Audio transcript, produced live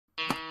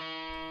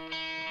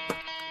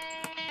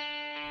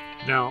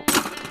Now,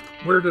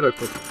 where did I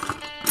put it?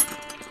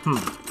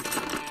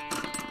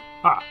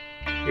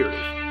 Here it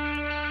is.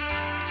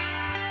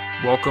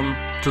 Welcome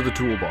to the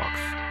Toolbox.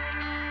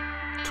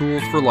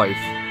 Tools for life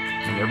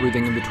and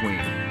everything in between.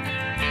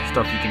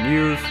 Stuff you can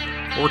use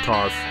or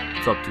toss,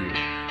 it's up to you.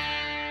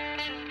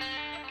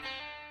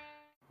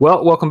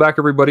 Well, welcome back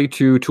everybody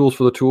to Tools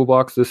for the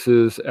Toolbox. This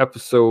is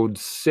episode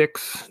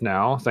 6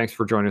 now. Thanks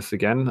for joining us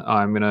again.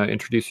 I'm going to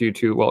introduce you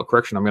to, I'm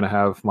going to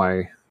have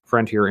my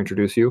friend here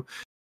introduce you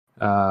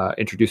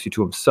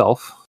to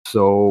himself.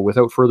 So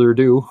without further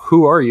ado,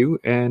 who are you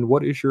and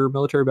what is your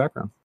military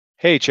background?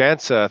 Hey,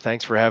 Chance.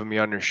 Thanks for having me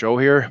on your show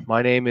here.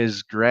 My name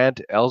is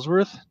Grant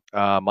Ellsworth.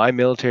 My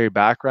military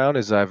background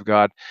is I've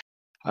got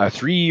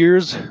 3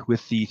 years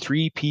with the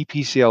 3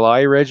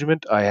 PPCLI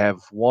regiment. I have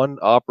 1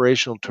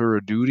 operational tour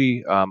of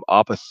duty,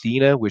 Op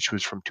Athena, which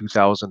was from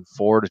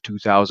 2004 to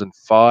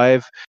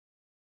 2005.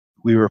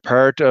 We were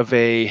part of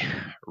a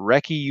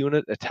recce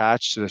unit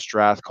attached to the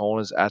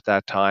Strathconas at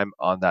that time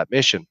on that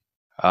mission.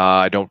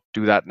 I don't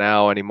do that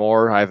now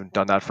anymore. I haven't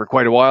done that for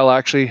quite a while,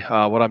 actually.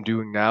 What I'm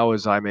doing now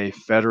is I'm a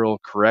federal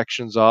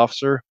corrections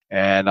officer,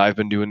 and I've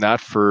been doing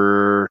that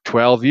for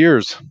 12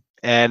 years.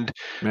 And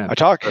Man, I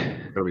talk.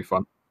 That'll be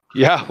fun.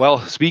 Yeah, well,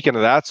 speaking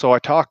of that, so I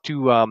talk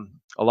to a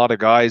lot of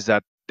guys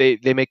that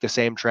they make the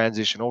same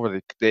transition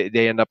over.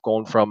 They end up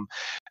going from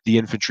the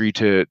infantry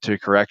to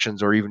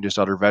corrections, or even just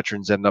other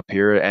veterans end up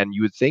here. And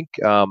you would think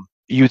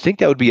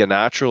that would be a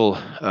natural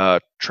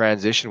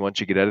transition once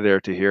you get out of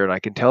there to here. And I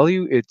can tell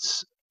you,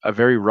 it's a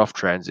very rough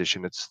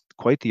transition. It's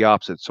quite the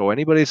opposite. So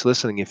anybody that's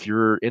listening, if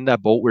you're in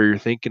that boat where you're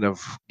thinking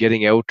of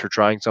getting out or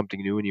trying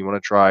something new and you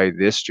want to try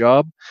this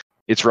job,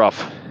 it's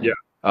rough. Yeah.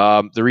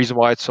 The reason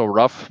why it's so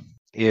rough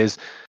is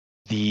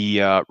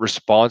the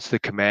response to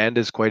command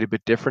is quite a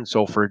bit different.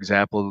 So, for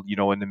example,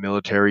 in the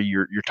military,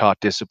 you're taught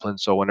discipline.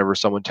 So whenever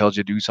someone tells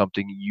you to do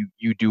something,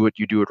 you do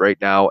it right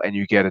now, and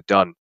you get it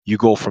done. You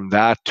go from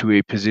that to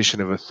a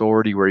position of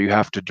authority where you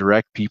have to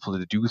direct people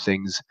to do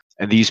things,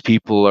 and these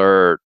people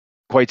are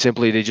quite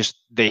simply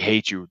they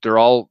hate you. They're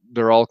all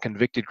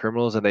convicted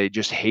criminals, and they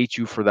just hate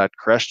you for that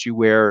crest you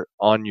wear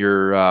on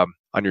your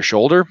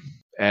shoulder.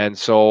 And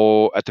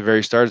so at the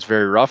very start, it's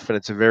very rough, and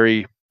it's a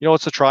very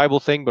it's a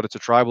tribal thing, but it's a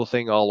tribal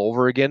thing all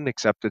over again,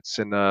 except it's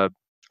in a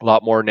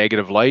lot more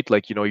negative light.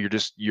 Like,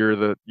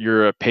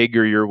 you're a pig,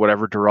 or you're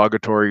whatever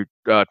derogatory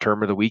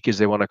term of the week is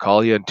they want to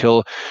call you,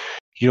 until,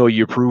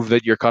 you prove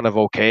that you're kind of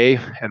okay.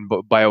 And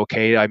by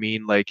okay, I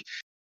mean, like,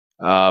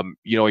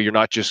 you're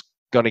not just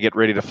going to get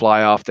ready to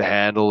fly off the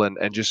handle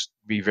and just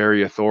be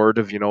very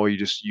authoritative.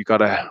 You got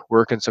to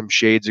work in some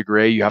shades of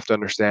gray. You have to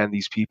understand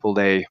these people,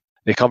 they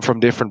come from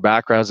different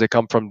backgrounds. They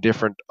come from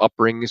different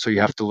upbringings. So you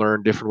have to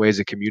learn different ways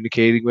of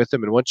communicating with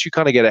them. And once you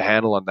kind of get a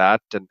handle on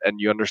that and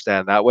you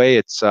understand that way,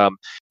 it's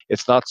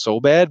not so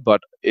bad,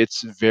 but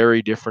it's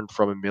very different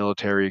from a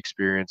military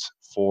experience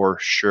for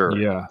sure.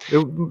 Yeah.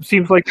 It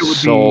seems like it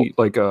would be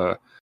like a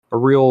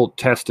real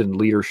test in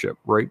leadership,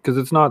 right? Because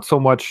it's not so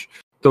much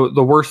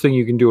the worst thing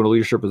you can do in a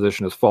leadership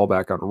position is fall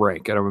back on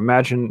rank. And I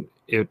imagine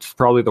it's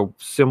probably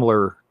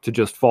similar to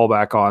just fall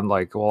back on,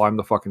 like, well, I'm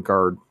the fucking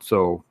guard,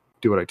 so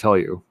do what I tell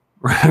you.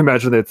 I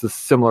imagine it's a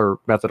similar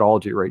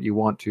methodology, right? You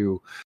want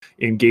to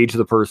engage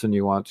the person.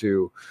 You want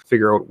to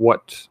figure out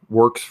what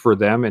works for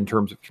them in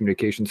terms of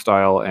communication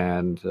style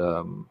and,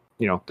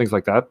 things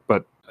like that.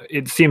 But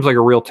it seems like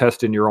a real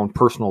test in your own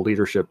personal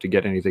leadership to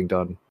get anything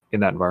done in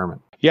that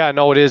environment. Yeah,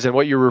 no, it is. And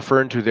what you're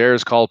referring to there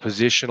is called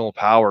positional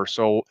power.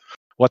 So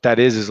what that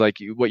is like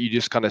what you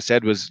just kind of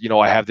said was,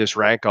 I have this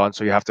rank on,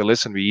 so you have to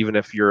listen to me, even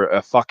if you're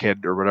a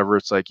fuckhead or whatever.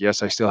 It's like,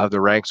 yes, I still have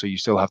the rank, so you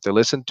still have to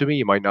listen to me.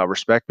 You might not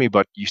respect me,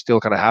 but you still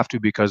kind of have to,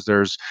 because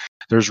there's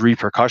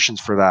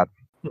repercussions for that.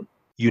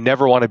 You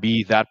never want to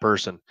be that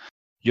person.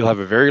 You'll have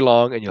a very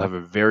long and you'll have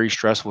a very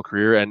stressful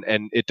career,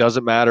 and it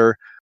doesn't matter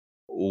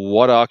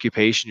what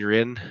occupation you're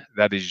in.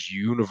 That is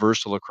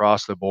universal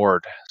across the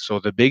board. So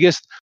the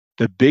biggest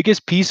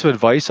piece of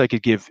advice I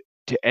could give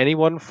to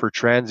anyone for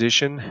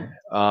transition,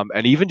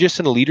 and even just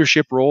in a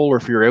leadership role, or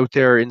if you're out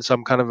there in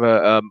some kind of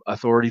a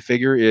authority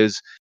figure, is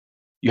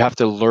you have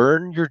to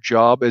learn your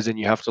job, as in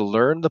you have to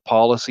learn the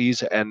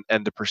policies and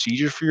the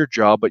procedures for your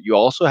job, but you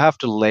also have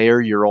to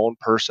layer your own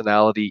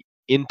personality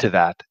into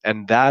that,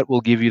 and that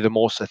will give you the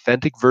most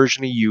authentic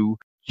version of you.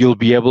 You'll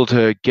be able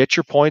to get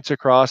your points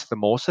across the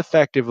most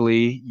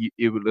effectively.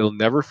 It'll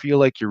never feel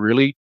like you're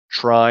really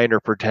trying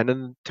or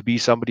pretending to be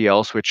somebody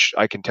else, which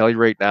I can tell you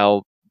right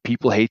now,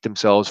 people hate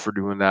themselves for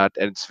doing that,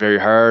 and it's very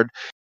hard.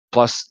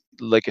 Plus,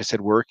 like I said,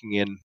 working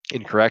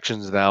in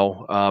corrections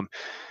now,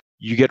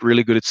 you get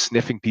really good at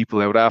sniffing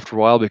people out after a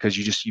while, because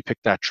you pick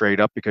that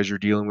trade up, because you're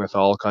dealing with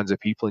all kinds of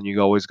people, and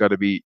you always got to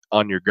be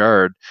on your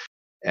guard,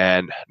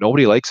 and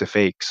nobody likes a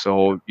fake.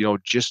 So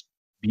just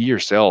be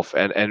yourself,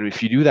 and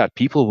if you do that,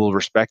 people will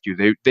respect you.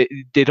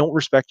 They don't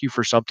respect you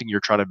for something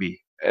you're trying to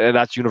be, and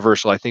that's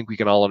universal. I think we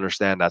can all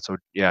understand that. So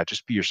yeah,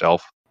 just be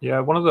yourself. Yeah,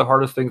 one of the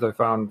hardest things I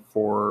found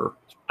for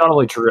not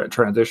only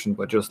transition,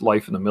 but just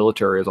life in the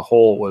military as a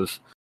whole was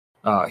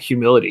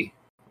humility,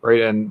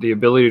 right? And the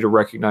ability to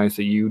recognize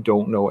that you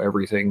don't know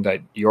everything,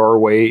 that your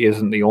way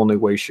isn't the only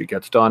way shit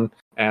gets done,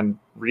 and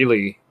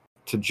really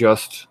to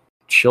just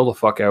chill the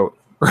fuck out.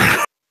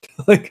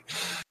 Like,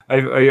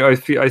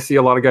 I see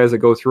a lot of guys that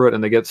go through it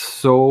and they get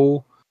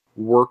so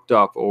worked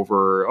up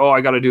over, oh,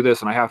 I got to do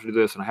this and I have to do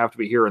this and I have to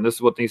be here and this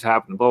is what needs to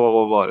happen, blah blah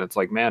blah blah. And it's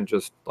like, man,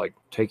 just like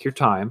take your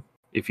time.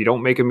 If you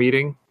don't make a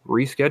meeting,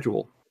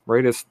 reschedule.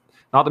 Right? It's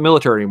not the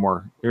military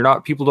anymore.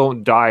 People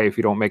don't die if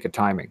you don't make a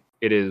timing.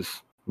 It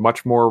is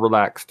much more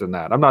relaxed than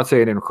that. I'm not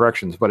saying in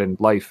corrections, but in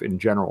life in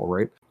general,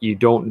 right? You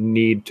don't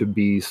need to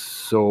be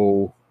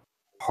so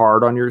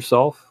hard on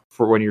yourself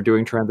for when you're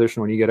doing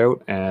transition when you get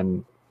out.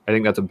 And I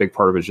think that's a big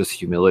part of it, is just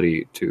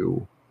humility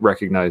to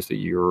recognize that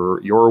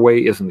your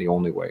way isn't the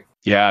only way.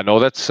 Yeah, no,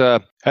 that's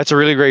a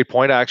really great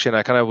point. Actually, and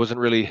I kind of wasn't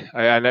really,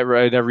 I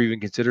never even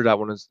considered that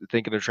when I was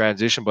thinking of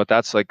transition. But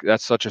that's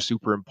such a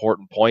super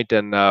important point.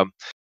 And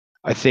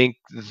I think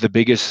the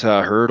biggest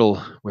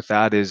hurdle with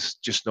that is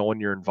just knowing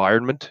your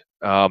environment.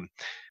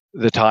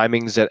 The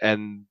timings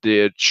and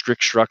the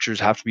strict structures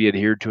have to be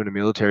adhered to in a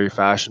military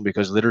fashion,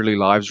 because literally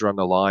lives are on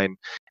the line,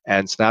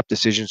 and snap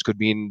decisions could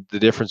mean the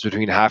difference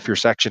between half your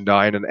section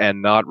dying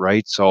and not,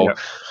 right? So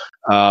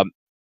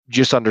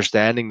just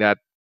understanding that,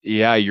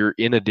 yeah, you're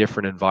in a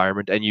different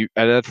environment, and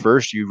at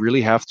first you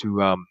really have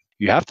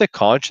to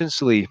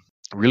consciously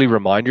really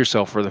remind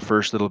yourself for the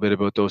first little bit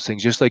about those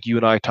things, just like you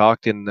and I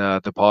talked in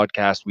the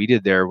podcast we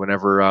did there.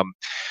 Whenever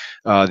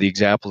the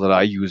example that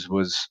I used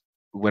was,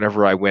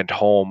 whenever I went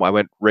home, I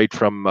went right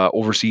from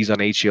overseas on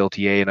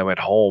HLTA, and I went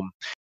home.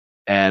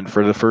 And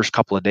for the first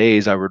couple of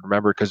days, I would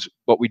remember, because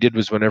what we did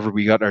was, whenever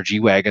we got in our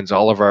G-Wagons,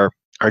 all of our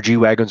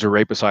G-Wagons are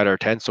right beside our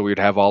tent, so we'd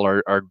have all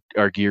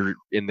our gear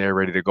in there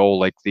ready to go,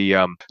 like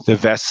the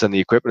vests and the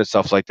equipment and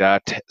stuff like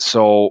that.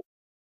 So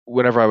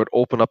whenever I would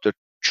open up the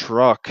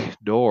truck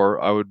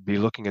door, I would be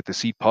looking at the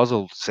seat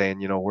puzzle,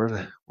 saying,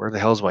 where the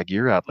hell's my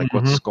gear at? Like,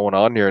 what's going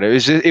on here? And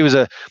it was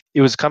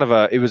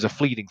a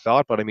fleeting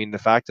thought, but I mean, the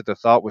fact that the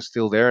thought was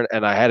still there,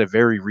 and I had a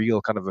very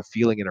real kind of a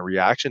feeling and a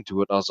reaction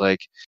to it, and I was like,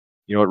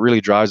 it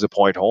really drives the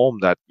point home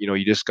that,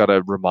 you just got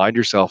to remind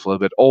yourself a little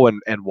bit. Oh,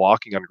 and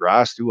walking on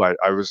grass too. I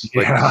was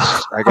like,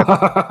 I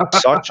got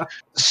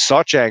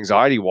such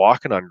anxiety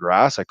walking on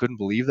grass. I couldn't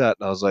believe that.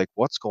 And I was like,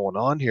 what's going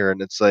on here?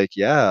 And it's like,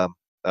 yeah,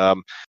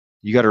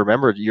 you got to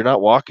remember, you're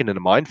not walking in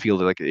a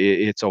minefield. Like,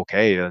 it's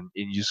okay. And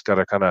you just got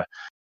to kind of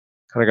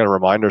got to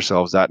remind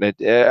ourselves that.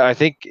 And I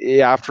think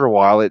after a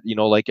while,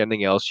 like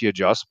anything else, you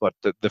adjust, but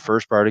the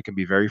first part, it can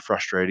be very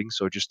frustrating.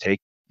 So just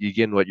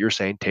again, what you're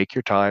saying, take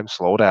your time,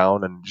 slow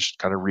down, and just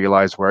kind of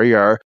realize where you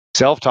are.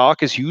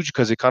 Self-talk is huge,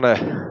 because it kind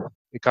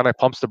of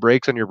pumps the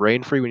brakes on your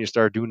brain free when you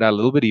start doing that a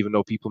little bit, even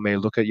though people may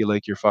look at you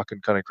like you're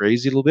fucking kind of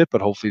crazy a little bit, but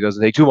hopefully it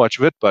doesn't take too much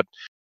of it. But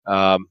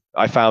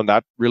I found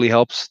that really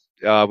helps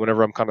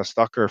whenever I'm kind of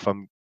stuck, or if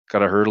I'm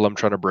got a hurdle I'm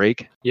trying to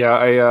break. Yeah,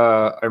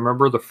 I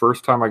remember the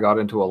first time I got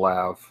into a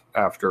lav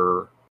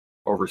after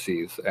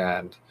overseas,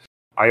 and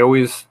I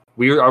was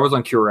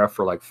on QRF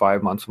for like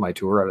 5 months of my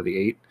tour out of the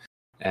 8,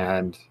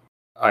 and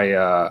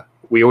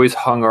we always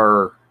hung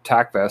our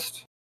tack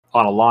vest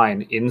on a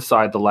line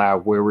inside the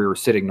lab where we were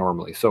sitting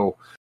normally. So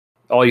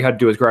all you had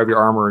to do is grab your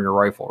armor and your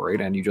rifle,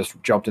 right? And you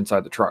just jumped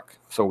inside the truck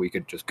so we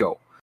could just go.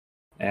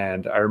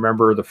 And I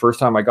remember the first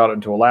time I got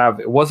into a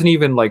lab, it wasn't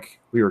even like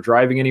we were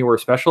driving anywhere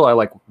special. I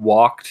like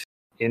walked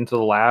into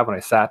the lab and I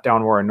sat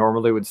down where I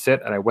normally would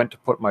sit, and I went to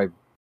put my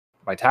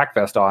tack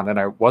vest on, and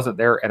I wasn't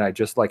there, and I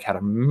just like had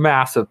a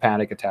massive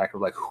panic attack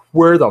of like,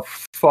 where the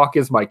fuck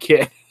is my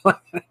kit?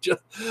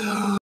 Just,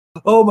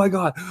 oh my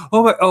god,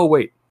 oh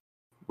wait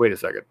a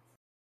second.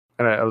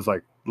 And I was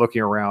like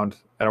looking around,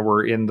 and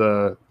we're in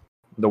the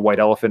White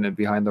Elephant and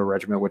behind the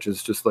regiment, which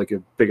is just like a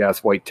big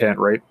ass white tent,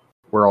 right,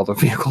 where all the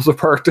vehicles are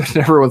parked, and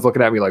everyone's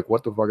looking at me like,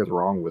 what the fuck is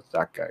wrong with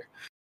that guy?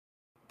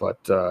 But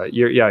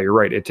you're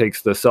right. It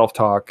takes the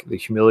self-talk, the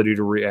humility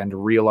to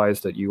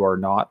realize that you are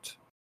not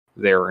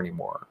there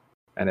anymore,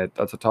 and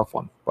that's a tough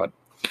one. But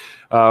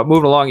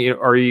moving along,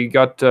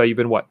 you've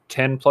been what,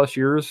 10 plus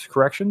years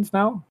corrections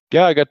now?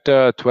 Yeah, I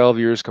got 12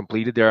 years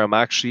completed there. I'm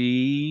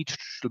actually,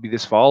 it'll be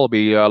this fall, I'll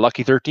be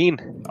lucky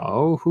 13.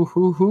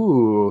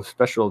 Oh,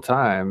 special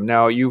time.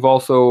 Now you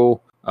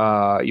also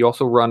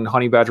run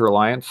Honey Badger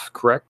Alliance,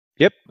 correct?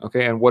 Yep.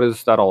 Okay, and what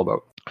is that all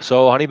about?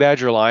 So Honey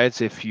Badger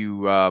Alliance, if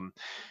you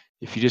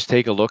just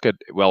take a look at,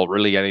 well,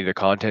 really any of the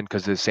content,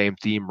 because the same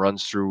theme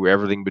runs through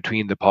everything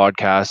between the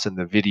podcasts and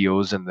the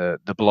videos and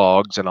the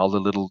blogs and all the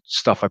little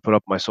stuff I put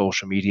up on my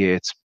social media.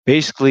 It's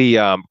basically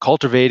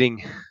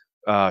cultivating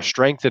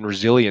strength and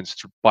resilience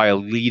by a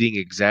leading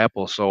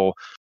example. So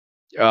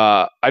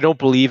I don't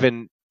believe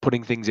in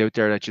putting things out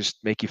there that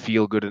just make you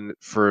feel good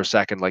for a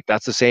second. Like,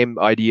 that's the same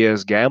idea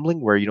as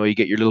gambling, where you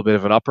get your little bit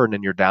of an upper and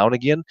then you're down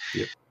again.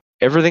 Yep.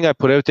 Everything I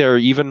put out there,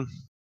 even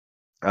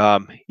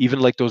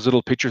like those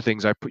little picture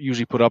things, I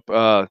usually put up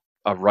a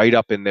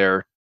write-up in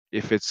there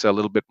if it's a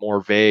little bit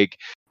more vague,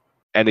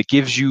 and it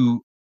gives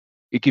you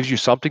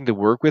something to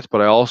work with.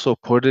 But I also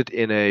put it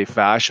in a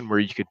fashion where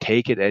you could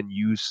take it and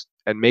use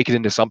and make it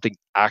into something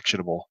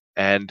actionable.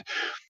 And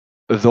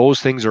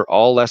those things are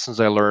all lessons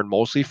I learned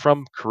mostly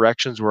from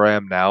corrections where I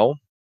am now.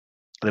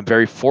 And I'm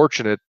very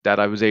fortunate that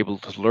I was able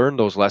to learn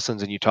those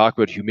lessons. And you talk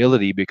about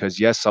humility because,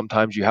 yes,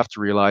 sometimes you have to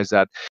realize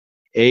that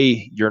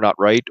A, you're not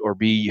right, or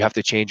B, you have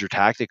to change your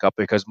tactic up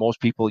because most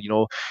people,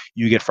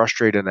 you get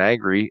frustrated and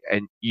angry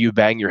and you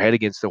bang your head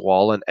against the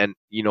wall and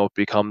it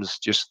becomes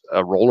just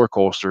a roller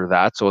coaster of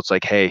that. So it's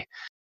like, hey,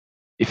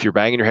 if you're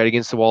banging your head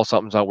against the wall,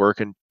 something's not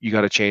working, you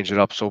got to change it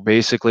up. So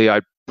basically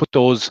I put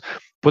those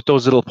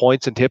little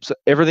points and tips.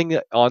 Everything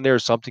on there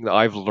is something that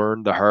I've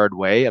learned the hard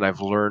way, and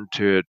I've learned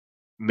to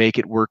make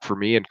it work for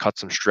me and cut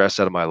some stress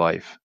out of my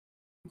life.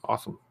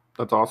 Awesome.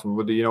 That's awesome.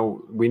 But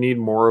we need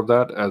more of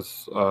that,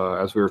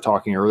 as we were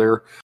talking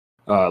earlier.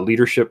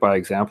 Leadership by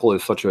example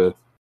is such a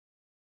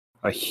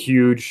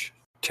huge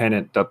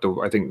tenet that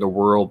I think the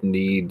world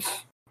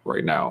needs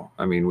right now.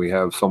 I mean, we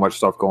have so much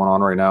stuff going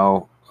on right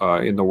now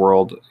in the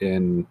world,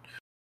 in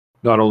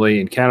not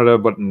only in Canada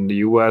but in the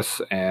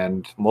U.S.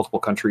 and multiple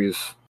countries.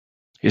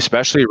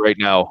 Especially right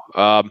now,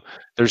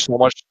 there's so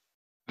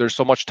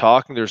much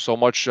talking. There's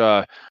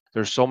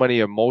so many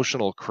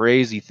emotional,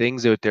 crazy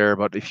things out there.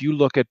 But if you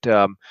look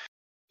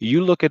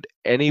at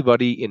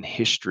anybody in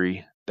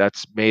history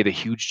that's made a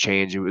huge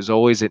change, it was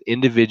always an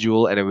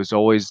individual, and it was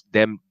always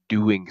them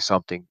doing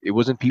something. It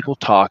wasn't people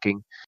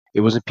talking.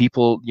 It wasn't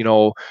people,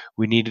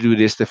 we need to do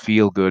this to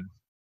feel good.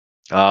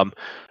 Um,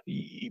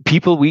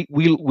 People we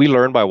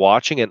learn by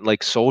watching, and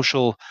like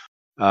social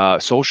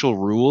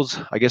rules,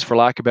 I guess for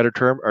lack of a better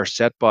term, are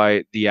set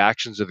by the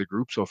actions of the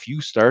group. So if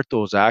you start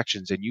those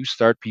actions and you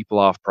start people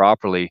off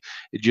properly,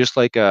 just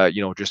like a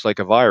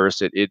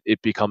virus,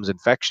 it becomes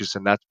infectious,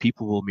 and that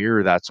people will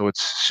mirror that. So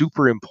it's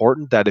super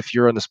important that if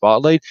you're in the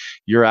spotlight,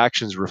 your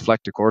actions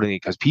reflect accordingly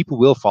because people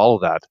will follow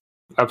that.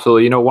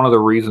 Absolutely. One of the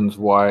reasons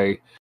why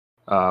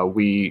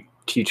we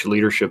teach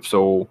leadership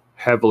so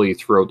heavily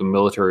throughout the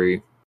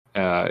military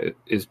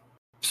is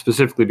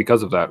specifically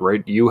because of that,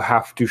 right? You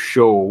have to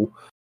show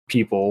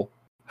people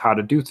how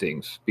to do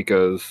things,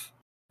 because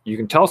you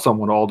can tell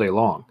someone all day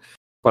long,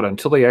 but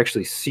until they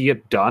actually see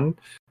it done,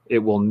 it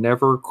will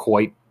never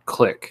quite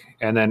click.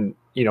 And then,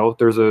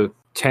 there's a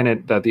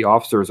tenet that the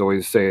officers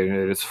always say,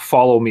 and it's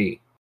follow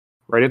me,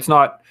 right? It's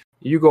not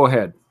you go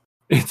ahead,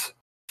 it's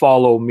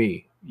follow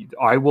me.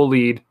 I will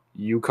lead,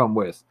 you come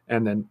with.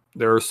 And then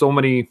there are so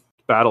many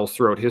battles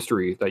throughout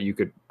history that you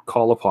could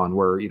call upon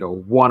where,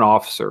 one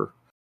officer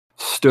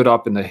stood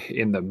up in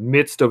the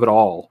midst of it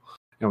all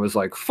and was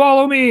like,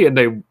 follow me, and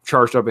they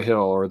charged up a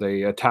hill, or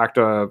they attacked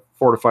a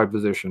fortified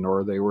position,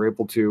 or they were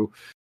able to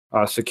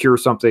secure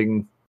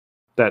something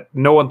that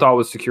no one thought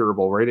was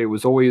securable, right? It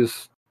was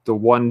always the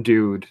one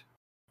dude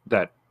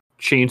that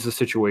changed the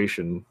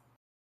situation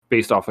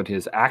based off of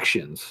his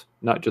actions,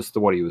 not just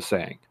what he was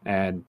saying.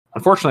 And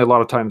unfortunately, a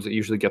lot of times it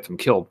usually gets him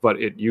killed,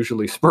 but it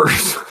usually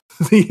spurs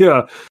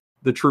the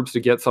troops to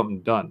get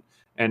something done.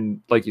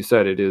 And like you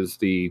said, it is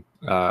the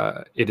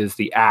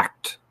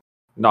act,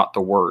 not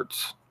the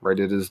words, right?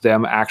 It is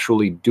them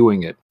actually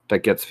doing it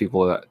that gets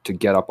people to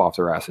get up off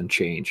their ass and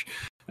change.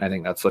 And I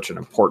think that's such an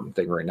important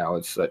thing right now.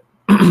 It's that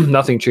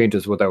nothing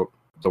changes without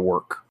the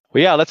work.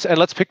 Well, yeah,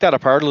 let's pick that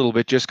apart a little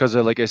bit, just because,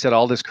 like I said,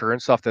 all this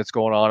current stuff that's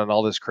going on and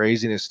all this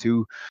craziness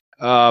too.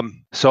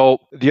 So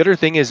the other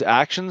thing is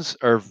actions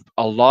are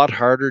a lot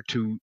harder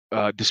to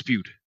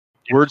dispute.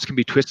 Words can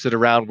be twisted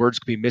around, words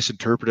can be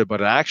misinterpreted,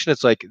 but an action,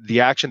 it's like the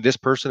action, this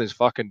person is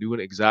fucking doing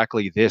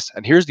exactly this.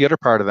 And here's the other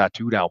part of that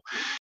too now.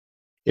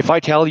 If I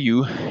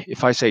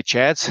say,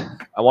 Chance,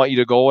 I want you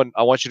to go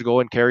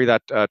and carry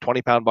that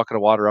 20-pound bucket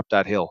of water up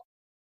that hill,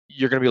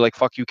 you're going to be like,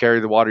 fuck you,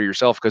 carry the water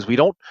yourself, because we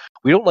don't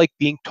like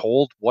being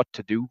told what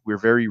to do. We're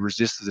very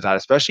resistant to that,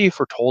 especially if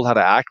we're told how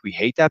to act. We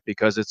hate that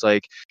because it's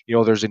like,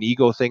 there's an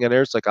ego thing in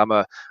there. It's like, I'm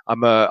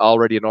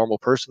already a normal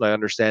person, I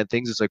understand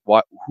things. It's like,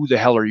 who the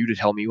hell are you to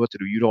tell me what to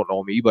do? You don't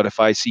know me. But if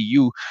I see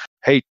you,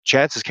 hey,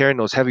 Chance is carrying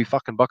those heavy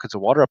fucking buckets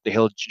of water up the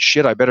hill,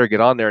 shit, I better get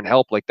on there and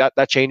help. Like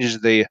that changes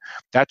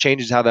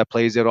how that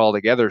plays out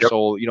altogether. Yep.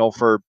 So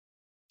for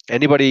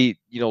anybody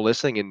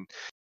listening, and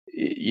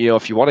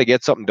if you want to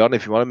get something done,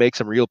 if you want to make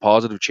some real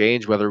positive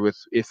change,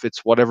 if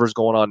it's whatever's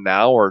going on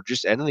now or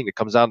just anything that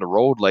comes down the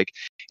road, like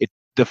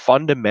the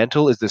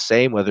fundamental is the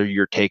same, whether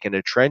you're taking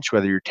a trench,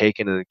 whether you're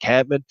taking an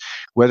encampment,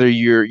 whether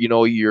you're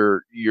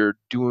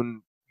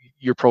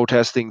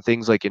protesting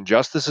things like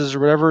injustices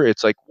or whatever.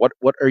 It's like, what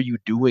are you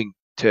doing?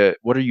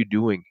 What are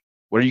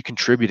you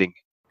contributing?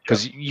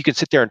 Because you can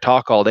sit there and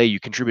talk all day, you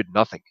contribute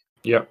nothing.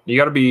 Yeah,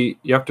 you have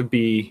to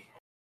be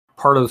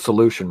part of the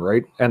solution,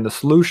 right? And the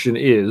solution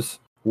is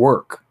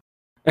work.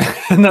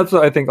 And that's,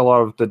 I think, a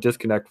lot of the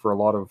disconnect for a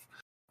lot of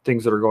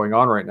things that are going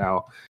on right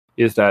now,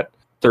 is that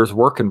there's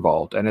work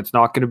involved, and it's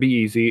not going to be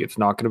easy. It's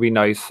not going to be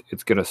nice.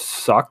 It's going to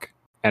suck,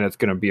 and it's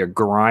going to be a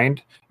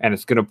grind, and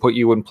it's going to put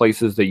you in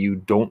places that you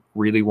don't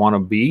really want to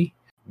be,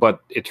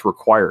 but it's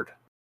required.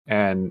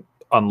 And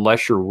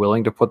unless you're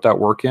willing to put that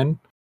work in,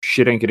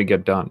 shit ain't going to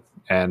get done.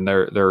 And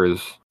there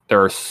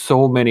are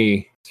so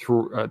many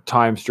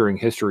times during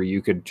history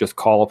you could just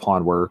call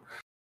upon where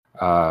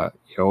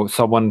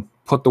someone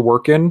put the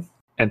work in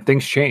and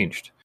things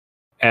changed.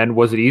 And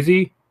was it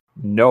easy?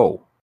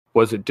 No.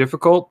 Was it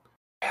difficult?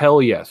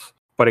 Hell yes,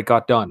 but it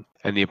got done.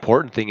 And the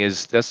important thing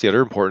is, that's the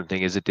other important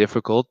thing. Is it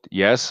difficult?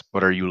 Yes,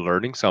 but are you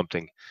learning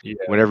something? Yeah.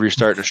 Whenever you're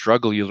starting to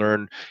struggle, you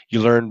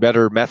learn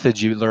better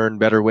methods, you learn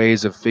better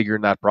ways of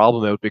figuring that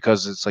problem out,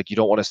 because it's like you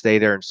don't want to stay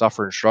there and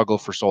suffer and struggle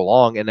for so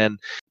long. And then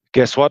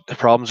guess what? The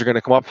problems are going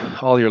to come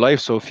up all your life.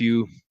 So if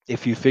you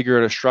figure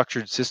out a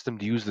structured system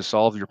to use to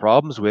solve your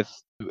problems with,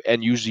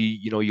 and usually,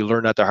 you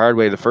learn that the hard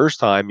way the first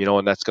time,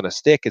 and that's going to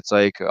stick. It's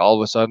like all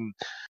of a sudden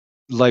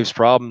life's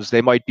problems,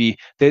 they might be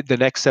the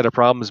next set of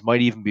problems might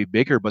even be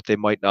bigger, but they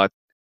might not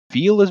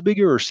feel as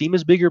bigger or seem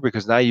as bigger,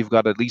 because now you've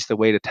got at least a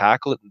way to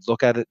tackle it and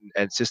look at it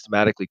and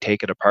systematically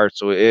take it apart.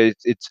 So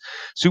it's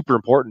super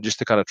important just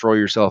to kind of throw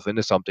yourself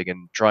into something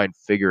and try and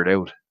figure it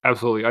out.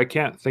 Absolutely. I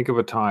can't think of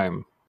a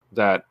time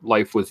that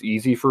life was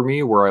easy for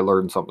me where I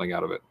learned something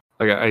out of it.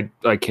 Like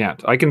I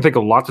can't. I can think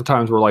of lots of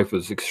times where life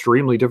was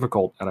extremely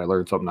difficult and I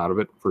learned something out of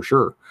it for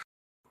sure.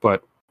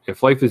 But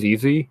if life is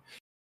easy,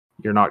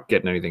 you're not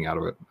getting anything out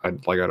of it. I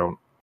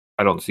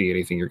don't see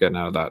anything you're getting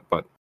out of that.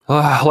 But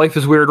life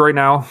is weird right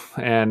now,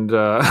 and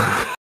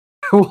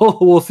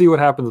we'll see what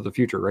happens in the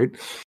future, right?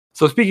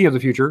 So speaking of the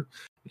future,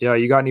 yeah,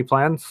 you got any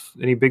plans?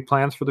 Any big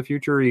plans for the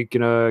future? Are you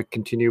gonna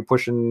continue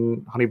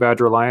pushing Honey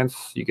Badger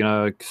Alliance? You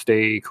gonna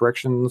stay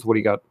corrections? What do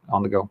you got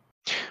on the go?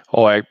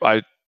 Oh, I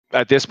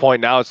at this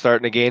point now it's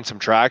starting to gain some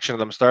traction,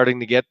 and I'm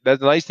starting to get. The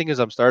nice thing is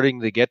I'm starting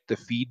to get the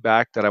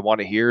feedback that I want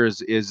to hear.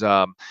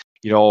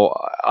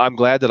 I'm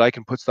glad that I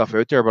can put stuff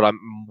out there, but I'm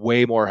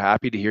way more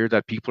happy to hear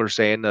that people are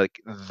saying like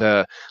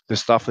the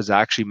stuff is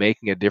actually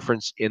making a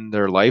difference in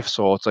their life.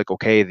 So it's like,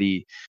 okay,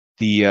 the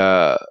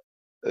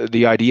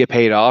idea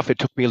paid off. It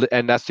took me,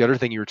 and that's the other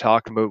thing you were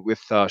talking about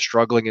with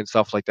struggling and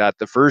stuff like that.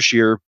 The first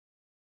year,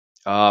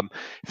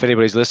 if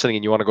anybody's listening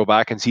and you want to go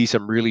back and see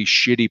some really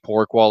shitty,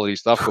 poor quality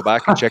stuff, go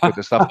back and check out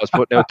the stuff I was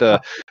putting out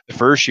the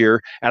first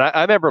year. And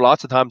I remember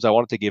lots of times I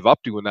wanted to give up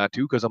doing that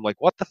too, because I'm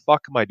like, what the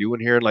fuck am I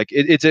doing here? And like,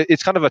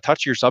 it's kind of a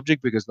touchier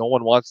subject, because no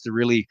one wants to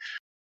really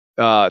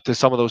to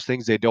some of those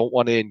things they don't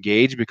want to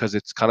engage, because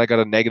it's kind of got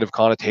a negative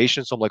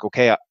connotation. So I'm like,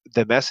 okay,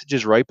 the message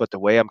is right, but the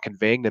way I'm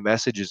conveying the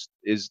message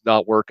is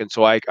not working.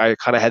 So I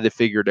kind of had to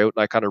figure it out,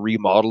 and I kind of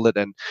remodeled it,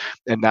 and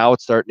now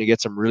it's starting to get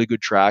some really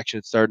good traction.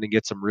 It's starting to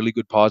get some really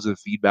good positive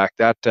feedback.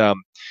 That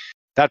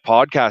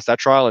podcast, that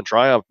Trial and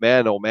Triumph,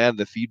 man, oh man,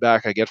 the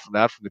feedback I get from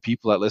the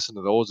people that listen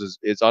to those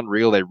is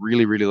unreal. They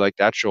really, really like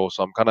that show.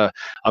 So I'm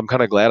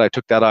kind of glad I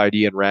took that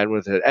idea and ran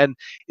with it. And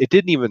it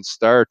didn't even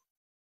start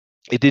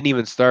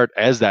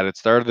as that. It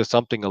started as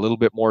something a little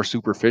bit more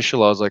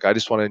superficial. I was like, I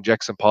just want to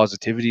inject some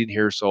positivity in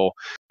here. So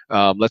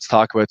let's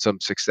talk about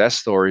some success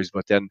stories.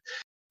 But then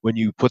when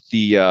you put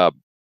the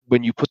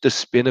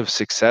spin of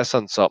success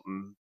on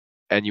something,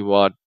 and you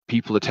want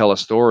people to tell a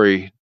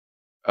story,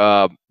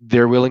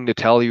 they're willing to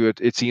tell you.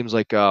 It seems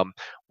like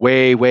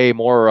way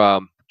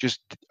more just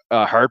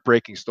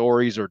heartbreaking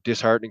stories, or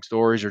disheartening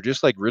stories, or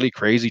just like really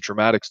crazy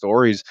traumatic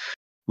stories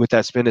with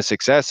that spin of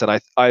success. And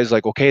I was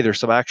like, okay, there's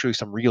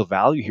some real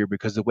value here,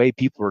 because the way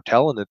people were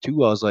telling it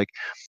too, I was like,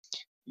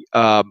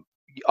 um,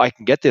 I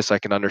can get this, I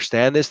can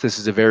understand this. This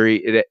is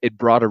it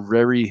brought a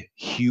very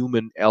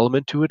human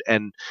element to it.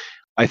 And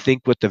I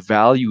think what the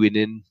value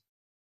in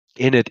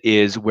it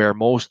is, where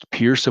most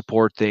peer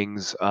support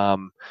things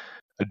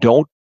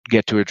don't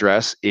get to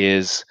address,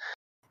 is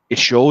it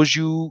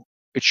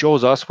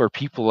shows us where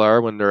people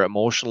are when they're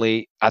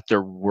emotionally at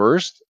their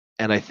worst.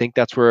 And I think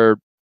that's where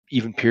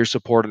even peer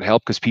support and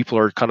help, because people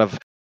are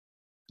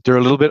they're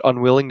a little bit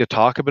unwilling to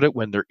talk about it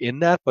when they're in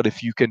that. But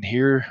if you can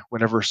hear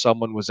whenever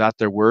someone was at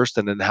their worst,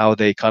 and then how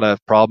they kind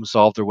of problem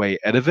solve their way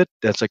out of it,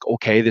 that's like,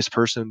 okay, this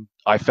person,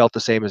 I felt the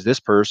same as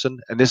this person,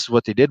 and this is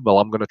what they did. Well,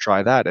 I'm going to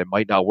try that. It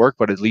might not work,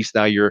 but at least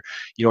now you're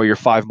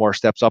 5 more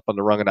steps up on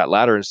the rung of that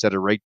ladder, instead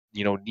of right,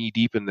 knee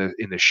deep in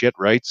the shit,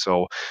 right?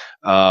 So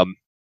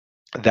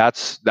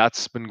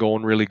that's been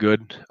going really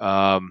good.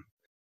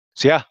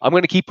 So yeah, I'm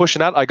going to keep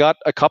pushing that. I got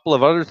a couple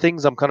of other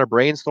things I'm kind of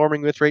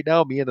brainstorming with right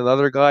now. Me and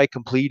another guy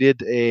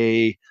completed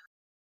a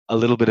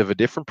little bit of a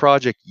different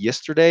project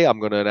yesterday.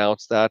 I'm going to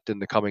announce that in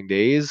the coming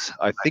days.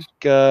 I think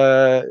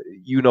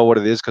you know what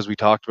it is, because we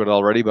talked about it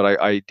already, but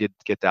I did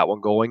get that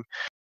one going.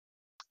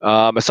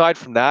 Aside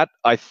from that,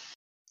 I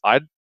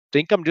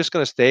think I'm just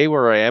going to stay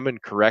where I am in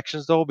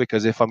corrections, though,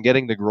 because if I'm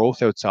getting the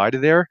growth outside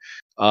of there,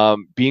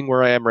 being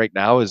where I am right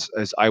now is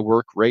I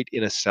work right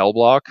in a cell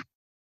block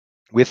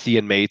with the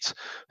inmates.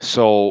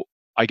 So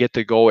I get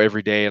to go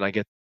every day, and I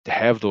get to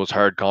have those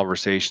hard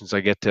conversations.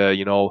 I get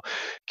to,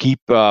 keep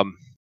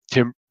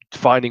to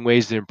finding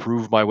ways to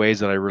improve my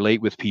ways that I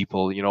relate with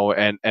people,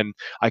 and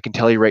I can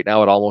tell you right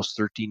now, at almost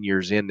 13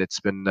 years in, it's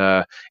been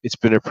a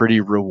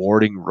pretty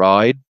rewarding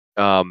ride.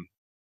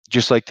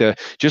 Just like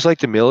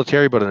the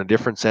military, but in a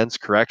different sense,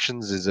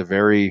 corrections is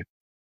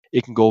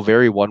it can go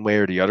very one way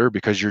or the other,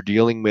 because you're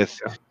dealing with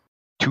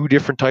two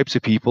different types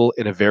of people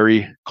in a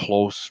very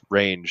close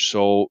range.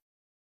 So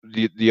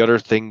the other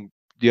thing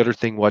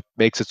what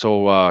makes it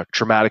so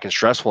traumatic and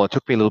stressful, it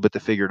took me a little bit to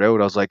figure it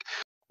out. I was like,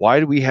 why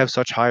do we have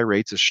such high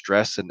rates of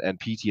stress and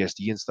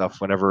PTSD and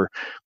stuff whenever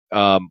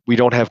we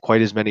don't have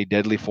quite as many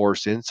deadly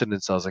force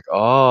incidents. I was like,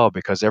 oh,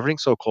 because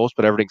everything's so close,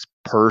 but everything's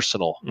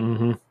personal.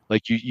 Mm-hmm.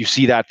 Like you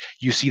see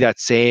that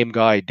same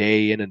guy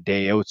day in and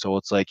day out. So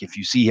it's like if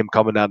you see him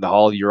coming down the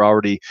hall, your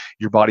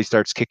body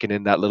starts kicking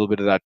in that little bit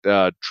of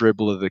that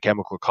dribble of the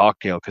chemical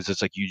cocktail, because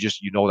it's like you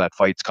know that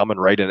fight's coming,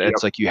 right? And Yep.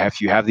 it's like you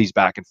have these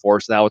back and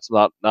forths. Now it's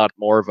not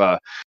more of a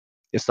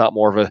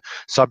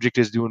subject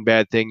is doing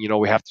bad thing.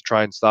 We have to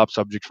try and stop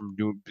subject from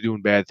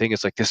doing bad thing.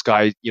 It's like this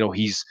guy,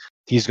 he's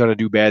going to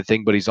do bad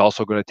thing, but he's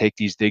also going to take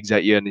these digs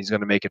at you, and he's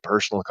going to make it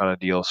personal kind of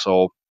deal.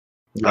 So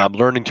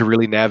learning to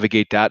really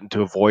navigate that and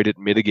to avoid it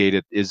and mitigate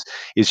it is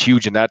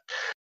huge, and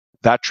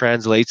that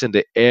translates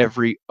into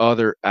every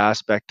other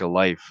aspect of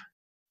life.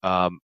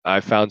 I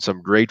found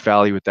some great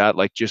value with that,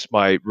 like just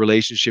my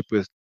relationships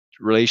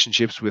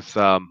with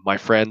my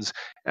friends,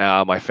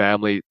 my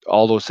family,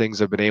 all those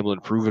things. I've been able to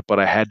improve it, but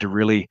I had to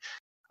really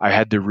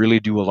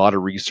do a lot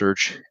of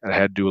research, and I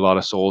had to do a lot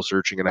of soul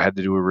searching, and I had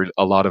to do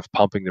a lot of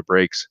pumping the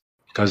brakes,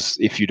 because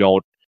if you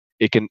don't,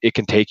 it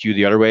can take you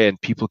the other way,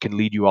 and people can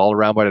lead you all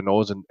around by the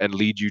nose and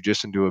lead you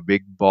just into a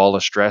big ball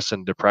of stress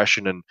and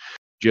depression and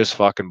just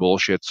fucking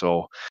bullshit.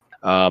 So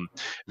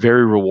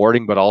very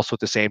rewarding, but also at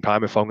the same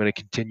time, if I'm going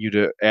to continue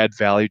to add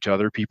value to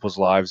other people's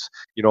lives,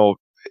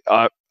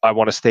 I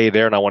want to stay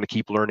there, and I want to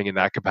keep learning in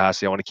that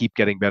capacity. I want to keep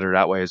getting better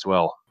that way as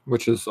well.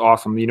 Which is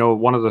awesome.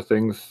 One of the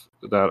things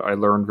that I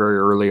learned very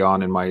early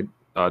on in my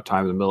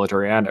time in the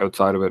military and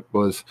outside of it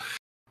was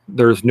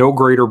there's no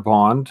greater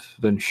bond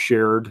than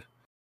shared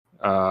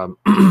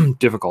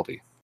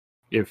difficulty.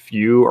 If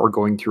you are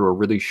going through a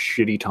really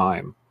shitty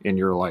time in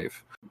your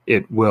life,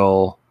 it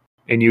will,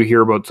 and you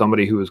hear about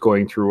somebody who is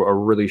going through a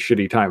really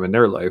shitty time in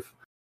their life,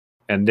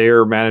 and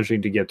they're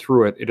managing to get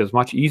through it, it is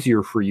much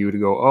easier for you to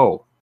go,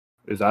 oh,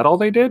 is that all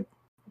they did?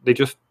 They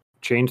just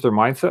changed their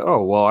mindset?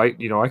 Oh, well, I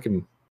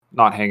can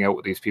not hang out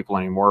with these people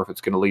anymore if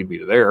it's going to lead me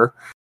to there.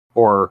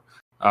 Or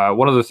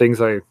one of the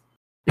things I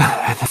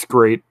had this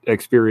great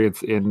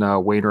experience in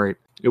Wainwright.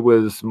 It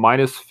was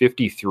minus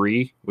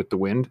 53 with the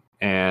wind,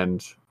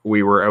 and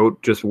we were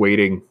out just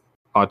waiting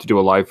to do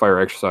a live fire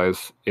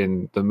exercise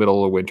in the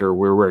middle of winter.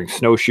 We were wearing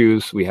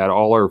snowshoes. We had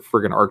all our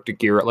friggin' Arctic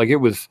gear. Like it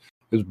was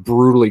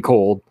brutally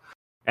cold,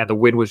 and the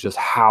wind was just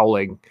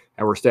howling,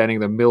 and we're standing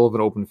in the middle of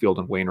an open field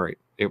in Wainwright.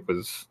 It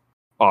was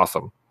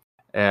awesome.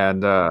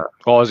 And I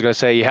was gonna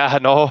say, yeah,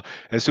 no.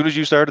 As soon as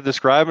you started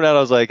describing that, I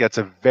was like, that's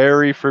a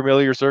very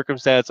familiar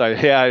circumstance.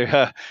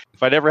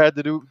 If I never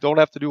don't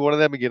have to do one of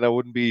them again, I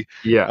wouldn't be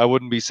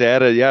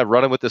sad.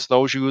 Running with the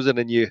snowshoes, and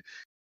then you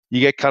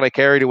get kind of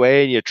carried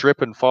away, and you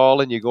trip and fall,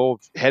 and you go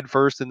head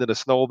first into the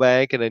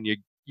snowbank, and then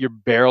your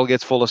barrel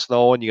gets full of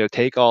snow, and you got to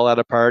take all that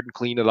apart and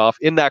clean it off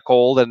in that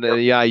cold. And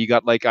you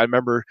got, like, I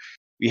remember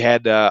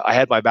I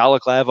had my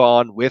balaclava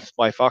on with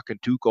my fucking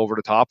toque over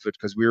the top of it,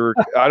 because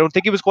I don't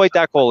think it was quite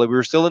that cold. We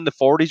were still in the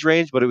 40s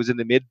range, but it was in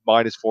the mid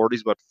minus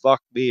 40s. But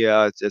fuck me,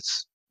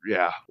 it's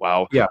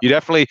wow. Yeah. You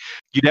definitely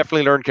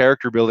learn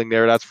character building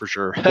there, that's for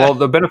sure. Well,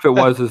 the benefit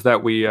is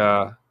that we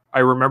I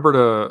remembered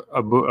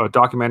a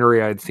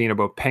documentary I had seen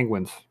about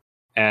penguins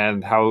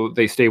and how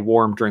they stay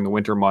warm during the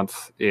winter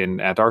months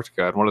in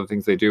Antarctica. And one of the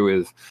things they do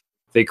is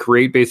they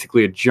create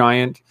basically a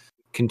giant,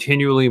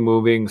 continually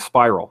moving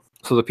spiral.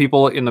 So the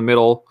people in the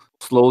middle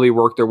slowly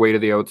work their way to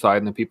the outside,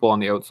 and the people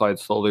on the outside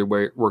slowly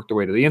work their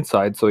way to the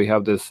inside. So you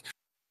have this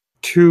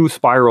two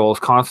spirals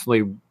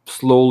constantly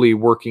slowly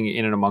working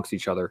in and amongst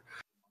each other.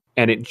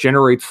 And it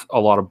generates a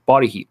lot of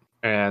body heat.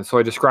 And so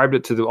I described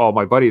it to all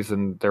my buddies,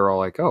 and they're all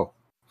like, oh,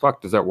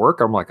 fuck, does that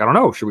work? I'm like, I don't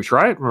know. Should we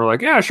try it? And we're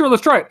like, yeah, sure,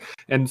 let's try it.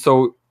 And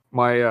so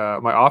my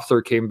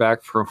officer came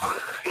back from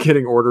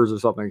getting orders or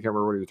something. I can't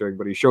remember what he was doing,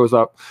 but he shows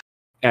up,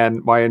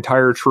 and my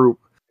entire troop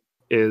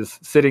is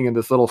sitting in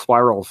this little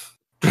spirals,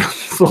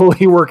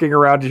 slowly working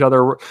around each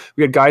other.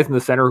 We had guys in the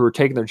center who were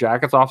taking their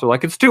jackets off. They're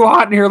like, it's too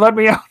hot in here. Let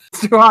me out.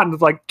 It's too hot. And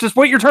it's like, just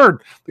wait your turn.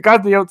 The guys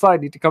on the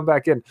outside need to come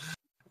back in.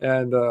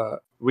 And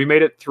we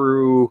made it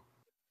through,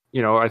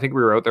 I think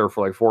we were out there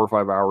for like 4 or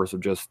 5 hours of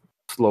just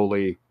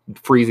slowly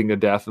freezing to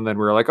death. And then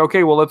we were like,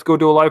 okay, well, let's go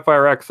do a live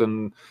fire X.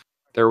 And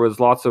there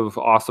was lots of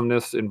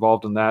awesomeness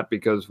involved in that,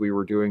 because we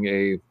were doing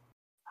a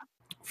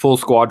full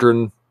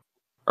squadron.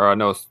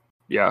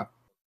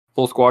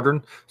 Full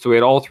squadron. So we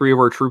had all 3 of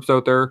our troops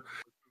out there.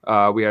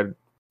 We had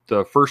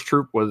the first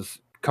troop was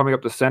coming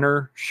up the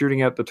center,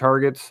 shooting at the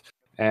targets,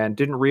 and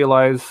didn't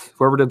realize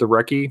whoever did the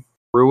recce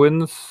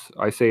ruins,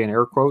 I say in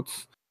air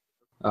quotes,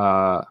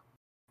 that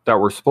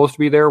were supposed to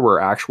be there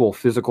were actual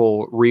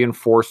physical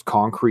reinforced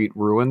concrete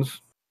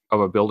ruins of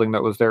a building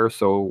that was there.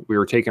 So we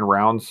were taking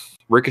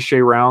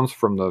ricochet rounds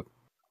from the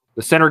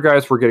center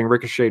guys were getting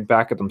ricocheted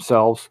back at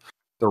themselves.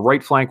 The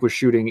right flank was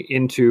shooting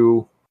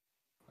into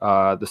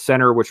the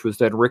center, which was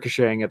then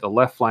ricocheting at the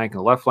left flank, and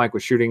the left flank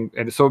was shooting.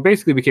 And so it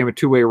basically became a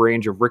 2-way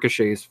range of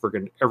ricochets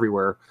freaking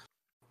everywhere.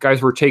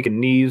 Guys were taking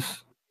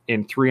knees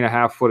in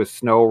 3.5 foot of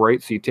snow,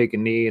 right? So you take a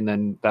knee, and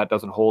then that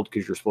doesn't hold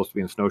because you're supposed to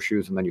be in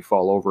snowshoes, and then you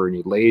fall over and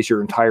you laze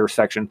your entire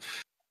section.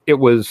 It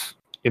was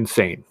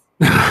insane.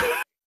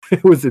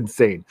 It was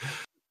insane.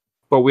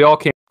 But we all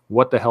came,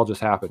 what the hell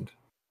just happened?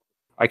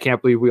 I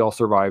can't believe we all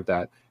survived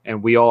that.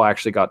 And we all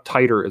actually got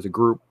tighter as a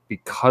group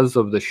because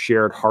of the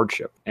shared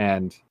hardship.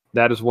 And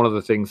that is one of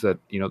the things that,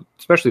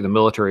 especially the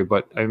military,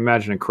 but I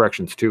imagine in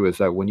corrections too, is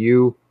that when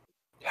you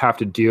have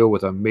to deal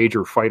with a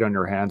major fight on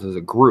your hands as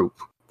a group,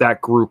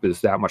 that group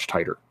is that much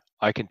tighter.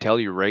 I can tell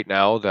you right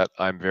now that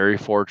I'm very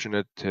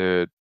fortunate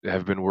to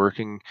have been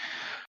working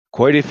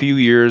quite a few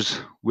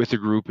years with a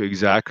group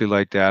exactly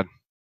like that.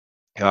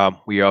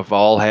 We have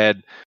all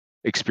had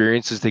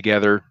experiences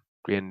together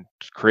in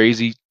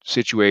crazy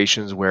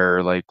situations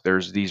where like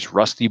there's these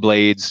rusty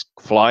blades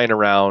flying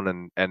around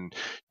and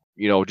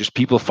just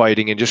people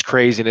fighting and just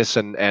craziness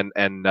and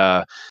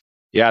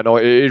yeah, no,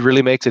 it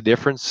really makes a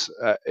difference,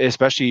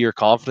 especially your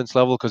confidence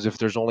level, because if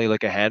there's only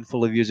like a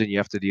handful of you and you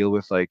have to deal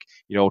with like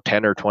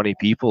 10 or 20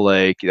 people,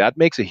 like that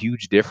makes a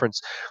huge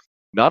difference.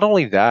 Not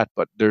only that,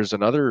 but there's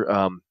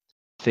another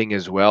thing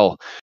as well.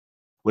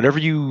 Whenever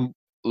you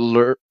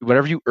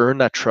earn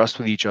that trust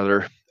with each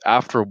other,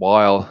 after a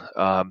while,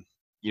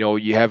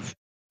 you have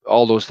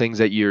all those things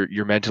that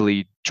you're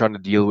mentally trying to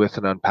deal with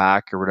and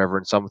unpack or whatever,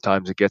 and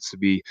sometimes it gets to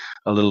be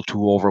a little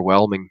too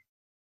overwhelming.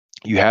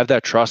 You have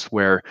that trust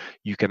where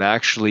you can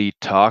actually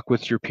talk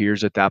with your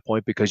peers at that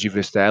point, because you've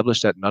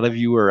established that none of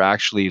you are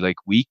actually like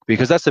weak,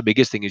 because that's the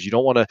biggest thing is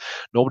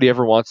nobody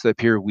ever wants to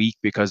appear weak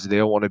because they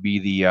don't want to be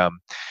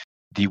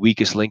the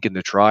weakest link in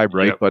the tribe,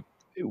 right? Yep. But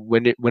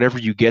whenever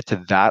you get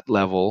to that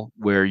level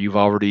where you've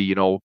already,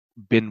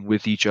 been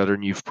with each other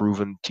and you've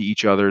proven to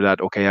each other that,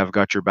 okay, I've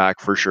got your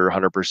back for sure,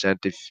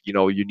 100%. If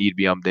you need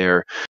me, I'm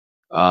there.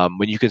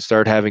 When you can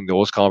start having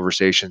those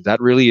conversations, that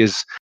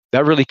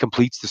really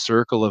completes the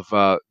circle of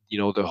the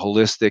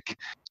holistic,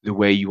 the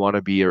way you want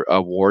to be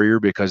a warrior,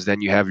 because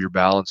then you have your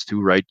balance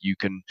too, right? You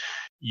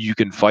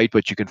can fight,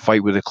 but you can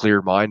fight with a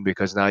clear mind,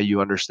 because now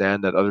you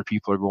understand that other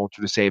people are going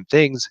through the same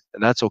things,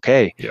 and that's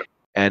okay. Yep.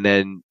 And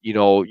then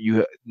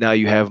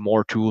you have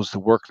more tools to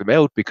work them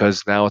out,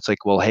 because now it's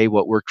like, well, hey,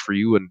 what worked for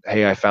you, and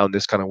hey, I found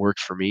this kind of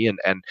works for me,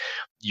 and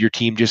your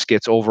team just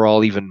gets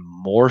overall even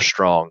more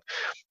strong.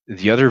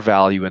 The other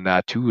value in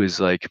that too is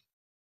like,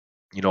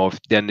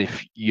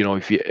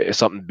 if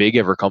something big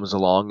ever comes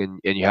along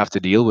and you have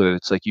to deal with it,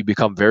 it's like you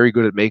become very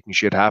good at making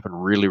shit happen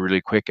really, really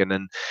quick. And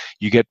then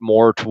you get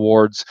more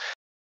towards,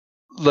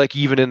 like,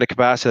 even in a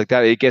capacity like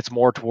that, it gets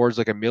more towards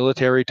like a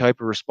military type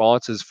of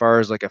response as far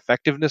as like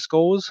effectiveness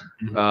goes,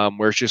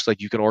 where it's just like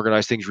you can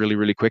organize things really,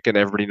 really quick and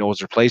everybody knows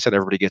their place and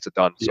everybody gets it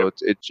done. Yep.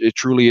 So it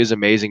truly is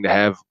amazing to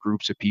have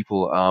groups of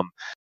people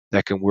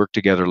that can work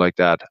together like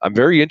that. I'm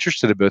very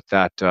interested about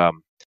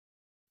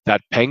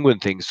that penguin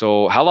thing.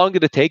 So how long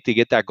did it take to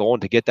get that going,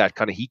 to get that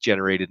kind of heat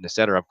generated in the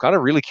center? I'm kind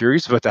of really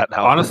curious about that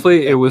now.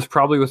 Honestly, it was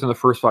probably within the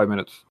first 5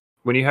 minutes.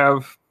 When you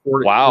have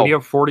 40, Wow. when you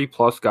have 40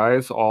 plus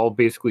guys all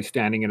basically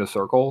standing in a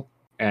circle,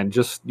 and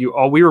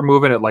we were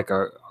moving it like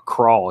a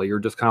crawl. You're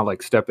just kind of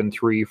like stepping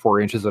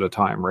 3-4 inches at a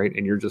time, right?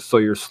 And you're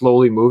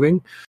slowly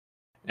moving,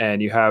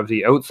 and you have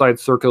the outside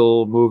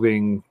circle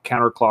moving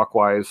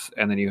counterclockwise,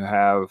 and then you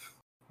have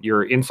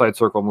your inside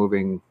circle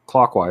moving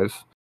clockwise.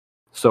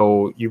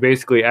 So you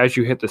basically, as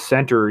you hit the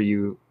center,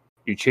 you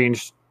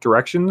change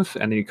directions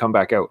and then you come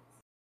back out.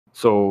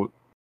 So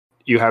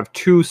you have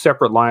two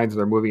separate lines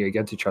that are moving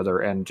against each other,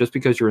 and just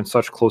because you're in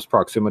such close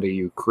proximity,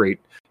 you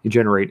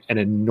generate an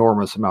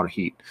enormous amount of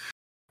heat.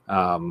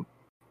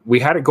 We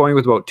had it going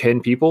with about 10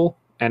 people,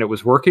 and it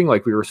was working.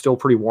 Like, we were still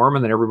pretty warm,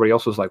 and then everybody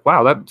else was like,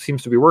 "Wow, that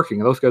seems to be working."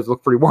 And those guys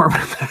look pretty warm.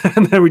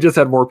 And then we just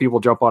had more people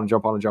jump on,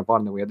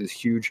 and then we had this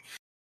huge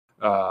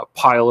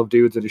pile of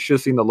dudes, and you should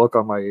have seen the look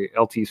on my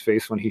LT's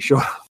face when he showed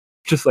up.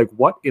 Just like,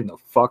 what in the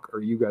fuck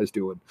are you guys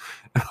doing?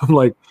 And I'm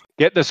like,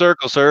 get in the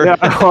circle, sir. Yeah,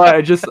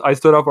 I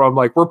stood up and I'm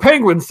like, we're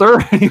penguins, sir.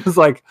 And he was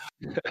like,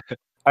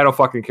 I don't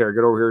fucking care.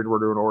 Get over here. We're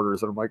doing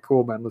orders. And I'm like,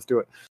 cool, man, let's do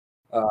it.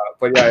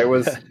 But yeah, it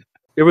was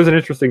an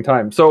interesting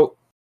time. So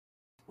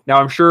now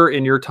I'm sure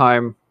in your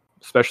time,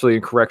 especially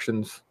in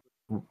corrections,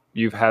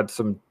 you've had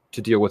some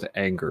to deal with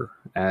anger,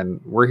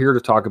 and we're here to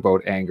talk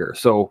about anger.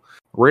 So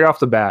right off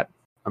the bat,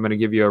 I'm going to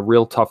give you a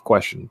real tough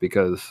question,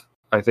 because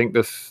I think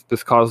this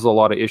causes a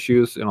lot of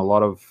issues in a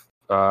lot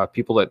of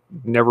people that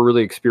never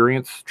really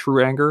experience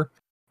true anger.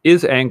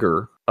 Is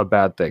anger a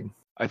bad thing?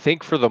 I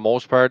think for the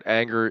most part,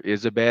 anger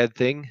is a bad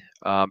thing.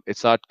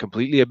 It's not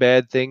completely a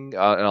bad thing,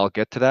 and I'll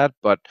get to that,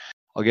 but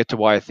I'll get to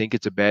why I think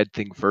it's a bad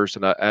thing first.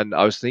 And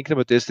I was thinking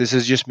about this. This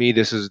is just me.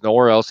 This is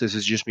nowhere else. This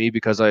is just me,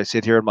 because I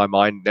sit here and my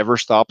mind never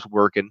stops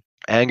working.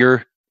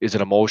 Anger is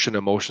an emotion.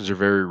 Emotions are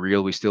very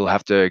real. We still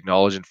have to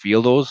acknowledge and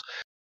feel those.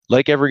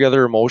 Like every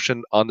other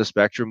emotion on the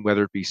spectrum,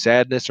 whether it be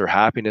sadness or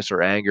happiness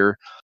or anger,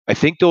 I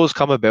think those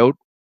come about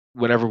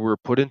whenever we're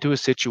put into a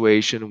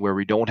situation where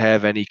we don't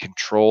have any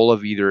control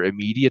of either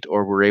immediate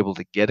or we're able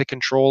to get a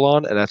control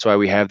on, and that's why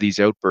we have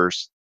these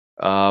outbursts.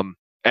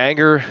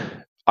 Anger,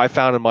 I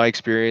found in my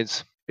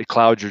experience, it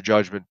clouds your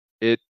judgment.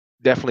 It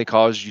definitely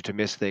causes you to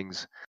miss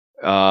things.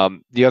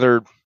 The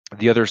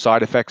other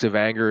side effects of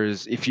anger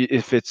is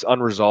if it's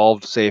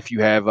unresolved. Say if you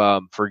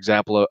have, for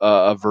example,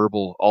 a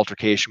verbal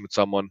altercation with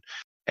someone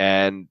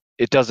and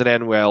it doesn't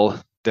end well,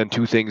 then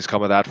two things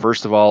come of that.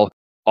 First of all,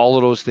 all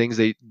of those things,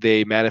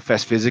 they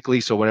manifest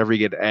physically. So whenever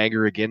you get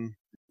anger again,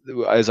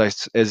 as I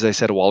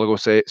said a while ago,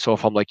 so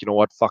if I'm like, you know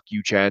what, fuck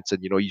you, Chance,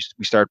 and we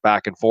start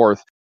back and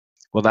forth.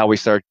 Well, now we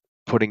start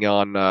putting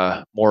on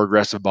more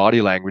aggressive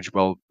body language.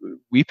 Well,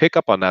 we pick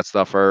up on that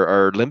stuff.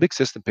 Our limbic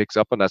system picks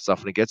up on that stuff,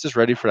 and it gets us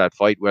ready for that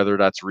fight, whether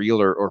that's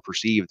real or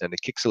perceived. And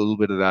it kicks a little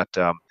bit of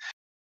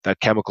that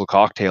chemical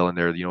cocktail in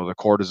there. The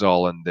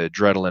cortisol and the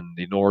adrenaline,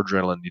 the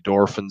noradrenaline, the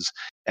endorphins,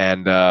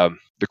 and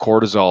the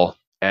cortisol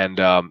and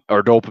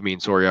or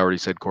dopamine. Sorry, I already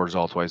said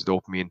cortisol twice.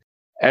 Dopamine.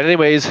 And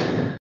anyways,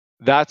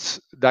 that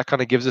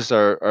kind of gives us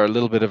our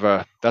little bit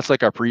of that's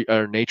like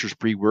our nature's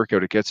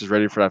pre-workout. It gets us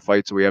ready for that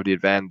fight, so we have the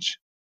advantage.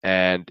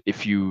 And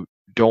if you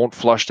don't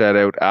flush that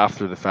out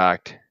after the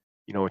fact,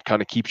 it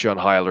kind of keeps you on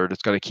high alert.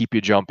 It's going to keep you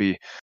jumpy,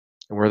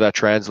 and where that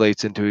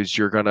translates into is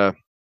you're gonna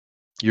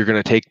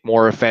take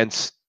more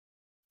offense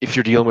if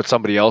you're dealing with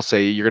somebody else.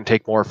 Say you're going to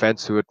take more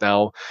offense to it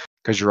now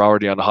because you're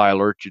already on high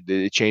alert.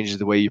 It changes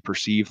the way you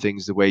perceive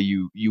things, the way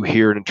you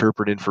hear and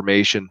interpret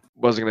information.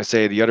 What was I going to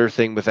say? The other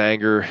thing with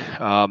anger,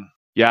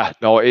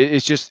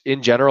 it's just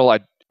in general,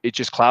 it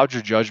just clouds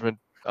your judgment.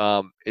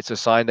 It's a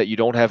sign that you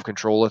don't have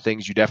control of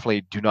things. You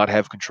definitely do not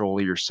have control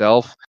of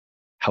yourself.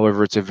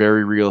 However, it's a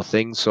very real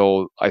thing.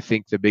 So I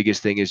think the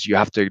biggest thing is you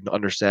have to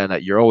understand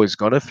that you're always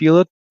going to feel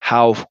it.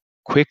 How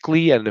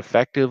quickly and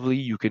effectively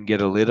you can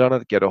get a lid on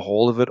it, get a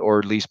hold of it, or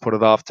at least put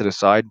it off to the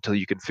side until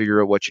you can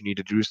figure out what you need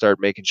to do to start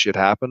making shit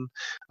happen.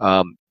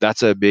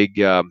 That's a big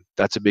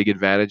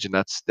advantage, and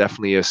that's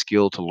definitely a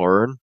skill to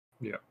learn.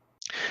 Yeah.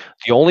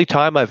 The only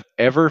time I've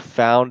ever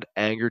found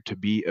anger to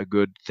be a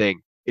good thing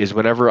is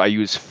whenever I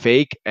use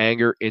fake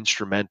anger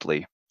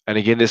instrumentally. And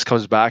again, this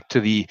comes back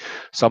to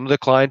some of the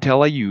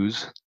clientele I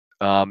use.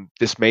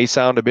 This may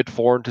sound a bit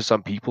foreign to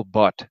some people,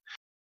 but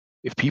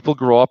if people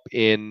grow up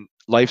in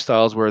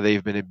lifestyles where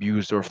they've been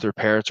abused, or if their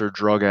parents are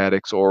drug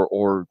addicts,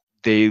 or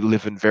they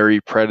live in very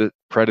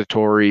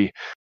predatory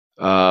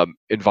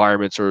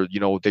environments, or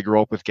they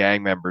grow up with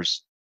gang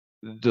members,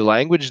 the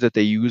language that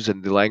they use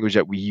and the language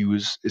that we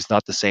use is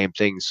not the same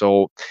thing.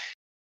 So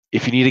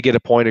if you need to get a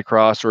point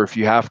across, or if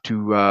you have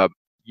to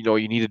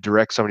you need to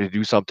direct somebody to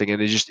do something,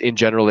 and they just in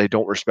general they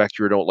don't respect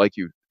you or don't like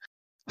you,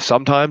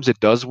 sometimes it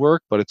does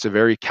work, but it's a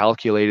very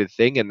calculated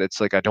thing. And it's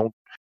like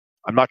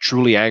I'm not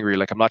truly angry.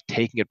 Like, I'm not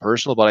taking it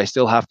personal, but I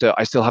still have to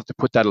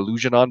put that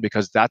illusion on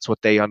because that's what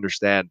they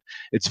understand.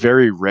 It's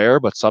very rare,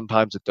 but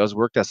sometimes it does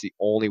work. That's the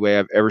only way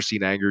I've ever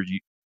seen anger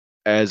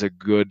as a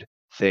good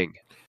thing.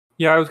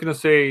 Yeah, I was going to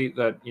say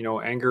that,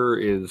 anger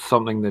is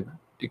something that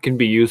it can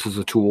be used as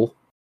a tool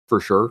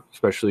for sure,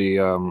 especially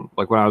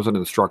like when I was an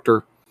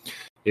instructor.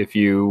 If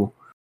you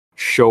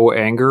show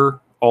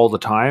anger all the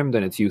time,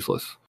 then it's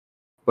useless.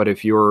 But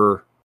if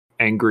you're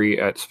angry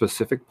at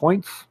specific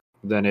points,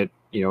 then it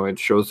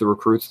shows the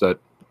recruits that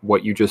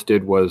what you just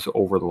did was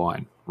over the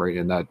line, right?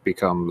 And that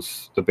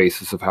becomes the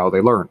basis of how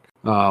they learn.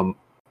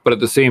 But at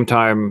the same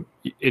time,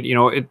 I don't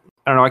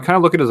know, I kind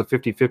of look at it as a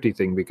 50-50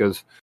 thing,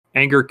 because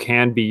anger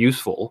can be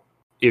useful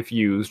if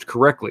used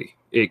correctly.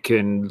 It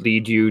can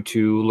lead you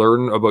to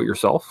learn about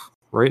yourself,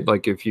 right?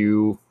 Like if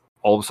you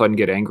all of a sudden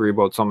get angry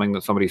about something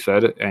that somebody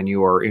said, and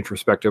you are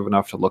introspective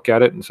enough to look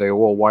at it and say,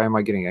 well, why am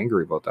I getting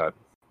angry about that?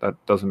 That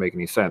doesn't make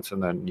any sense.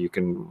 And then you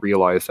can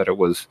realize that it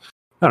was,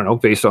 I don't know,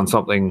 based on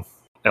something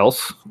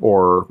else,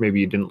 or maybe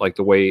you didn't like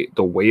the way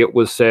it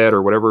was said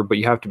or whatever, but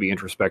you have to be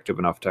introspective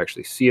enough to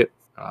actually see it.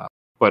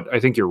 But I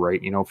think you're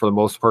right. For the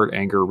most part,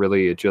 anger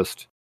really,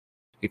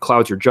 it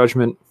clouds your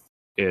judgment.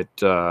 It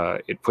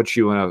puts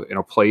you in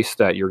a place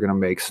that you're going to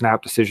make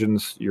snap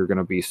decisions. You're going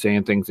to be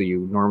saying things that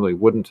you normally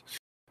wouldn't.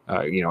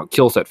 It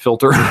kills that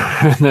filter,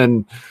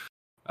 and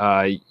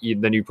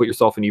then you put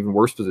yourself in even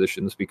worse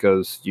positions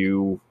because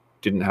you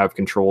didn't have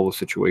control of the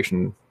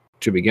situation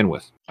to begin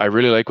with. I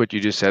really like what you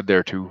just said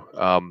there too,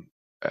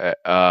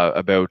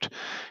 about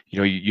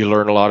you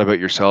learn a lot about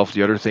yourself.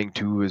 The other thing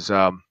too is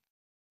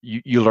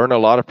you learn a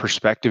lot of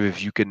perspective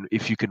if you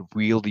can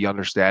wield the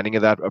understanding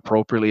of that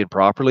appropriately and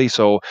properly.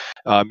 So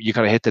you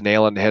kind of hit the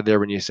nail on the head there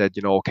when you said,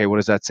 okay, what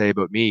does that say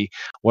about me?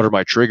 What are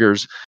my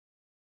triggers?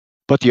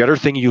 But the other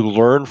thing you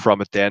learn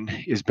from it then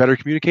is better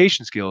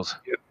communication skills.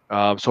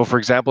 Yep. So for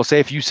example, say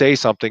if you say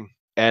something,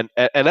 and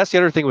that's the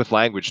other thing with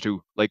language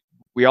too. Like,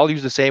 we all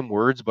use the same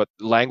words, but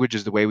language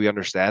is the way we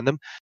understand them.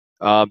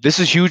 This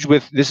is huge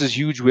with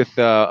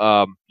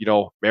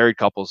married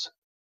couples.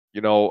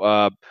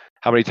 How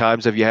many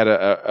times have you had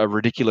a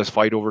ridiculous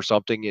fight over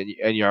something,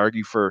 and you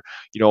argue for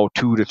 2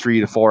 to 3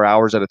 to 4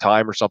 hours at a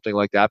time or something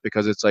like that,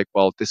 because it's like,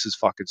 well, this is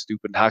fucking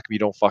stupid. How come you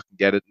don't fucking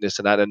get it, and this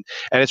and that, and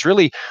it's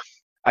really,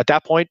 at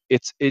that point,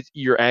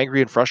 you're angry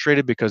and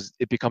frustrated because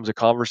it becomes a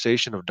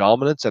conversation of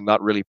dominance and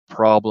not really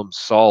problem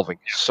solving.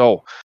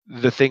 So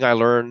the thing I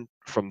learned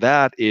from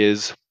that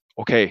is,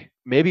 okay,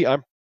 maybe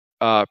I'm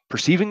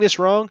perceiving this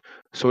wrong.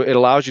 So it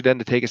allows you then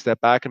to take a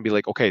step back and be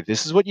like, okay,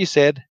 this is what you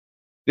said.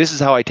 This is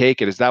how I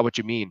take it. Is that what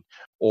you mean?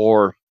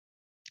 Or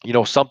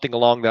something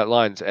along that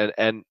lines.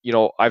 And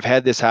I've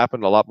had this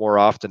happen a lot more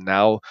often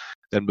now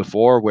than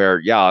before,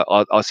 where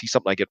I'll see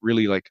something, I get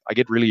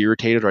really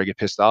irritated, or I get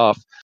pissed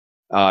off.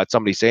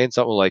 somebody saying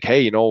something like,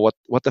 hey,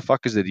 what the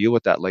fuck is the deal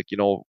with that? Like,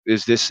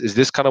 is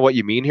this kind of what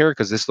you mean here?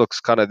 Because this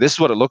is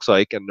what it looks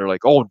like. And they're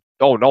like, oh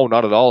no,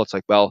 not at all. It's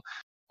like, well,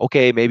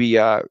 okay, maybe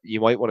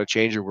you might want to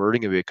change your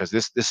wording a bit, because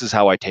this is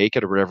how I take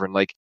it or whatever. And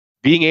like,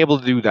 being able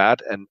to do that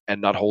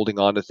and not holding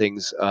on to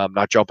things,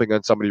 not jumping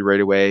on somebody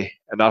right away,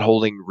 and not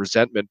holding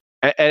resentment.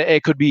 And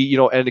it could be,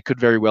 and it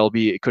could very well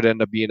be, it could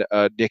end up being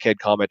a dickhead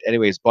comment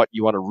anyways, but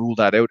you want to rule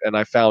that out. And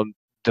I found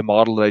the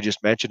model that I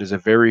just mentioned is a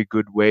very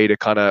good way to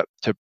kind of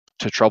to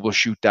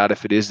troubleshoot that,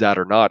 if it is that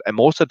or not. And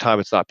most of the time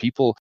it's not.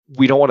 People,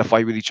 we don't want to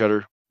fight with each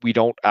other. We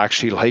don't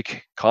actually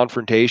like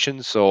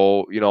confrontation.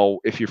 So,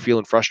 if you're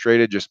feeling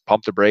frustrated, just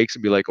pump the brakes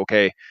and be like,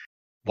 okay,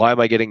 why am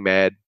I getting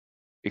mad?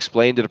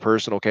 Explain to the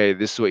person, okay,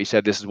 this is what you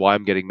said, this is why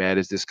I'm getting mad.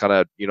 Is this kind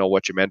of,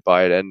 what you meant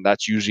by it? And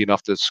that's usually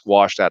enough to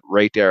squash that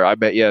right there. I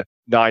bet you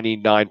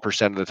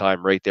 99% of the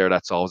time right there,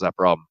 that solves that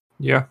problem.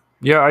 Yeah.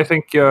 I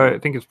think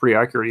it's pretty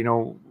accurate.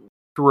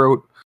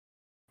 Throughout,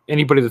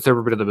 anybody that's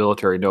ever been in the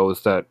military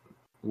knows that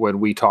when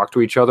we talk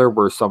to each other,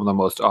 we're some of the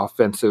most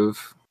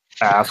offensive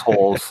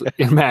assholes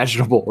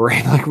imaginable,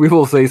 right? Like, we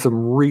will say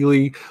some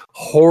really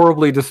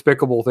horribly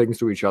despicable things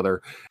to each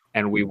other,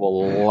 and we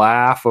will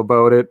laugh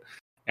about it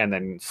and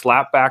then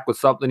slap back with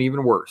something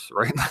even worse,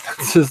 right?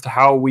 That's just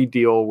how we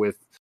deal with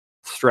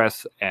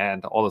stress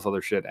and all this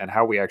other shit, and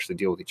how we actually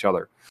deal with each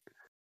other.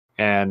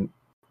 And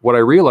what I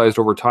realized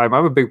over time,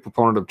 I'm a big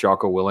proponent of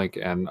Jocko Willink,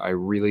 and I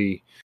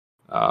really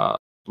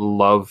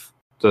love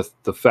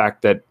the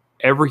fact that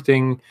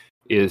everything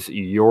is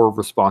your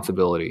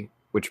responsibility,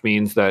 which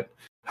means that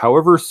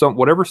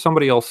whatever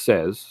somebody else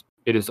says,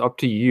 it is up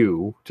to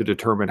you to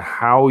determine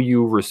how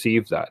you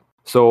receive that.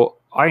 So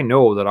I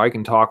know that I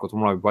can talk with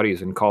one of my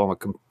buddies and call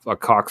him a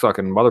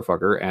cocksucking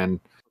motherfucker,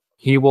 and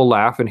he will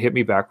laugh and hit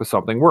me back with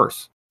something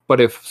worse. But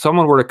if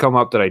someone were to come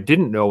up that I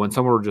didn't know and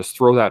someone were to just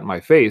throw that in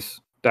my face,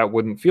 that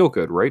wouldn't feel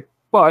good, right?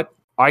 But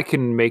I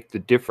can make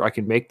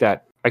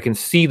the I can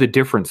see the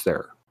difference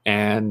there.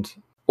 And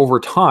over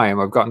time,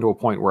 I've gotten to a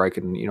point where I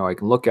can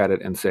look at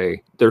it and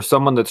say, there's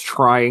someone that's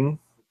trying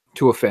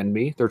to offend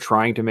me. They're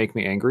trying to make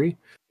me angry,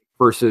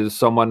 versus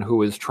someone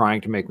who is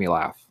trying to make me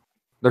laugh.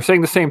 They're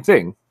saying the same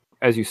thing.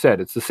 As you said,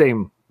 it's the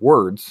same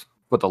words,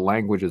 but the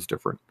language is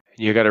different.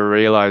 You got to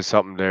realize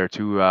something there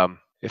too.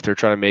 If they're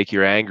trying to make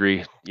you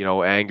angry,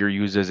 anger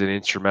used as an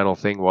instrumental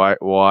thing.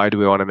 Why do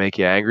we want to make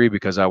you angry?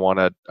 Because I want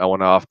to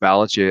off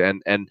balance you.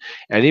 And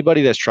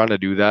anybody that's trying to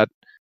do that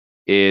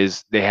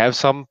is, they have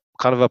some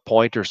kind of a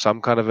point or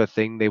some kind of a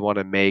thing they want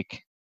to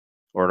make,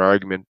 or an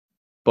argument,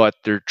 but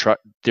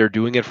they're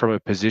doing it from a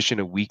position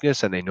of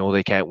weakness, and they know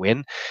they can't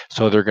win.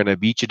 So they're going to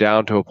beat you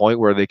down to a point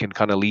where they can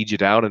kind of lead you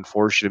down and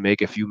force you to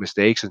make a few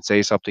mistakes and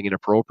say something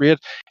inappropriate,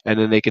 and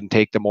then they can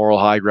take the moral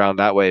high ground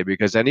that way.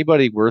 Because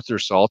anybody worth their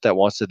salt that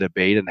wants to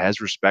debate and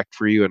has respect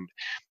for you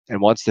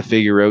and wants to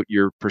figure out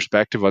your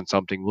perspective on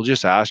something will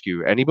just ask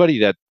you. Anybody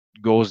that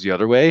goes the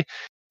other way,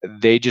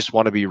 they just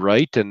want to be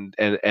right, and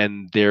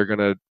they're going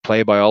to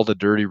play by all the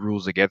dirty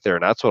rules to get there.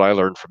 And that's what I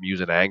learned from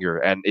using anger.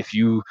 And if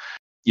you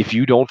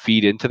don't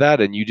feed into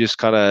that, and you just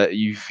kind of,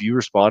 if you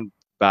respond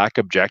back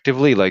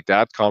objectively, like,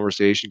 that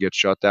conversation gets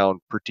shut down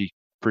pretty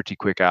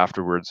quick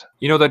afterwards.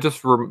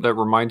 That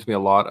reminds me a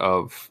lot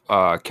of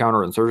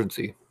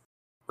counterinsurgency,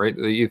 right?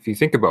 If you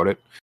think about it,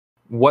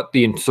 what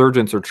the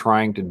insurgents are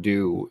trying to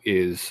do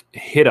is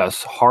hit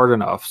us hard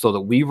enough so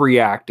that we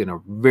react in a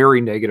very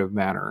negative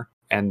manner,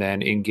 and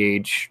then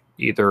engage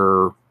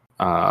either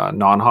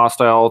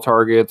non-hostile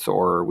targets,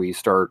 or we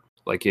start,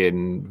 like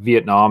in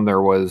Vietnam,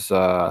 there was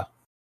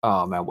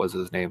what was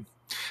his name?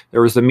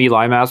 There was the My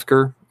Lai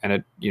massacre, and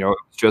it was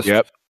just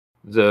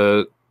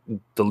the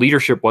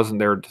leadership wasn't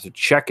there to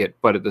check it,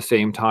 but at the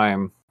same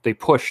time they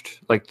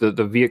pushed, like the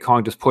Viet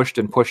Cong just pushed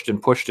and pushed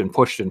and pushed and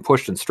pushed and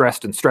pushed and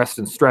stressed and stressed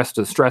and stressed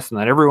and stressed, and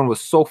then everyone was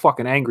so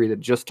fucking angry that it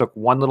just took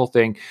one little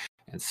thing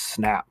and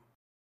snap,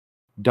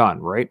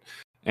 done, right?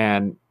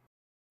 And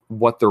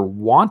what they're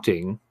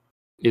wanting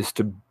is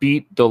to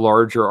beat the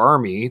larger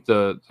army,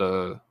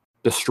 the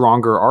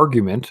stronger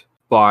argument,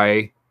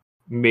 by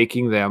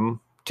making them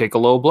take a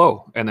low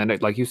blow. And then,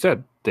 like you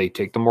said, they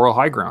take the moral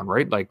high ground,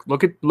 right? Like,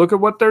 look at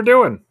what they're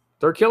doing.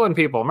 They're killing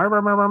people.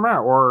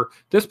 Or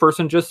this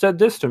person just said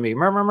this to me.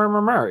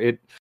 It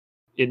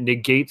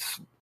negates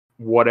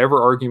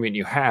whatever argument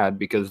you had,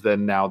 because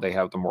then now they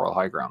have the moral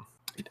high ground.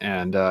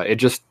 And it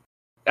just,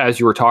 as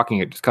you were talking,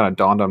 it just kind of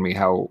dawned on me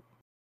how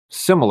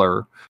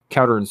similar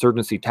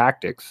counterinsurgency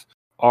tactics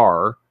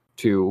are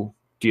to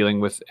dealing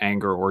with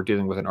anger, or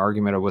dealing with an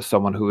argument, or with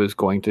someone who is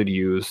going to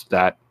use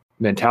that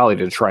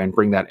mentality to try and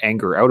bring that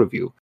anger out of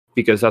you,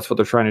 because that's what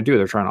they're trying to do.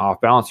 They're trying to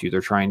off balance you.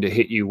 They're trying to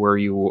hit you where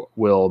you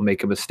will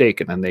make a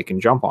mistake, and then they can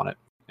jump on it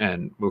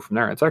and move from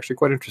there. It's actually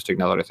quite interesting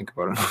now that I think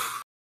about it.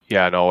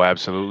 Yeah, no,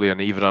 absolutely.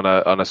 And even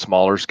on a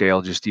smaller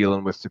scale, just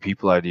dealing with the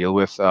people I deal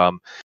with on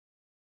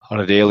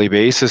a daily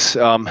basis,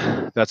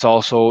 that's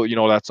also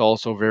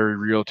very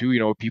real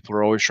too. People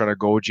are always trying to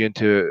goad you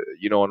into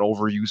an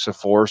overuse of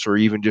force, or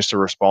even just a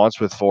response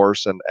with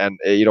force, and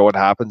what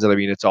happens, and I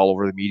mean, it's all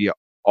over the media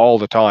all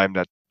the time,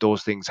 that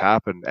those things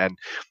happen, and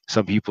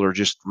some people are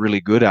just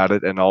really good at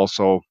it. And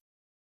also,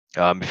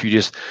 if you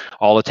just,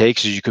 all it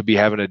takes is you could be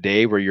having a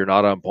day where you're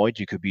not on point,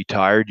 you could be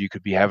tired, you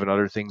could be having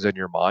other things on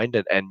your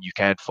mind, and you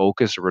can't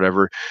focus or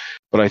whatever.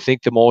 But I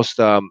think the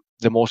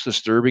most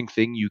disturbing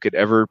thing you could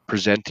ever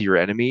present to your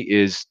enemy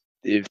is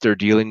if they're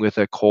dealing with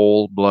a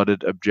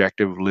cold-blooded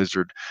objective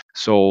lizard.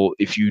 So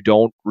if you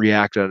don't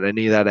react on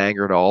any of that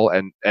anger at all,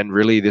 and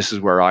really this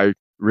is where I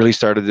really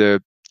started to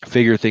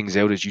figure things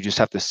out, is you just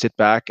have to sit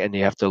back and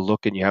you have to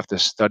look and you have to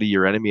study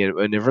your enemy. And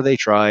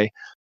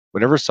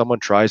whenever someone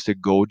tries to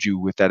goad you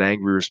with that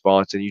angry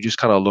response, and you just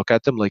kind of look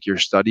at them like you're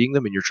studying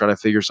them and you're trying to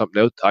figure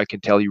something out, I can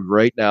tell you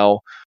right now,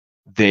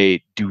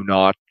 they do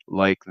not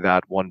like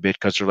that one bit,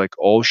 because they're like,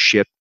 oh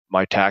shit,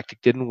 my tactic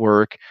didn't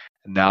work.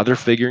 And now they're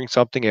figuring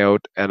something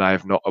out, and I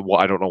don't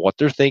know what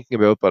they're thinking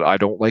about, but I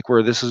don't like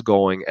where this is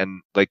going.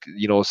 And like,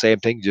 same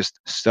thing, just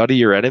study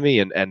your enemy,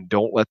 and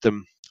don't let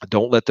them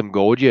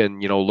goad you,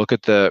 and look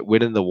at the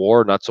winning the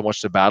war, not so much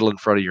the battle in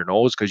front of your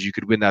nose, because you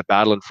could win that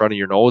battle in front of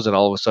your nose and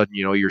all of a sudden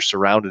you're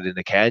surrounded in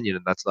a canyon,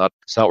 and it's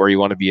not where you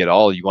want to be at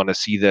all. You want to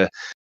see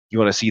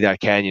that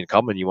canyon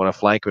coming, you want to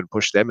flank them and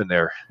push them in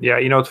there. Yeah,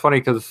 it's funny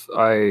because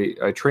I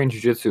train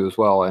jiu-jitsu as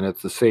well, and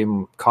it's the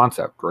same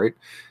concept, right?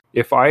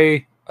 If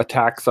I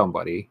attack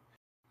somebody,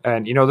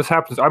 and this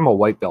happens, I'm a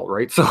white belt,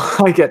 right? So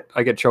I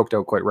get choked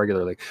out quite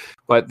regularly.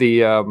 But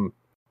the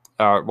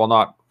well,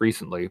 not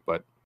recently,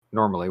 but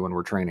normally when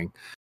we're training,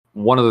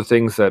 one of the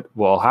things that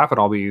will happen,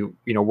 I'll be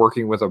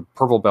working with a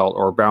purple belt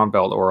or a brown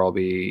belt, or I'll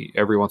be,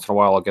 every once in a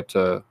while I'll get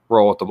to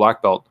roll with the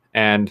black belt,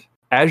 and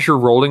as you're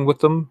rolling with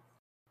them,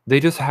 they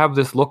just have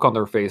this look on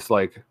their face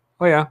like,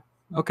 oh yeah,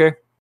 okay,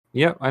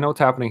 yeah, I know what's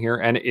happening here.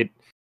 And it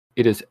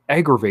is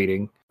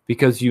aggravating,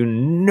 because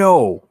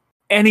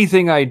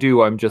anything I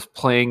do, I'm just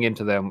playing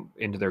into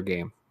their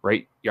game,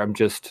 right?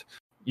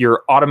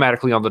 You're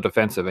automatically on the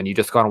defensive, and you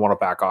just kind of want to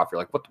back off. You're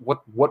like,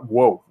 what,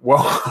 whoa,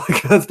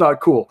 that's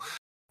not cool.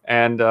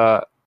 And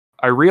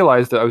I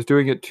realized that I was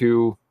doing it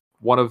to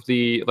one of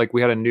the, like, we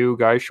had a new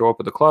guy show up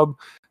at the club,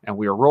 and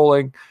we were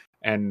rolling,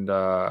 and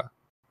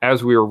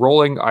as we were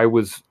rolling, I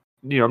was,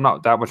 I'm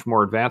not that much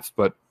more advanced,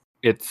 but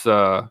it's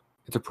a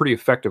pretty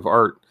effective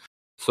art.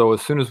 So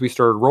as soon as we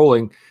started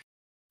rolling,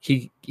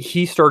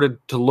 he started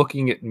to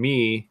looking at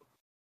me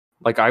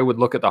like I would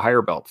look at the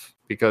higher belts,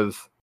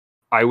 because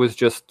I was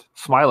just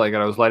smiling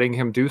and I was letting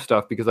him do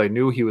stuff, because I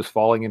knew he was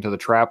falling into the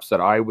traps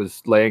that I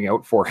was laying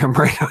out for him.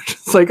 Right now,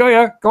 just like, oh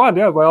yeah, go on,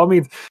 yeah, by all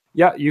means,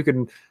 yeah, you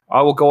can.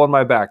 I will go on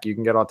my back. You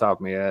can get on top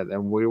of me,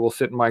 and we will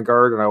sit in my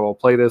guard, and I will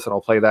play this and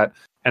I'll play that.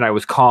 And I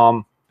was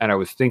calm and I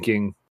was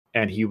thinking.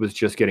 And he was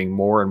just getting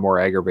more and more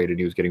aggravated.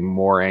 He was getting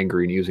more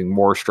angry and using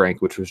more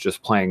strength, which was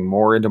just playing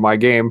more into my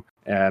game.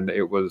 And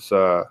it was,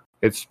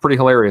 it's pretty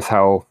hilarious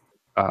how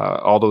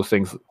all those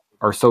things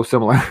are so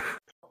similar.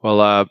 Well,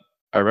 I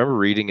remember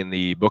reading in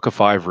the Book of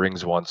Five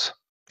Rings once,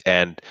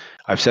 and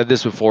I've said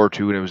this before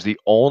too, and it was the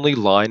only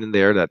line in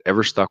there that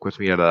ever stuck with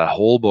me out of that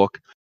whole book.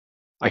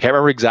 I can't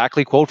remember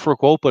exactly quote for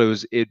quote,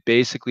 but it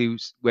basically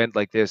went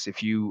like this: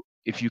 if you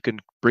can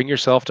bring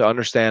yourself to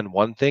understand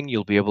one thing,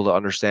 you'll be able to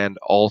understand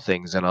all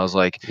things. And I was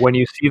like, when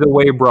you see the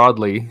way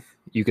broadly,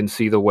 you can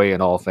see the way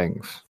in all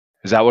things.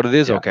 Is that what it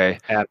is? Yeah. Okay.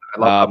 And I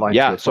love that line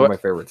too. It's one of my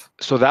favorites.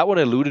 So that one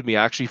eluded me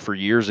actually for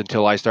years,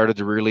 until I started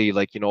to really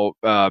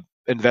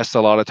invest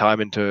a lot of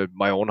time into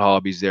my own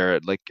hobbies there,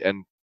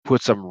 and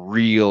put some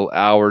real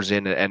hours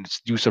in and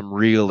do some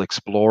real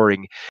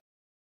exploring.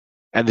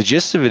 And the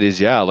gist of it is,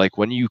 yeah, like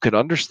when you can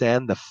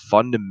understand the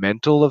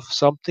fundamental of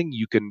something,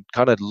 you can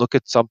kind of look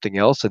at something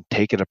else and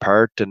take it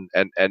apart and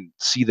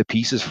see the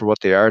pieces for what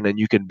they are, and then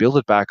you can build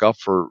it back up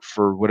for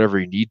whatever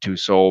you need to.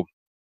 So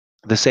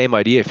the same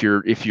idea,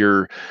 if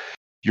you're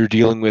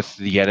dealing with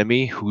the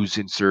enemy, who's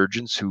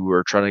insurgents, who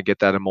are trying to get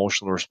that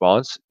emotional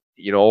response,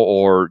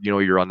 or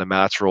you're on the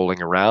mats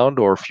rolling around,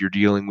 or if you're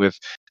dealing with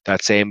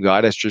that same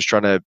guy that's just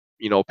trying to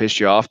piss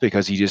you off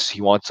because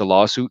he wants a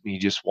lawsuit and he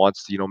just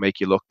wants to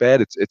make you look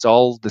bad. It's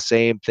all the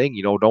same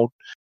thing.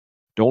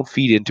 Don't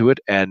feed into it,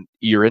 and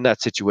you're in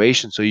that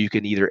situation, so you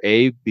can either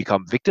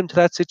become victim to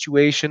that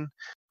situation,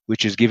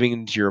 which is giving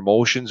into your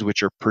emotions,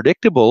 which are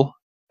predictable,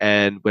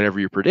 and whenever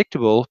you're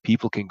predictable,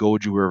 people can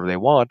goad you wherever they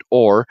want.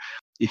 Or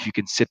if you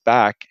can sit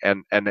back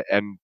and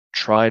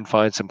try and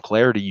find some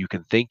clarity, you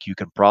can think, you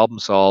can problem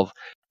solve,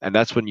 and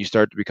that's when you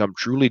start to become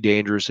truly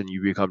dangerous and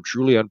you become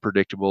truly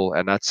unpredictable,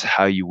 and that's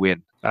how you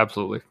win.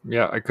 Absolutely.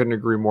 Yeah, I couldn't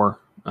agree more.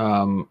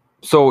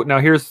 So now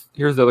here's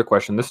the other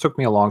question. This took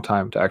me a long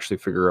time to actually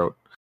figure out.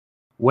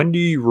 When do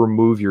you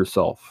remove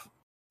yourself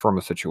from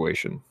a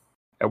situation?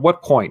 At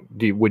what point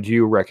would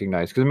you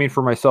recognize? Because I mean,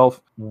 for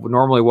myself,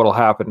 normally what'll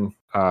happen,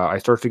 I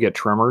start to get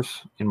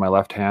tremors in my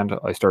left hand.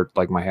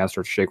 My hand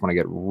starts to shake when I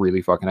get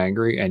really fucking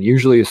angry. And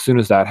usually as soon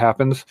as that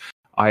happens,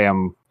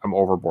 I'm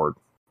overboard,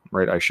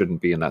 right? I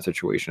shouldn't be in that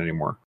situation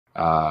anymore.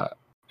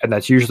 And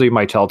that's usually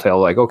my telltale,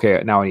 like,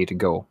 okay, now I need to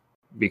go.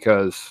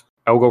 Because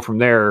I'll go from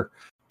there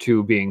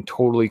to being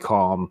totally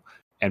calm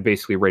and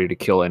basically ready to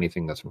kill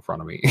anything that's in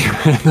front of me.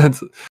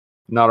 That's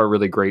not a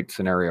really great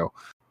scenario.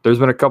 There's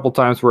been a couple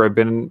times where I've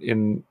been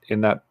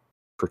in that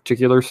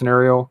particular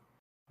scenario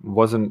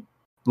wasn't.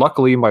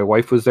 Luckily, my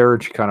wife was there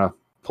and she kind of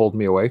pulled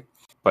me away,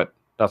 but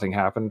nothing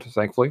happened,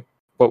 thankfully.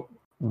 But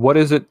what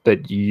is it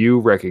that you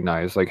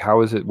recognize? Like,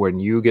 how is it when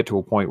you get to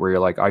a point where you're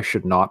like, I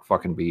should not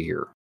fucking be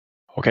here?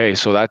 Okay,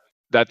 so that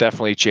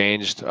definitely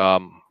changed a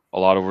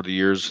lot over the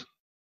years,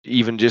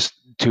 even just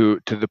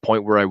to the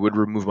point where I would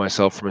remove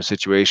myself from a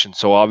situation.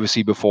 So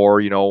obviously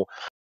before,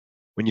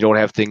 when you don't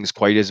have things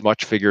quite as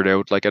much figured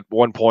out, like at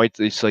one point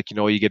it's like,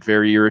 you get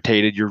very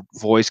irritated, your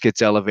voice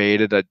gets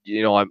elevated, that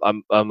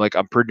I'm like,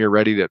 I'm pretty near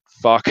ready to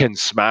fucking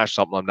smash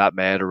something, I'm that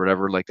mad or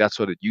whatever. Like that's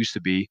what it used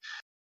to be.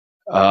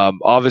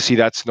 Obviously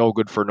that's no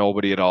good for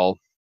nobody at all.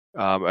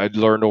 I'd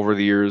learned over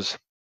the years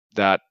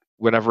that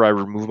whenever I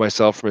remove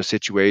myself from a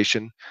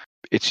situation,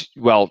 it's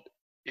well,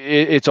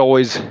 it's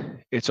always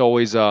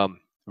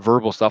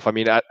verbal stuff. I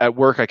mean, at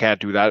work I can't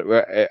do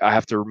that. I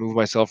have to remove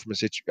myself from a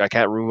I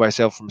can't remove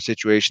myself from a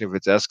situation if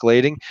it's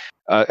escalating,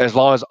 as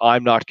long as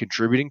I'm not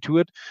contributing to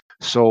it.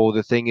 So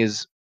the thing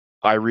is,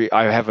 I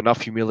have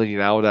enough humility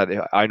now that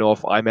I know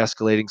if I'm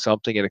escalating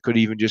something, and it could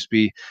even just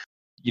be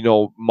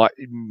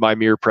my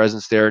mere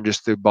presence there and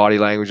just the body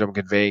language I'm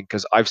conveying,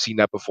 because I've seen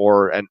that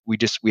before, and we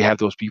have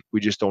those people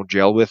we just don't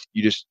gel with.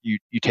 You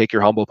take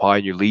your humble pie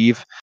and you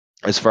leave.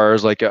 As far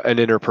as like an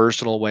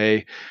interpersonal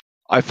way,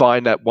 I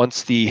find that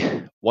once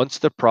the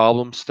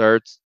problem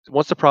stops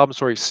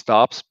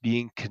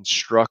being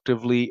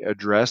constructively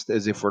addressed,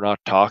 as if we're not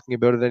talking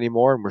about it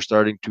anymore and we're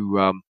starting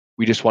to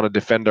we just want to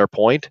defend our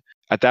point,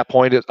 at that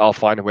point I'll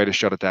find a way to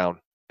shut it down.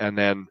 And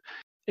then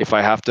if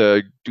I have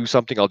to do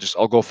something,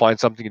 I'll go find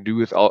something to do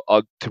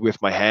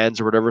with my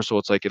hands or whatever. So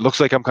it's like, it looks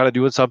like I'm kind of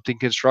doing something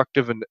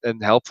constructive and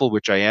helpful,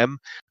 which I am.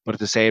 But at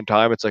the same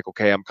time, it's like,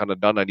 okay, I'm kind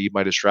of done. I need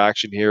my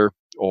distraction here.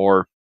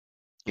 Or,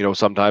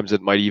 sometimes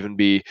it might even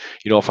be,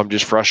 if I'm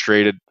just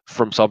frustrated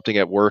from something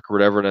at work or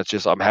whatever, and it's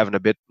just, I'm having a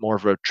bit more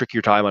of a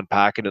trickier time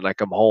unpacking it, and I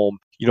come home,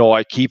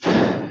 I keep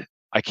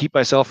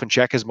myself in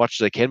check as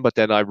much as I can, but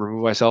then I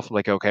remove myself. I'm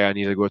like, okay, I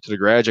need to go to the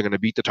garage. I'm going to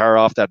beat the tar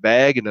off that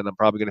bag, and then I'm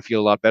probably going to feel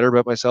a lot better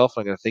about myself.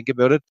 I'm going to think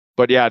about it.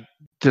 But yeah,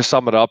 to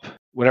sum it up,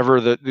 whenever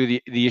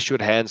the issue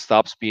at hand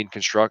stops being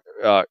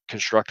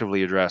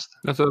constructively addressed,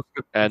 That's a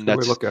good way to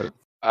look at it.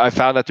 I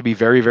found that to be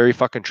very, very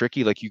fucking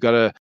tricky. Like you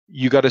gotta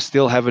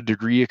still have a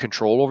degree of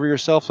control over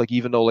yourself. Like,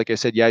 even though, like I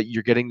said, yeah,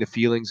 you're getting the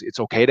feelings. It's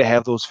okay to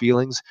have those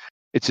feelings.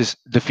 It's just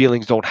the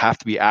feelings don't have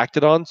to be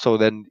acted on. So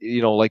then,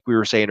 like we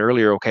were saying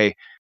earlier, okay,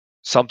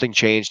 something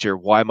changed here.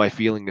 Why am I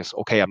feeling this?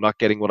 Okay, I'm not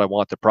getting what I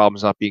want. The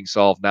problem's not being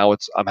solved. Now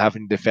I'm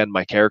having to defend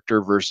my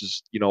character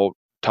versus,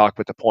 talk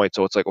with the point.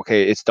 So it's like,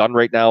 okay, it's done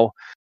right now.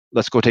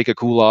 Let's go take a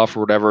cool off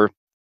or whatever,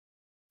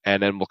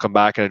 and then we'll come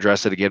back and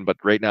address it again. But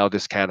right now,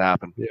 this can't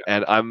happen. Yeah.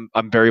 And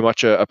I'm very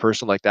much a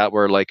person like that,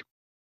 where like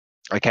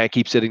I can't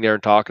keep sitting there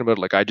and talking about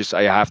it. Like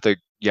I have to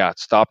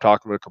stop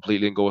talking about it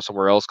completely and go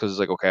somewhere else, because it's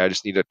like, okay,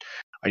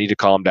 I need to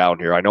calm down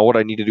here. I know what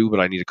I need to do, but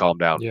I need to calm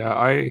down. Yeah,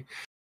 I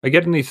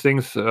get in these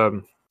things.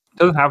 It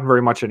doesn't happen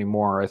very much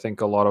anymore. I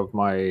think a lot of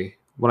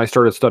when I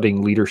started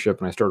studying leadership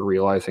and I started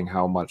realizing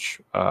how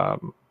much I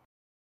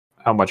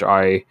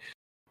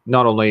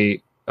not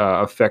only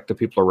affect the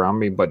people around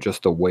me, but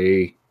just the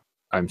way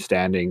I'm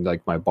standing,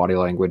 like my body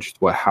language,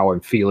 how I'm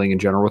feeling in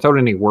general, without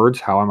any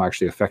words, how I'm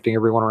actually affecting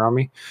everyone around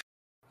me.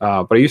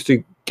 But I used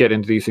to get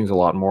into these things a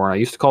lot more, and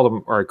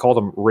I call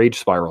them rage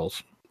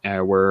spirals,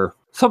 where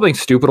something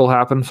stupid will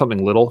happen,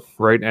 something little,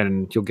 right?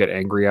 And you'll get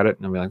angry at it,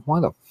 and I'll be like, why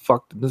the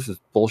fuck? This is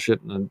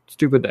bullshit and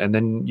stupid. And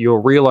then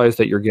you'll realize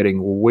that you're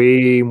getting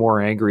way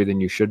more angry than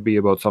you should be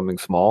about something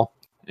small.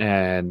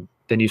 And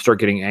then you start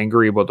getting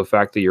angry about the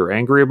fact that you're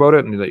angry about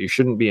it and that you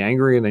shouldn't be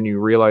angry. And then you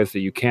realize that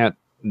you can't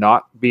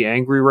not be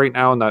angry right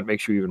now, and that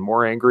makes you even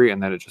more angry.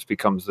 And then it just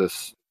becomes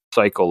this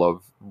cycle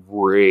of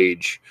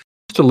rage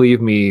to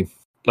leave me.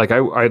 Like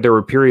there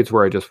were periods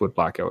where I just would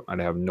black out. I'd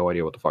have no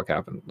idea what the fuck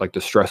happened. Like the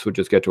stress would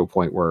just get to a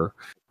point where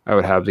I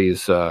would have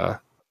these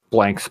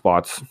blank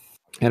spots.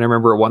 And I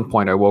remember at one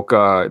point I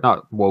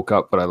not woke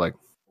up, but I like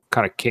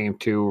kind of came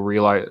to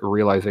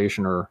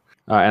realization,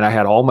 and I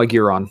had all my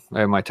gear on.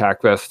 I had my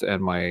tac vest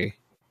and my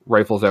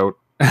rifles out.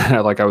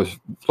 Like I was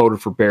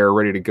loaded for bear,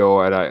 ready to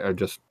go. And I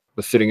just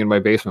was sitting in my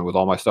basement with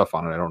all my stuff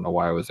on it. I don't know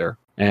why I was there.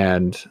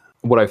 And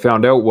what I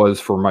found out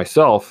was, for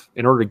myself,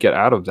 in order to get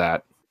out of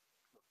that,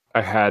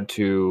 I had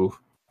to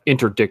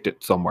interdict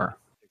it somewhere.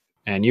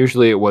 And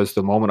usually it was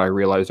the moment I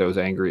realized I was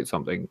angry at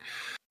something.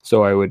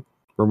 So I would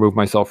remove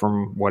myself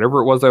from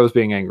whatever it was I was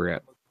being angry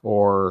at.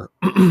 Or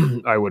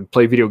I would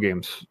play video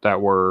games that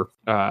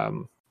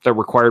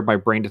required my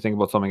brain to think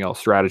about something else,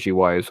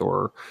 strategy-wise,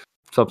 or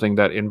something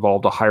that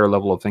involved a higher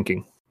level of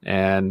thinking.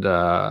 And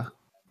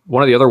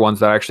one of the other ones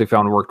that I actually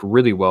found worked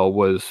really well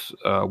was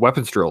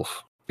weapons drills,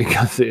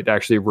 because it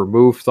actually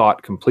removed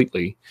thought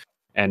completely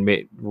and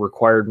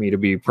required me to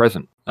be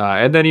present.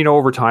 And then,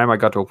 over time, I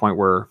got to a point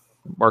where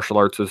martial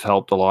arts has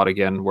helped a lot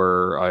again,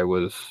 where I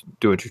was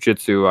doing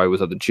jiu-jitsu, I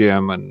was at the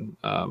gym, and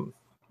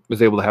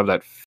was able to have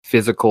that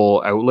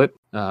physical outlet.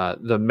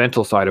 The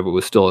mental side of it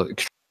was still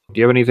extreme. Do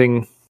you have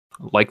anything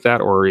like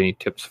that, or any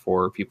tips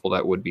for people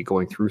that would be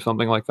going through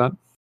something like that?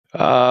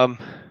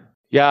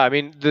 Yeah, I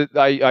mean,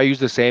 I use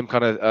the same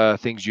kind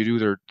of things you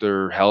do.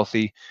 They're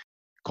healthy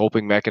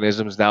coping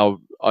mechanisms. Now,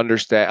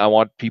 understand. I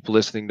want people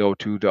listening though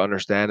to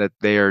understand that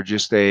they are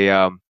just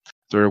they're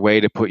a way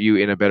to put you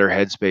in a better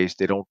headspace.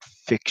 They don't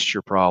fix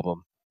your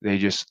problem. They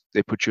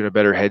put you in a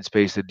better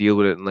headspace to deal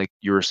with it. And like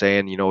you were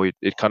saying,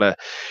 it kind of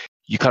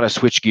you kind of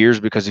switch gears,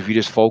 because if you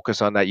just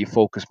focus on that, you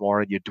focus more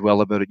and you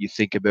dwell about it, you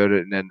think about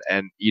it, and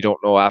then you don't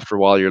know, after a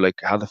while you're like,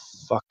 how the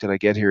fuck did I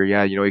get here?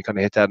 Yeah, you kind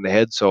of hit that in the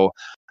head. So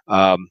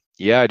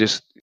yeah,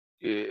 just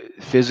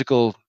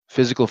physical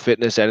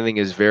fitness, anything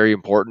is very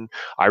important.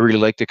 I really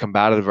like the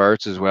combative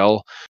arts as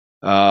well,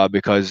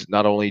 because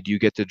not only do you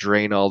get to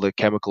drain all the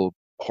chemical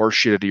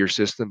horseshit out of your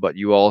system, but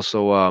you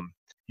also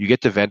you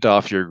get to vent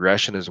off your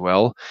aggression as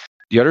well.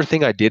 The other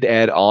thing I did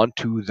add on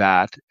to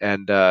that,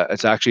 and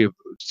it's actually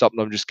something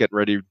I'm just getting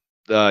ready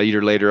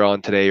either later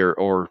on today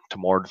or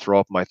tomorrow to throw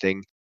up my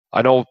thing.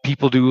 I know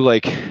people do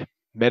like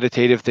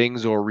meditative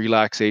things or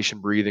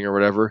relaxation breathing or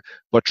whatever,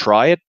 but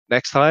try it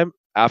next time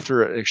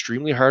after an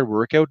extremely hard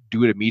workout.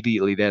 Do it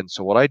immediately then.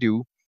 So what I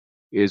do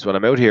is, when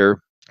I'm out here,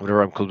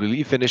 whenever I'm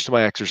completely finished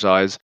my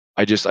exercise,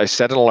 I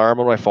set an alarm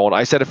on my phone.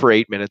 I set it for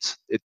 8 minutes.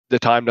 The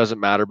time doesn't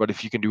matter, but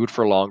if you can do it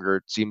for longer,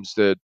 it seems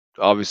to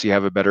obviously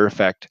have a better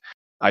effect.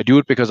 I do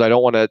it because I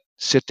don't want to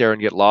sit there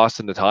and get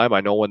lost in the time.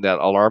 I know when that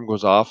alarm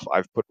goes off,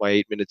 I've put my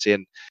 8 minutes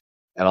in,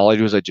 and all I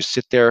do is I just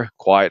sit there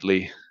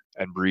quietly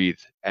and breathe.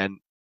 And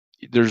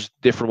there's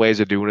different ways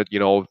of doing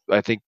it.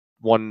 I think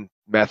one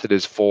method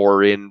is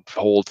 4 in,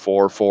 hold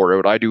 4, 4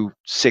 out. I do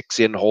 6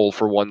 in, hold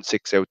for 1,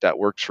 6 out. That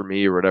works for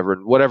me, or whatever.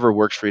 And whatever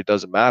works for you, it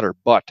doesn't matter.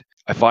 But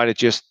I find it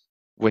just,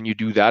 when you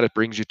do that, it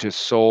brings you to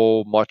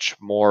so much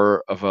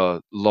more of a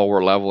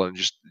lower level, and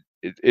just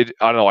I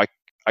don't know.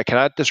 I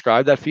cannot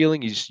describe that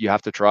feeling. You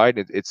have to try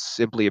it. It's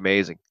simply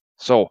amazing.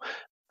 So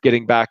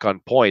getting back on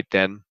point,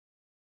 then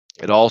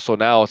it also,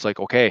 now it's like,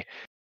 okay,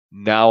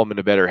 now I'm in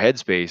a better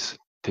headspace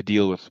to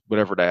deal with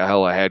whatever the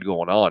hell I had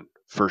going on,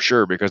 for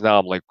sure, because now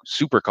I'm like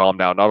super calm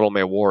down. Not only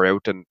am I wore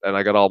out, and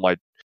I got all my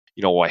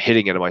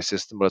hitting into my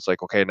system, but it's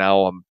like, okay,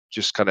 now I'm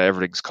just kind of,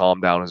 everything's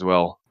calmed down as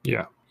well.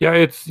 Yeah,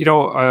 it's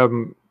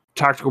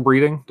tactical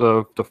breathing,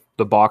 the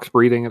box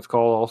breathing it's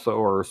called also,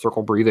 or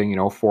circle breathing.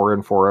 4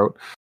 in, 4 out,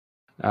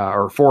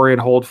 or 4 in,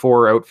 hold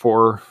 4 out,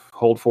 4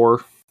 hold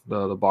 4.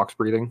 The box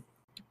breathing.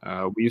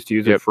 We used to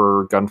use it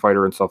for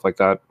gunfighter and stuff like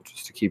that,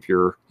 just to keep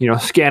your,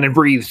 scan and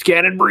breathe,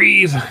 scan and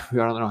breathe. I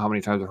don't know how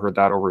many times I've heard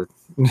that over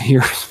the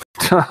years.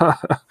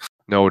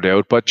 No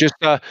doubt. But just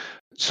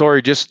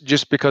sorry,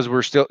 just because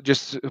we're still,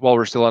 just while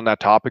we're still on that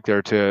topic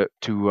there, to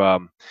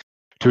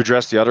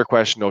address the other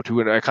question though too,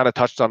 and I kind of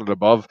touched on it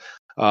above,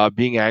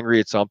 being angry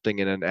at something,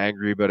 and then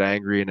angry about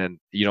angry, and then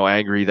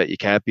angry that you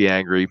can't be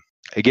angry.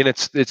 Again,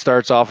 it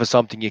starts off as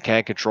something you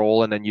can't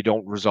control, and then you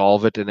don't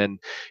resolve it, and then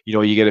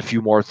you get a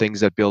few more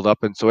things that build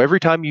up, and so every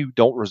time you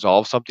don't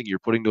resolve something, you're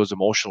putting those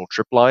emotional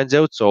trip lines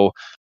out. So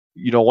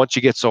once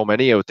you get so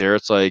many out there,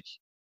 it's like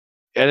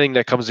anything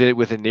that comes in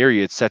within near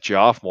you, it sets you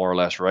off more or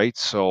less, right?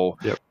 So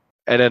Yep.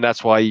 And then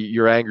that's why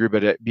you're angry.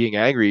 But being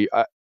angry,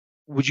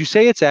 would you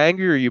say it's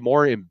angry, or are you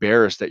more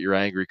embarrassed that you're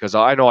angry? Because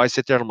I know I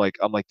sit there and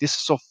I'm like, this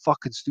is so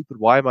fucking stupid.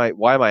 Why am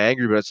I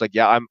angry? But it's like,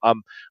 yeah,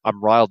 I'm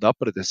riled up,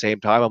 but at the same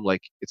time, I'm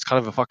like, it's kind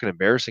of a fucking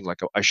embarrassing. Like,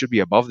 I should be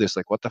above this.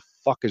 Like, what the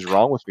fuck is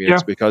wrong with me? And Yeah.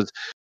 it's because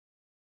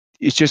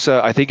it's just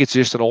I think it's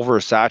just an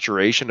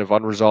oversaturation of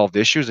unresolved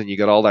issues, and you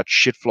got all that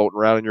shit floating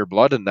around in your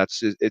blood, and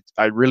that's it.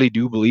 I really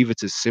do believe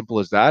it's as simple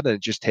as that,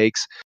 and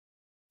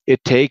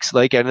it takes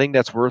like anything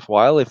that's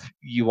worthwhile. If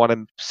you want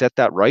to set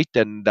that right,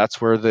 then that's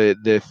where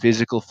the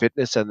physical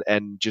fitness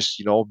and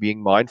just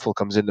being mindful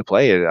comes into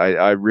play.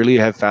 I really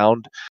have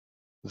found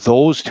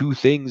those two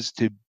things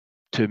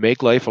to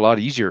make life a lot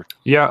easier.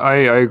 Yeah, I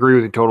agree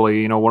with you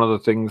totally. One of the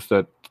things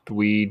that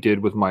we did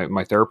with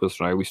my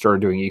therapist and I, we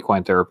started doing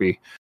equine therapy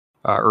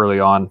early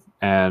on,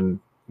 and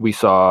we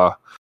saw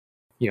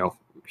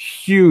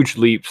huge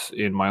leaps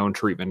in my own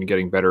treatment and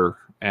getting better,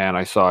 and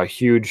I saw a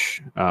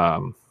huge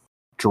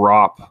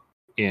drop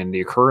in the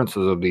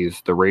occurrences of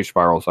the rage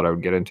spirals that I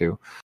would get into,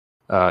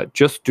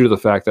 just due to the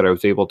fact that I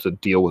was able to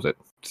deal with it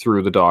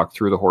through the dog,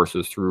 through the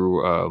horses,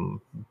 through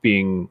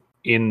being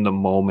in the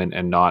moment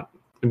and not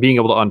being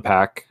able to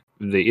unpack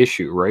the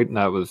issue, right? And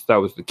that was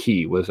the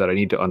key, was that I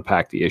need to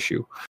unpack the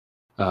issue.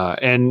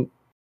 And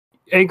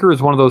anger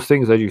is one of those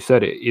things, as you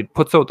said, it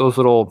puts out those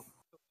little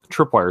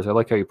tripwires. I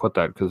like how you put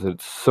that, because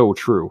it's so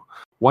true.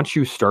 Once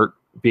you start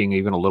being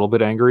even a little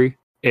bit angry,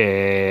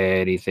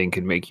 anything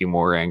can make you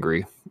more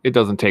angry. It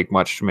doesn't take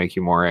much to make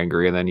you more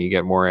angry, and then you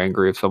get more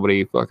angry if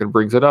somebody fucking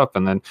brings it up.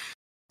 And then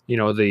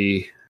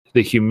the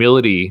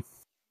humility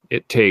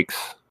it takes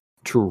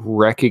to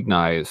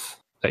recognize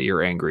that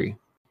you're angry,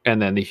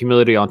 and then the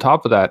humility on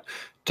top of that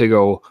to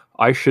go,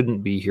 I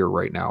shouldn't be here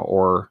right now,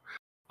 or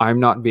I'm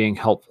not being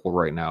helpful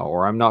right now,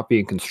 or I'm not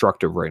being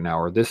constructive right now,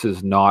 or this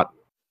is not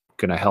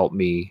going to help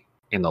me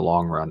in the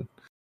long run.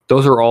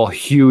 Those are all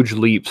huge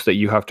leaps that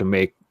you have to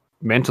make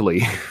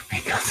mentally,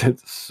 because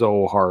it's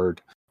so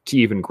hard to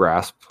even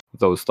grasp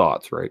those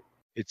thoughts, right?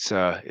 It's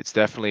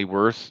definitely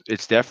worth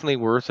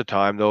the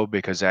time though,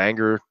 because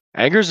anger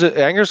Anger's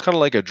kind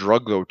of like a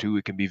drug though too.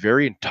 It can be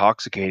very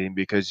intoxicating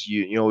because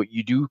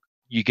you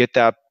get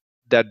that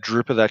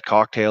drip of that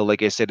cocktail.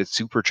 Like I said, it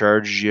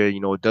supercharges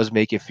you. It does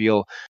make you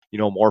feel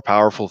more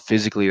powerful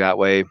physically that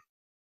way.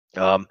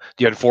 The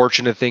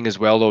unfortunate thing as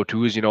well, though,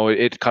 too, is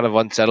it kind of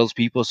unsettles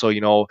people. So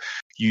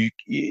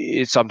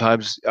it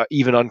sometimes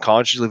even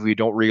unconsciously, if we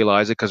don't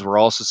realize it, because we're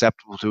all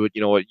susceptible to it.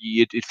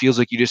 It feels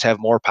like you just have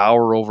more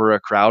power over a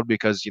crowd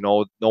because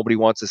nobody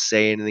wants to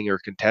say anything or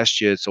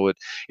contest you. So it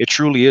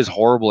truly is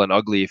horrible and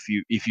ugly if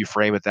you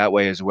frame it that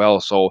way as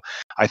well. So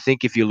I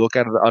think if you look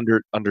at it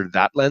under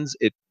that lens,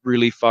 it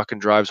really fucking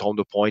drives home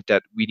the point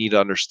that we need to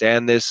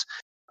understand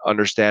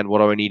what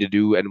do I need to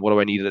do and what do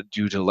I need to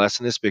do to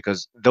lessen this,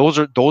 because those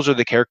are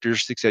the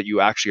characteristics that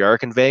you actually are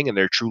conveying, and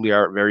they truly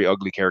are very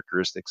ugly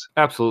characteristics.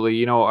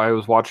 Absolutely. I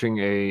was watching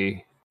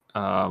a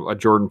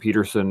Jordan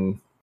Peterson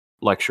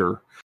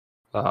lecture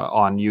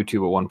on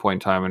YouTube at one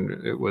point in time,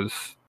 and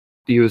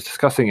he was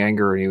discussing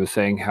anger, and he was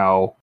saying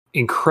how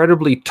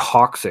incredibly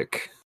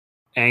toxic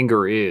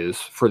anger is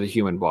for the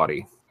human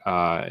body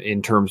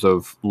in terms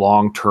of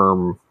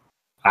long-term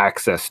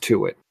access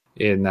to it,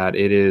 in that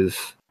it is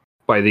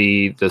by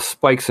the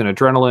spikes in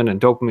adrenaline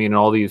and dopamine and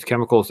all these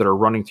chemicals that are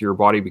running through your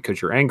body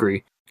because you're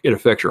angry. It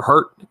affects your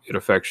heart, it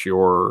affects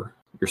your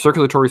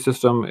circulatory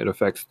system, it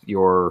affects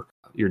your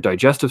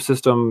digestive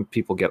system.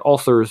 People get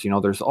ulcers.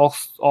 There's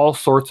all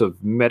sorts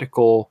of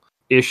medical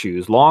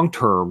issues,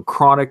 long-term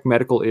chronic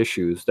medical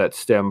issues that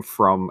stem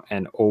from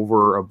an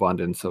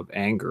overabundance of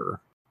anger,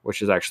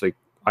 which is actually,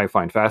 I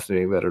find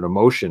fascinating, that an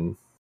emotion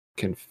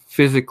can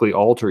physically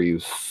alter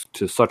you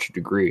to such a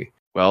degree.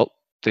 Well,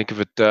 think of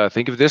it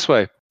this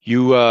way.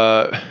 You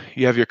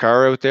have your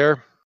car out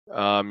there.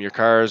 Your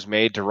car is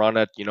made to run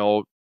at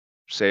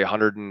say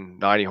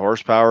 190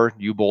 horsepower.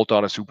 You bolt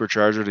on a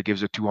supercharger that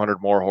gives it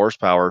 200 more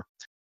horsepower.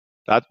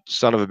 That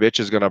son of a bitch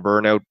is going to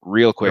burn out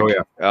real quick. Oh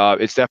yeah.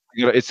 It's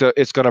definitely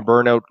it's going to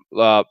burn out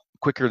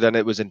quicker than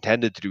it was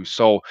intended to do.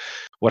 So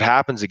what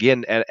happens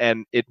again,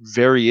 and it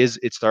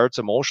starts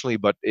emotionally,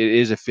 but it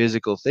is a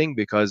physical thing,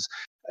 because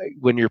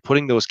when you're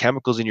putting those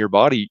chemicals in your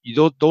body,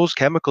 those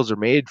chemicals are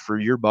made for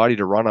your body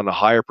to run on a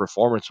higher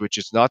performance, which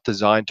it's not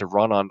designed to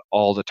run on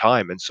all the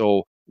time. And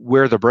so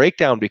where the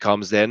breakdown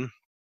becomes then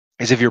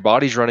is if your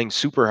body's running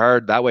super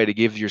hard that way to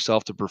give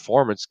yourself the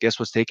performance, guess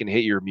what's taking a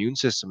hit? Your immune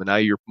system. And now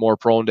you're more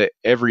prone to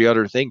every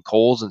other thing,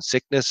 colds and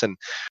sickness and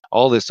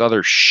all this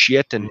other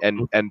shit.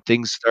 And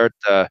things start,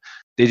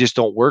 they just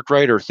don't work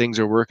right, or things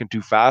are working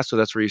too fast. So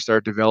that's where you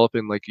start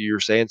developing, like you were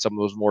saying, some of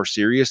those more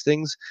serious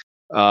things.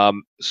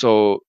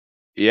 So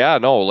yeah,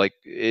 no, like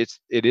it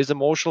is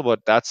emotional, but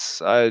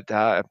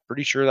I'm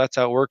pretty sure that's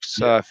how it works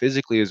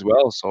physically as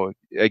well. So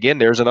again,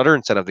 there's another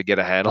incentive to get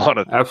a handle on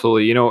it.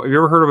 Absolutely. Have you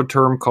ever heard of a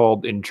term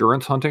called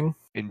endurance hunting?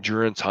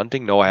 Endurance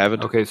hunting? No, I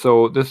haven't. Okay,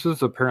 so this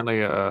is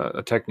apparently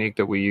a technique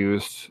that we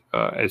used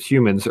as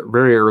humans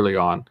very early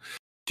on,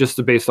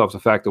 just based off the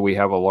fact that we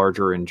have a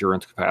larger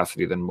endurance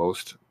capacity than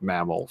most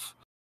mammals.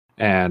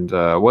 And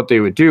what they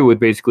would do would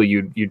basically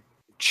you'd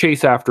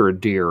chase after a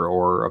deer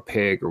or a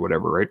pig or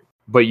whatever, right?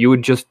 But you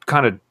would just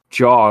kind of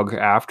jog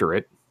after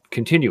it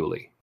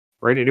continually,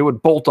 right? And it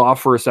would bolt off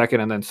for a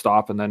second and then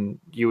stop, and then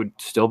you would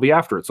still be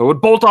after it. So it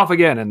would bolt off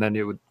again, and then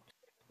it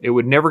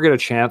would never get a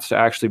chance to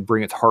actually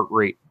bring its heart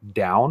rate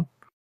down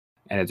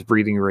and its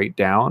breathing rate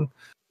down.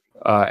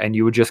 And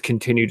you would just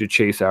continue to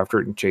chase after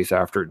it and chase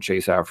after it and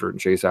chase after it and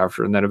chase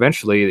after it. And then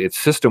eventually its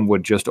system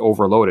would just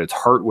overload. Its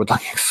heart would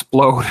like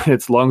explode, and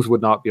its lungs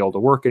would not be able to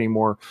work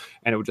anymore,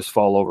 and it would just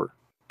fall over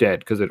dead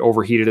because it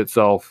overheated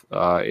itself.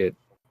 It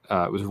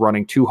was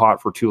running too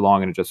hot for too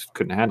long, and it just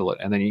couldn't handle it.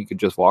 And then you could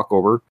just walk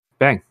over,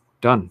 bang,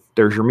 done.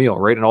 There's your meal,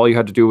 right? And all you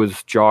had to do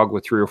was jog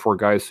with 3 or 4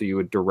 guys, so you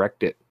would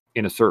direct it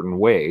in a certain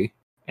way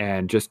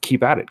and just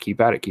keep at it,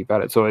 keep at it, keep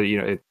at it. So,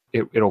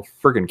 it'll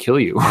friggin' kill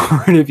you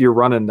if you're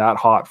running that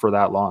hot for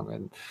that long.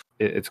 And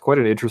it's quite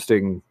an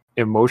interesting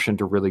emotion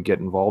to really get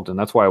involved in.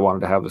 That's why I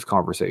wanted to have this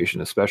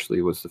conversation,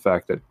 especially, was the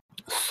fact that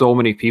so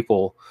many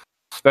people,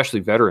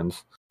 especially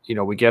veterans,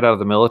 we get out of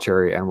the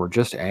military and we're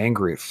just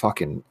angry at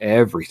fucking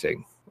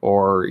everything.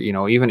 Or,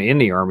 even in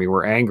the Army,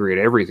 we're angry at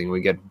everything.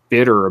 We get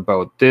bitter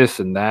about this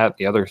and that,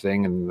 the other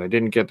thing, and I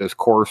didn't get this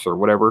course or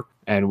whatever.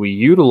 And we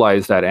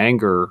utilize that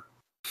anger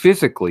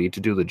physically to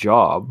do the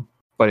job,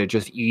 but it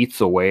just eats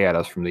away at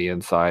us from the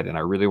inside. And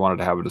I really wanted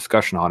to have a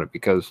discussion on it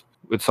because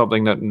it's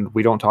something that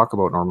we don't talk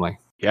about normally.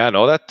 Yeah,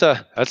 no, that's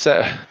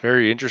a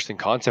very interesting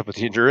concept with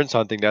the endurance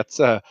hunting.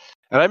 And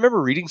I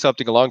remember reading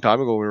something a long time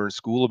ago when we were in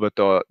school about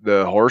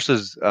the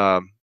horses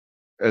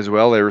as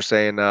well. They were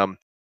saying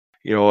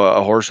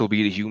a horse will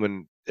beat a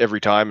human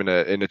every time in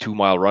a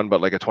 2-mile run,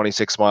 but like a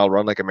 26-mile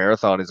run, like a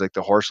marathon, is like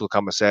the horse will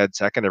come a sad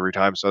second every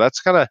time. So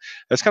that's kind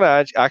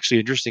of actually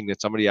interesting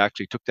that somebody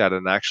actually took that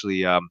and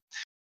actually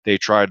they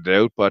tried it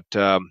out. But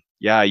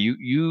yeah,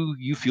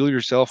 you feel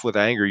yourself with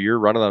anger, you're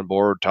running on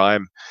borrowed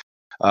time.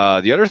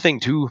 The other thing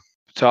too,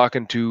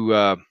 talking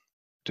to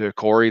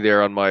Corey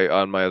there on my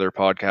other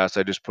podcast,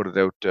 I just put it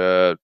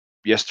out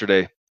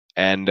yesterday,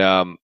 and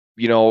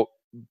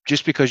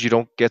just because you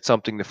don't get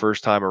something the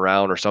first time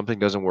around, or something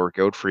doesn't work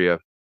out for you,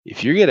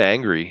 if you get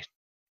angry,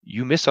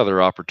 you miss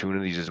other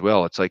opportunities as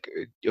well. It's like,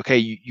 okay,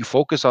 you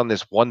focus on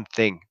this one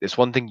thing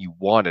you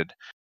wanted,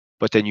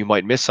 but then you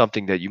might miss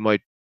something that you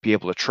might be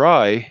able to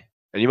try,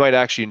 and you might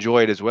actually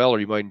enjoy it as well, or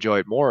you might enjoy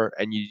it more,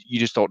 and you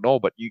just don't know.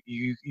 But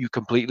you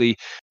completely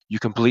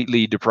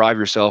deprive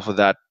yourself of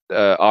that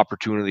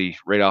opportunity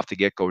right off the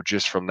get go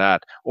just from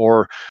that.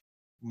 Or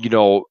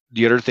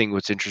the other thing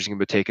what's interesting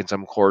about taking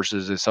some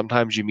courses is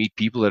sometimes you meet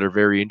people that are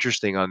very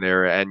interesting on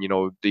there, and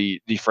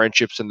the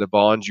friendships and the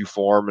bonds you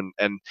form,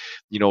 and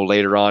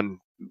later on,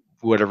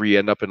 whatever you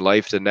end up in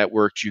life, the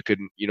networks you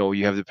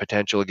have the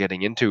potential of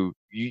getting into,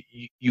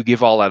 you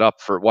give all that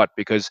up for what?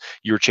 Because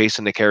you're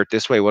chasing the carrot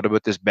this way. What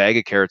about this bag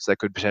of carrots that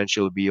could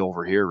potentially be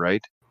over here,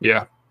 right?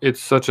 Yeah,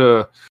 it's such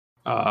an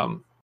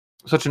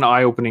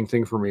eye-opening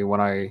thing for me when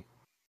I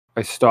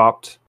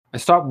stopped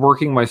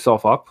working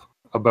myself up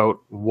about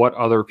what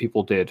other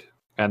people did.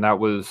 And that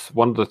was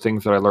one of the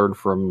things that I learned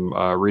from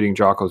reading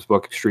Jocko's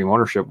book, Extreme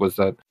Ownership, was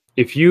that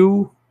if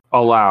you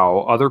allow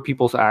other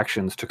people's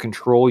actions to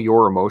control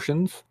your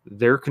emotions,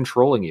 they're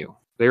controlling you.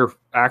 They're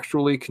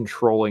actually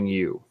controlling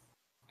you.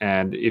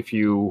 And if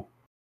you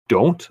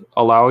don't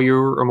allow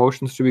your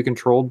emotions to be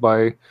controlled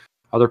by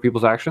other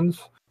people's actions,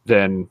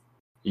 then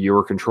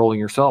you're controlling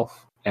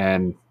yourself.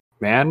 And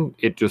man,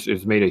 it just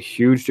has made a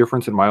huge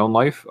difference in my own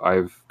life.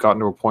 I've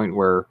gotten to a point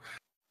where,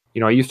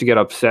 I used to get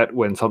upset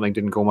when something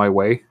didn't go my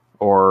way,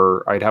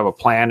 or I'd have a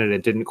plan and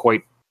it didn't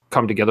quite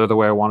come together the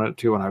way I wanted it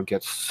to, and I would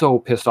get so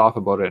pissed off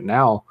about it.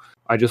 Now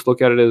I just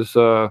look at it as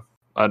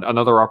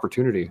another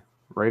opportunity,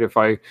 right? If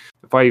I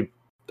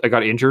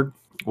got injured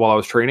while I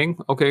was training,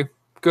 okay,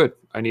 good.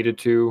 I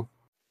needed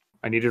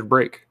a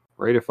break,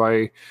 right? If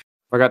I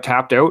got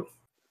tapped out,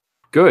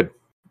 good.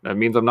 That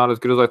means I'm not as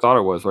good as I thought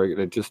I was. Right?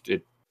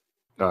 It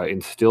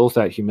instills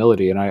that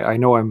humility. And I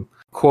know I'm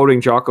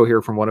quoting Jocko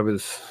here from one of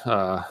his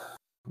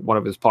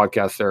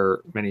podcasts. There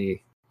are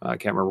many, I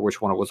can't remember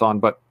which one it was on,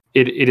 but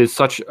it is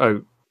such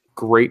a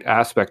great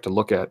aspect to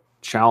look at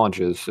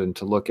challenges and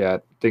to look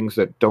at things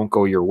that don't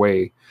go your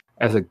way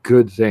as a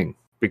good thing.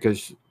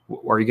 Because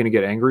are you going to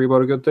get angry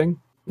about a good thing?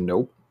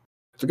 Nope.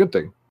 It's a good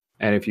thing.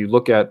 And if you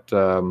look at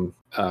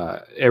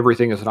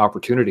everything as an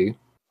opportunity,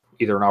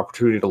 either an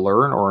opportunity to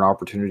learn or an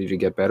opportunity to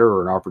get better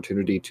or an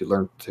opportunity to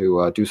learn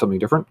to do something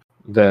different,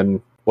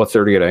 then what's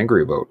there to get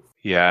angry about?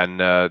 Yeah, and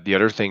the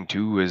other thing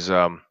too is,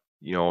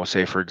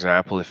 say for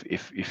example,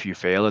 if you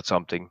fail at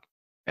something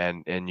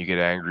and you get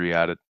angry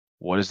at it,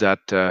 what does that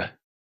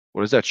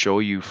show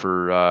you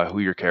for who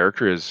your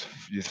character is?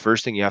 The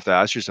first thing you have to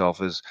ask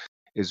yourself is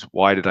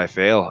why did I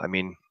fail? I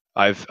mean,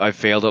 I've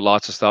failed at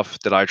lots of stuff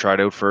that I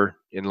tried out for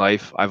in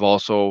life. I've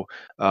also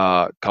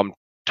come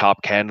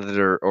top candidate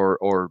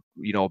or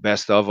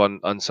best of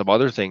on some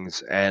other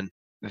things, and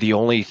the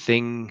only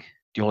thing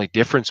the only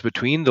difference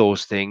between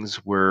those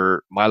things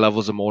were my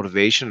levels of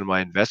motivation and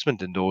my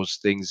investment in those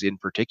things in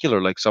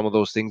particular. Like some of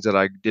those things that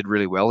I did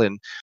really well in,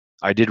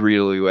 I did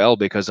really well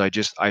because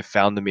I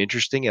found them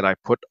interesting and I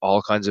put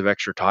all kinds of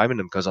extra time in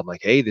them because I'm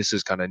like, hey, this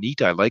is kind of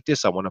neat. I like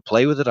this. I want to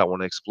play with it. I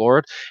want to explore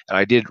it. And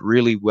I did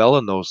really well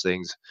in those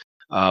things.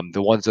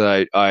 The ones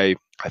that I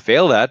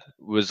failed at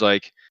was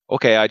like,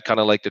 okay, I'd kind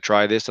of like to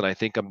try this and I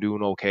think I'm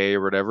doing okay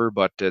or whatever.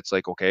 But it's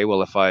like, okay,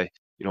 well, if I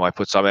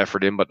put some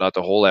effort in, but not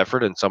the whole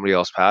effort, and somebody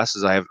else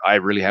passes, I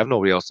really have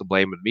nobody else to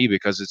blame but me,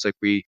 because it's like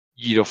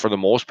for the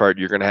most part,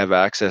 you're going to have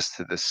access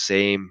to the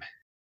same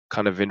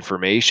kind of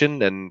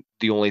information, and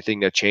the only thing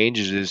that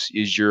changes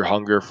is your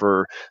hunger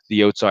for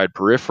the outside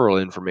peripheral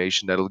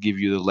information that'll give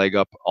you the leg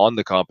up on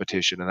the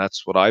competition. And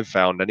that's what I've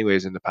found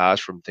anyways in the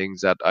past, from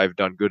things that I've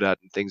done good at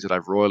and things that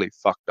I've royally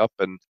fucked up,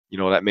 and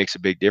that makes a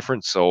big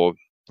difference. So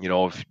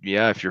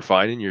if you're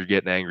finding you're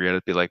getting angry at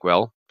it, be like,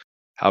 well,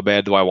 how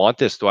bad do I want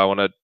this? Do I want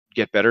to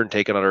get better and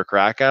take another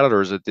crack at it,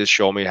 or is it this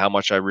show me how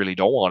much I really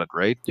don't want it,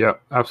 right? Yeah,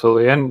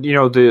 absolutely. And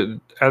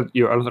I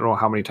don't know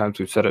how many times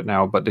we've said it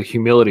now, but the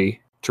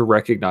humility to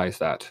recognize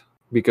that,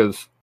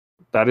 because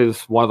that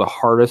is one of the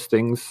hardest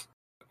things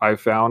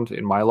I've found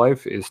in my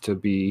life, is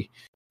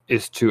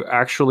to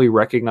actually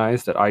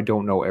recognize that I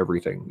don't know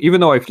everything,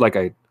 even though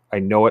I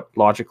know it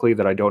logically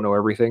that I don't know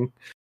everything.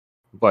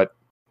 But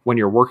when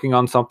you're working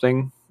on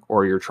something,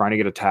 or you're trying to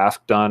get a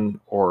task done,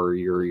 or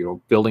you're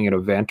building an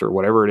event or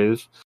whatever it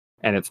is,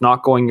 and it's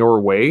not going your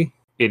way,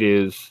 it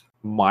is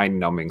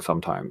mind-numbing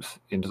sometimes,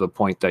 into the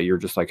point that you're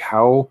just like,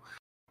 how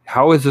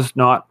is this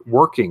not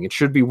working? It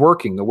should be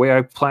working. The way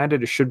I planned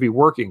it should be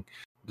working.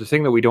 The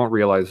thing that we don't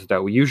realize is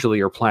that we usually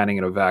are planning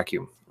in a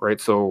vacuum,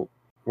 right? So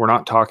we're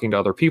not talking to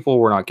other people.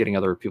 We're not getting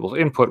other people's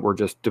input. We're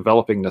just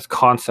developing this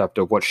concept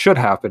of what should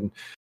happen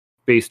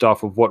based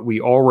off of what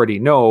we already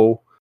know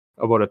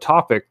about a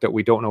topic that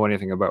we don't know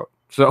anything about.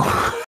 So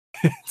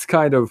it's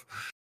kind of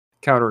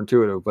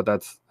counterintuitive, but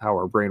that's how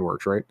our brain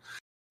works, right?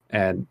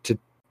 And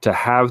to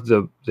have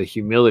the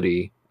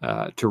humility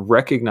to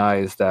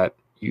recognize that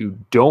you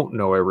don't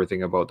know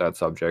everything about that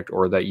subject,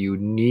 or that you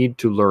need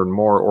to learn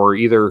more, or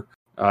either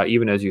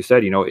even as you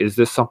said, is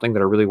this something that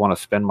I really want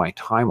to spend my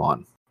time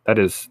on?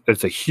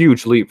 It's a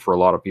huge leap for a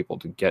lot of people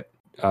to get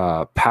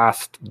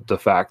past the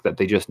fact that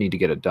they just need to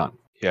get it done.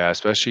 Yeah,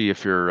 especially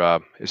if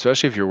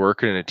you're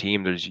working in a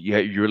team,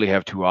 you really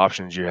have two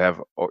options.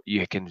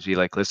 You can be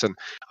like, listen,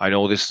 I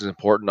know this is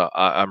important.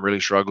 I'm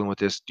really struggling with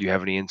this. Do you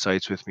have any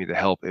insights with me to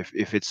help?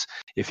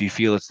 If you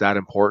feel it's that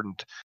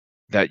important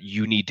that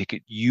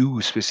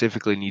you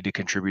specifically need to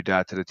contribute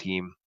that to the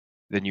team,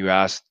 then you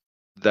ask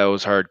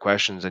those hard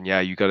questions. And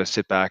yeah, you got to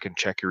sit back and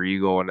check your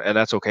ego, and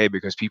that's okay,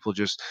 because people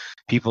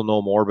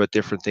know more about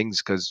different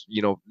things, because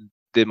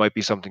there might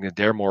be something that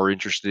they're more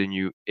interested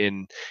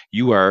in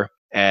you are.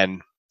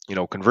 And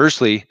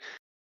conversely,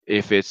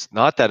 if it's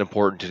not that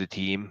important to the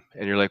team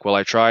and you're like, well,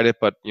 I tried it,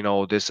 but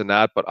this and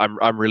that, but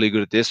I'm really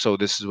good at this, so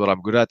this is what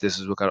I'm good at, this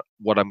is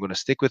what I'm going to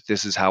stick with,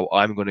 this is how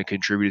I'm going to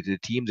contribute to the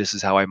team, this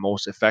is how I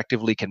most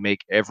effectively can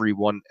make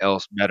everyone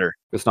else better.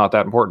 If it's not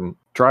that important,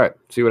 try it,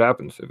 see what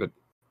happens. If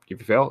you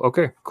fail,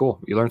 okay, cool,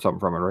 you learn something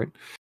from it, right?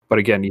 But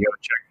again, you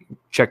gotta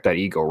check that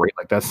ego, right?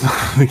 Like, that's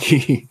the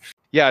key.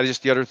 Yeah,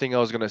 just the other thing I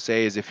was going to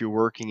say is, if you're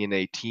working in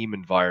a team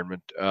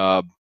environment,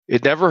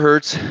 it never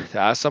hurts to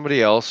ask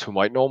somebody else who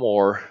might know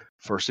more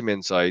for some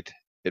insight.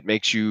 It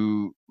makes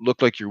you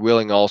look like you're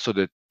willing also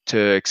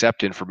to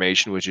accept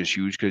information, which is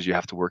huge, because you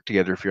have to work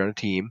together if you're on a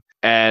team.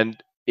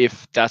 And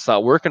if that's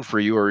not working for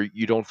you, or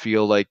you don't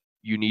feel like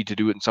you need to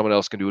do it and someone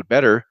else can do it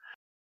better,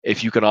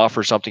 if you can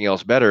offer something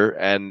else better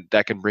and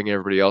that can bring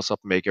everybody else up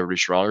and make everybody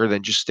stronger,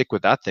 then just stick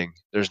with that thing.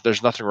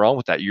 There's nothing wrong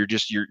with that.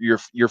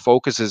 Your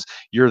focus is,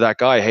 you're that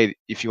guy. Hey,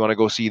 if you want to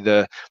go see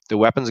the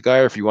weapons guy,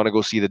 or if you want to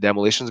go see the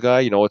demolitions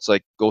guy, it's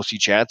like, go see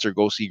Chance or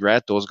go see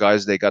Grant. Those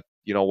guys, they got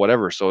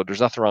whatever. So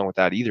there's nothing wrong with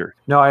that either.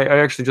 No, I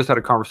actually just had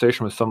a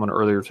conversation with someone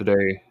earlier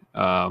today,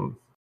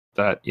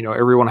 that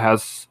everyone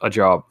has a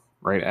job,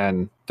 right?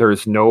 And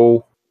there's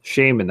no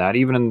shame in that.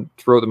 Even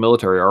throughout the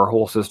military, our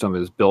whole system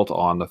is built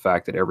on the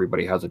fact that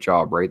everybody has a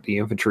job, right? The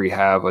infantry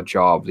have a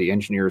job, the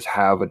engineers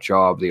have a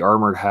job, the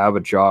armored have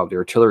a job, the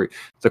artillery,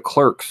 the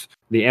clerks,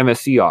 the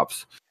MSC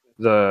ops,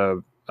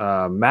 the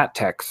mat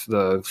techs,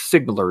 the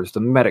signalers, the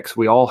medics.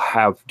 We all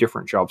have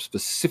different jobs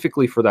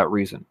specifically for that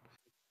reason,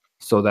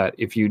 so that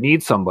if you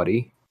need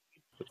somebody,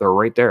 they're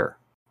right there,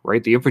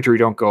 right? The infantry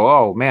don't go,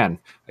 oh man,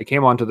 I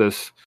came onto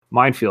this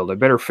minefield, I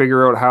better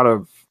figure out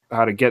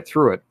how to get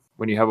through it,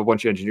 when you have a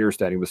bunch of engineers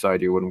standing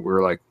beside you, when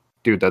we're like,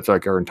 dude, that's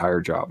like our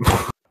entire job.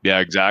 Yeah,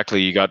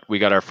 exactly. We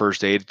got our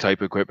first aid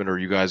type equipment, or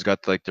you guys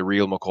got like the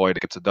real McCoy that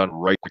gets it done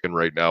right quick and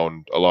right now,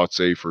 and a lot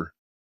safer.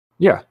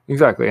 Yeah,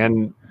 exactly.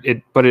 And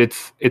but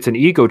it's an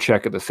ego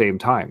check at the same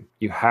time.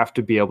 You have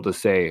to be able to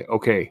say,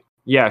 okay,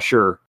 yeah,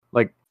 sure,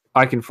 like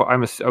I was a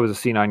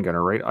C9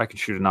 gunner, right? I can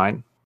shoot a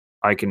 9.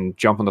 I can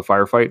jump in the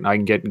firefight and I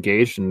can get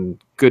engaged,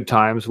 and good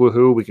times,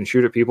 woohoo, we can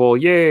shoot at people,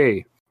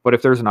 yay. But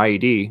if there's an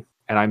IED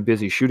and I'm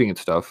busy shooting at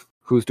stuff,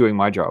 who's doing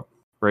my job,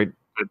 right?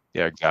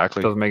 Yeah, exactly.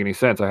 It doesn't make any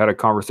sense. I had a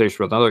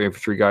conversation with another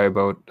infantry guy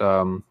about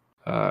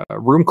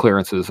room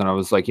clearances, and I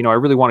was like, I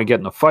really want to get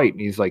in the fight. And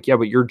he's like, yeah,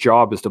 but your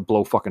job is to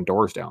blow fucking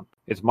doors down.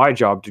 It's my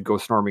job to go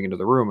storming into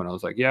the room. And I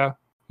was like, yeah,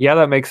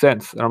 that makes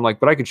sense. And I'm like,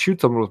 but I could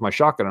shoot someone with my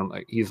shotgun.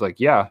 And he's like,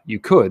 yeah, you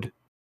could,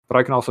 but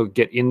I can also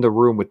get in the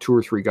room with 2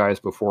 or 3 guys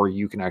before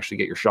you can actually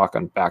get your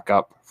shotgun back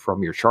up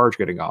from your charge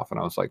getting off. And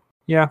I was like,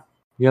 yeah,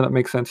 that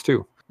makes sense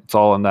too. It's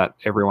all in that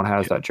everyone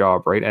has that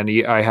job, right? And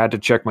I had to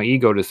check my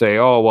ego to say,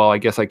 oh, well, I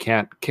guess I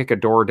can't kick a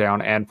door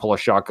down and pull a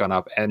shotgun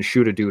up and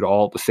shoot a dude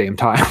all at the same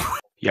time.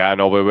 Yeah,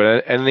 no,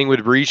 but anything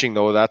with breaching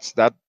though,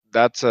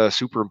 that's a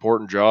super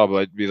important job.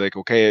 I'd be like,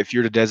 okay, if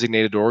you're the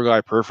designated door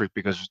guy, perfect,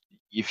 because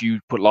if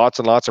you put lots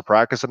and lots of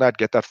practice on that,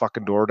 get that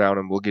fucking door down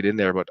and we'll get in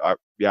there. But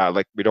yeah,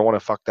 like, we don't want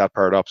to fuck that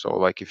part up. So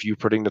like, if you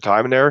putting the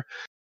time in there,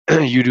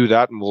 you do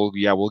that, and we'll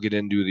get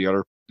in, do the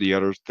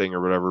other thing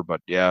or whatever. But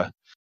yeah,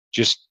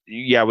 just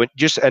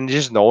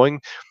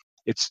knowing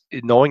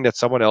knowing that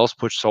someone else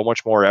puts so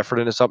much more effort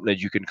into something, that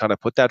you can kind of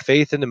put that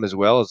faith in them as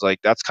well, is like,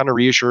 that's kind of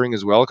reassuring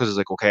as well, because it's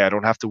like, okay, I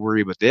don't have to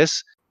worry about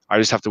this, I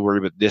just have to worry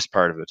about this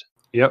part of it.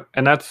 Yep.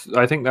 And I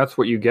think that's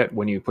what you get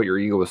when you put your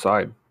ego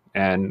aside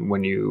and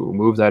when you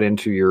move that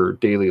into your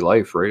daily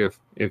life, right?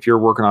 If you're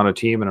working on a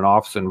team in an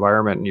office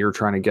environment and you're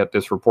trying to get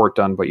this report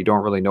done, but you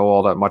don't really know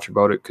all that much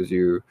about it because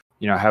you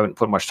haven't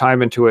put much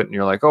time into it, and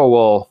you're like, oh,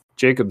 well,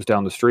 Jacob's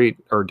down the street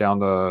or down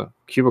the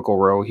cubicle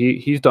row,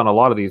 he's done a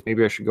lot of these,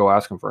 maybe I should go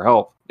ask him for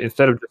help.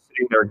 Instead of just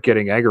sitting there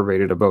getting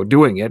aggravated about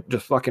doing it,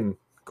 just fucking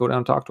go down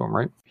and talk to him,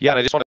 right? Yeah, and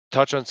I just want to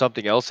touch on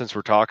something else, since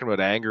we're talking about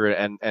anger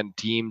and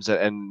teams,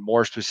 and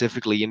more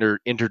specifically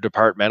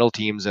interdepartmental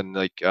teams, and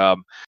like,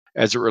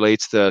 as it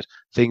relates to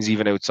things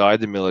even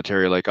outside the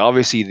military. Like,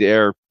 obviously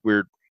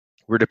we're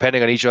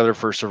depending on each other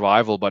for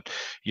survival, but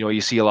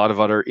you see a lot of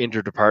other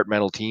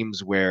interdepartmental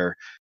teams where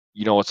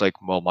it's like,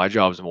 well, my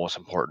job's the most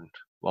important.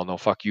 Well, no,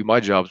 fuck you, my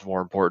job's more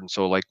important,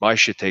 so like, my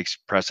shit takes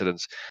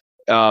precedence.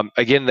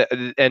 Again,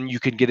 and you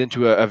can get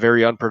into a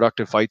very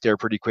unproductive fight there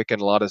pretty quick, and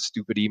a lot of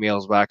stupid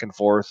emails back and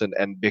forth,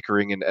 and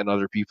bickering, and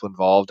other people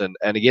involved, and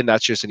again,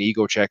 that's just an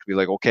ego check to be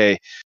like, okay,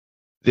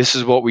 this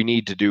is what we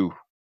need to do,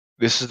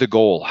 this is the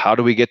goal, how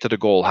do we get to the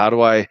goal, how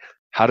do I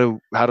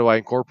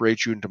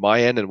incorporate you into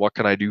my end, and what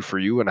can I do for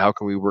you, and how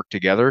can we work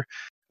together?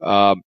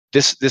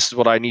 this is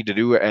what I need to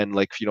do, and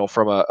like, you know,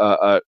 from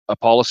a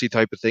policy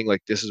type of thing,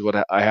 like this is what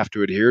I have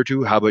to adhere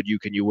to. How about you?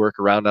 Can you work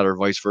around that, or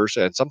vice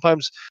versa? And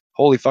sometimes,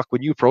 holy fuck,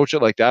 when you approach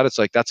it like that, it's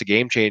like that's a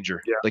game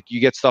changer. Yeah. Like you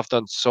get stuff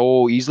done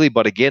so easily,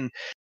 but again,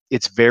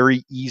 it's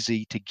very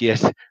easy to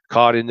get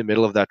caught in the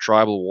middle of that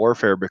tribal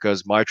warfare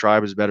because my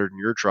tribe is better than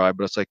your tribe.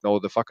 But it's like, no,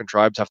 the fucking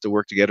tribes have to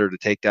work together to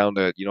take down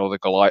the, you know, the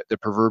Goliath, the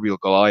proverbial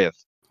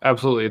Goliath.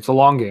 Absolutely, it's a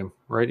long game,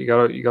 right? You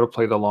gotta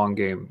play the long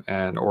game,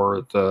 and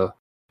or the,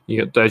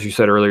 as you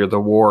said earlier, the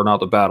war, not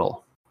the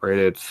battle, right?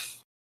 It's,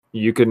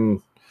 you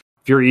can,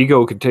 if your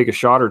ego can take a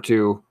shot or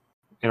two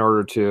in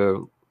order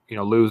to, you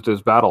know, lose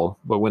this battle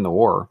but win the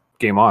war,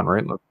 game on,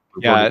 right?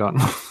 We've already done.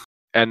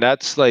 And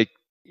that's like,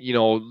 you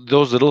know,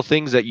 those little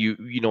things that you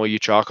know, you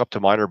chalk up to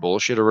minor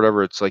bullshit or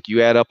whatever. It's like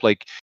you add up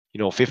like, you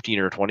know, 15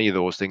 or 20 of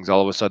those things,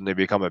 all of a sudden they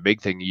become a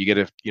big thing. You get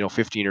a, you know,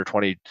 15 or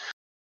 20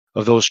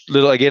 of those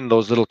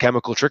little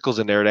chemical trickles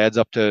in there. It adds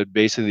up to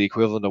basically the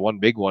equivalent of one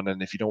big one.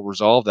 And if you don't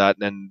resolve that,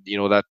 then, you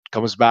know, that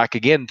comes back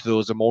again to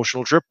those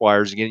emotional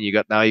tripwires again. You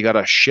got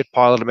a shit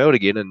pile of them out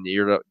again, and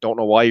you don't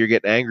know why you're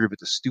getting angry about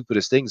the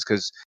stupidest things,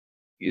 because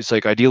it's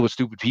like, I deal with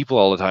stupid people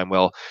all the time.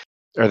 Well,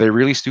 are they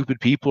really stupid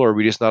people, or are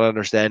we just not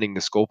understanding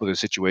the scope of the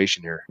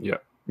situation here?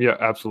 Yeah,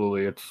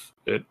 absolutely.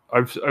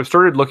 I've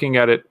started looking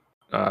at it,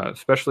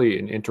 especially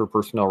in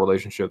interpersonal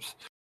relationships.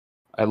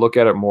 I look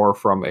at it more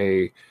from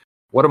a,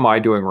 what am I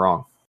doing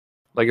wrong?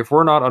 Like, if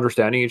we're not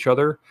understanding each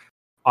other,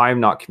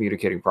 I'm not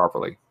communicating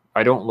properly.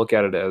 I don't look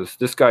at it as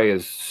this guy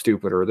is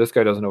stupid or this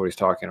guy doesn't know what he's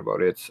talking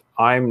about. It's,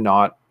 I'm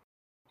not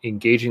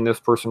engaging this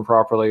person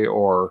properly,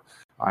 or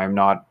I'm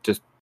not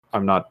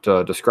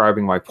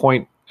describing my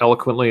point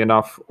eloquently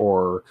enough,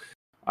 or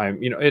I'm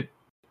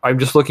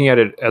just looking at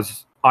it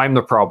as I'm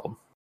the problem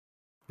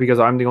because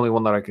I'm the only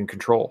one that I can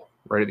control.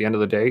 Right at the end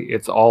of the day,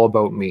 it's all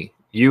about me.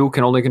 You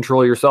can only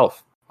control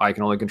yourself. I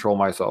can only control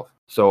myself.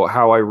 So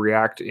how I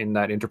react in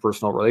that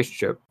interpersonal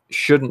relationship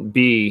shouldn't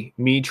be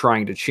me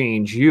trying to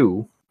change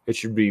you. It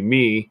should be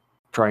me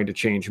trying to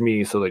change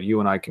me so that you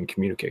and I can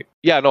communicate.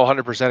 Yeah, no,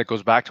 100%. It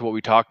goes back to what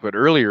we talked about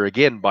earlier,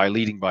 again, by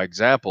leading by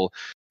example.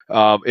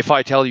 If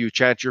I tell you,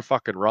 Chance, you're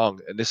fucking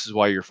wrong, and this is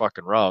why you're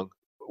fucking wrong,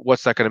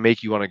 what's that going to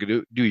make you want to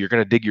do? You're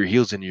going to dig your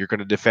heels in. You're going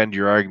to defend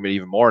your argument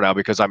even more now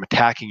because I'm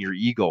attacking your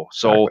ego.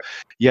 So,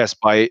 yes,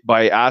 by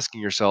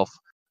asking yourself,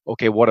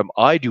 okay, what am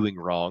I doing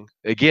wrong?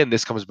 Again,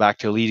 this comes back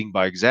to leading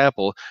by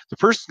example. The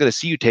person's going to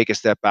see you take a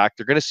step back.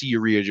 They're going to see you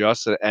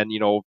readjust and, you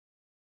know,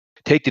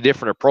 take the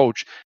different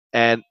approach,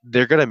 and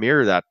they're going to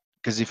mirror that.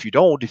 Because if you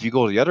don't, if you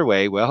go the other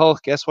way, well,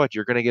 guess what?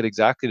 You're going to get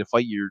exactly the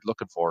fight you're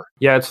looking for.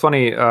 Yeah, it's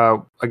funny.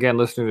 Again,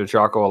 listening to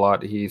Jocko a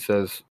lot, he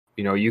says,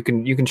 you know, you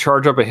can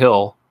charge up a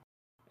hill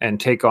and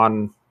take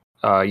on,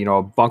 you know,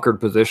 a bunkered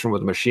position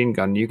with a machine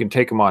gun. You can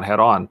take them on head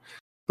on,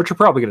 but you're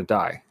probably going to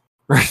die.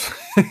 Right?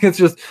 It's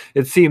just,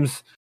 it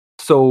seems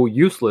so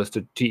useless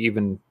to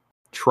even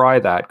try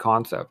that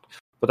concept.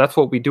 But that's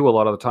what we do a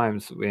lot of the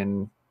times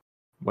when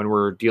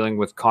we're dealing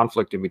with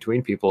conflict in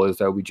between people, is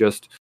that we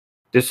just,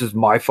 this is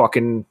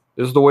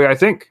the way I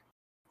think.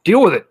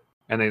 Deal with it.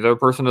 And the other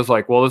person is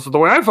like, well, this is the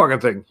way I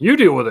fucking think. You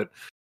deal with it.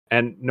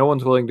 And no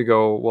one's willing to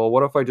go, well,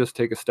 what if I just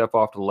take a step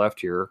off to the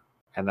left here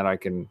and then I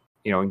can,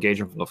 you know, engage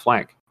them from the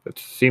flank? It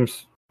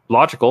seems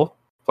logical,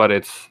 but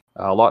it's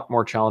a lot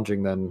more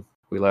challenging than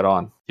we let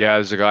on. Yeah,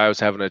 there's a guy I was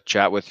having a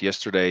chat with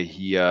yesterday.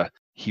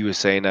 He was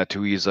saying that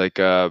too. He's like,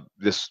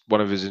 this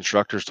one of his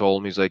instructors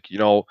told him, he's like, you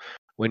know,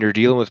 when you're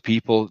dealing with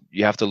people,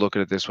 you have to look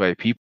at it this way.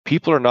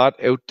 People are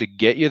not out to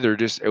get you. They're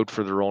just out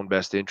for their own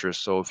best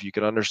interest. So if you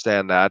can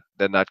understand that,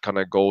 then that kind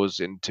of goes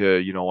into,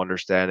 you know,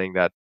 understanding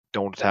that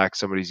don't attack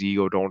somebody's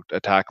ego. Don't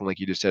attack them, like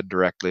you just said,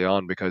 directly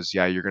on, because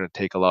yeah, you're going to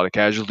take a lot of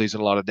casualties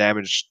and a lot of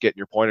damage getting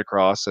your point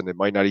across, and it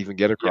might not even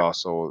get across.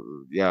 Yeah. So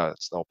yeah,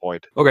 it's no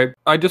point. Okay.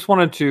 I just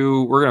wanted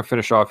to, we're going to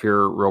finish off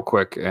here real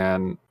quick.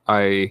 And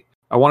I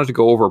wanted to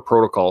go over a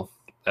protocol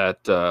that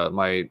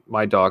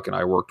my doc and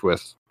I worked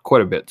with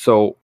quite a bit.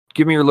 So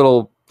give me your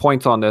little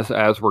points on this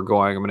as we're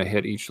going. I'm going to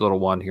hit each little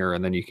one here,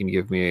 and then you can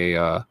give me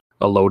a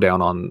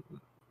lowdown on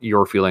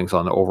your feelings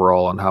on the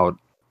overall on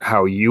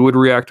how you would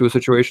react to a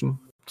situation.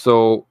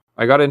 So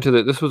I got into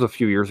this was a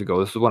few years ago.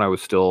 This is when I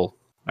was still,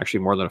 actually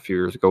more than a few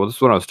years ago. This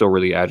is when I was still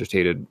really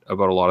agitated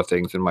about a lot of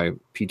things, and my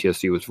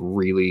PTSD was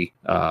really,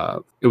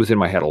 it was in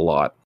my head a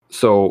lot.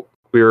 So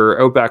we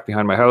were out back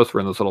behind my house.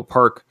 We're in this little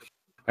park.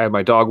 I had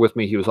my dog with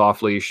me. He was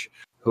off leash,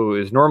 who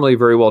is normally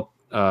very well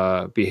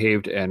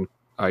behaved, and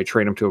I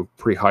trained him to a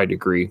pretty high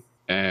degree.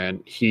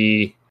 And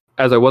he,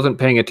 as I wasn't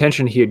paying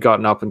attention, he had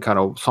gotten up and kind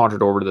of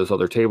sauntered over to this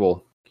other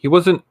table. He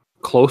wasn't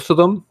close to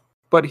them,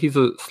 but he's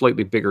a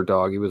slightly bigger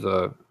dog. He was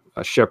a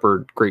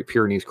Shepherd Great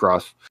Pyrenees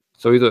cross.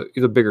 So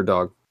he's a bigger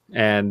dog.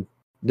 And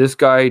this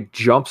guy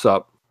jumps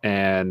up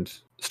and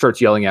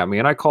starts yelling at me.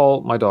 And I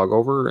call my dog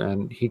over,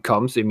 and he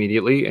comes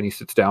immediately and he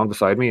sits down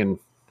beside me, and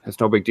it's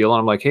no big deal. And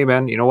I'm like, hey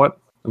man, you know what?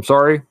 I'm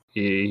sorry.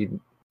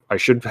 I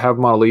should have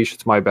him on a leash.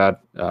 It's my bad.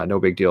 No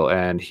big deal.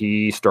 And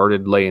he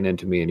started laying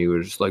into me, and he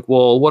was just like,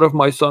 well, what if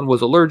my son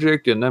was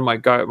allergic, and then my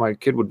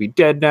kid would be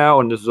dead now,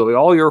 and this is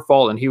all your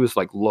fault. And he was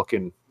like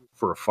looking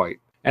for a fight.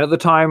 And at the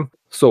time,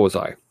 so was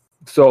I.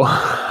 So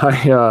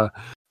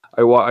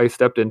I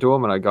stepped into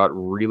him and I got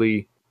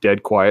really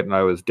dead quiet and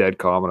I was dead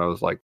calm and I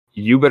was like,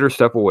 you better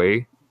step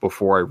away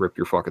before I rip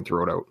your fucking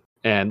throat out.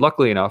 And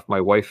luckily enough, my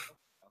wife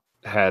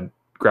had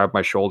grabbed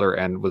my shoulder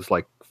and was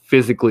like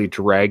physically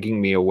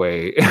dragging me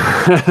away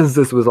as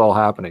this was all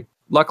happening.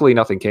 Luckily,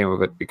 nothing came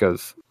of it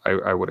because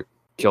I would have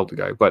killed the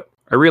guy. But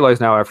I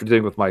realize now, after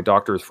dealing with my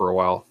doctors for a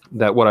while,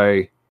 that what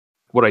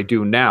I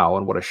do now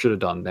and what I should have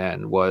done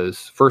then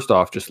was, first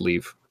off, just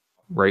leave,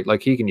 right?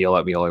 Like, he can yell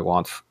at me all he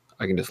wants.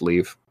 I can just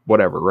leave,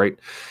 whatever, right?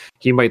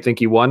 He might think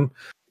he won,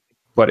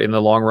 but in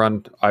the long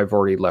run, I've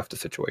already left the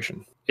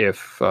situation.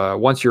 If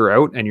once you're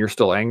out and you're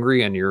still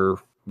angry and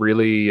you're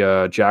really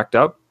jacked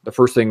up, the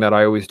first thing that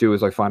I always do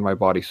is I find my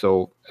body.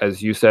 So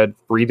as you said,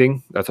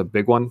 breathing, that's a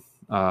big one.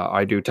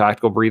 I do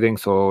tactical breathing.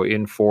 So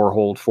in 4,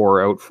 hold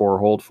 4, out 4,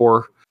 hold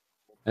 4.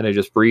 And I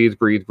just breathe,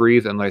 breathe,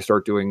 breathe. And I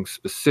start doing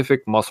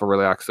specific muscle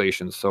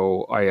relaxations.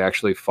 So I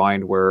actually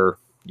find where,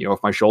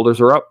 if my shoulders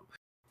are up,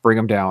 bring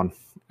them down.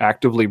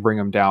 Actively bring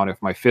them down.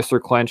 If my fists are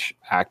clenched,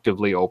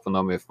 actively open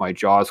them. If my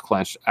jaw's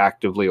clenched,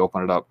 actively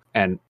open it up.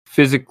 And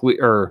physically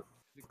or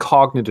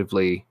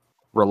cognitively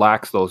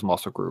relax those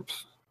muscle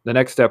groups. The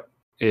next step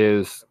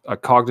is a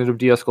cognitive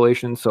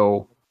de-escalation.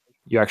 So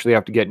you actually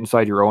have to get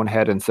inside your own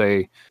head and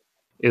say,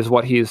 is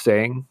what he is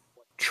saying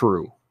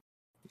true?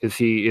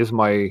 Is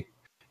my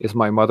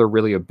mother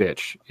really a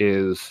bitch?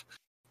 Is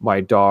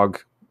my dog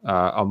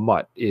a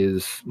mutt?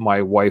 Is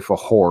my wife a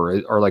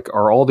whore?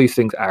 Are all these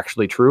things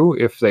actually true?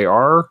 If they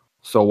are,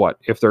 so what?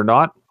 If they're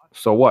not,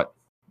 so what?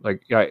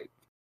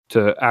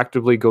 To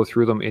actively go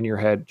through them in your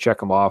head, check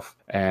them off,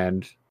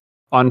 and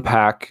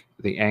unpack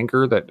the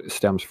anger that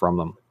stems from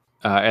them.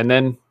 And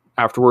then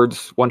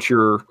afterwards, once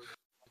your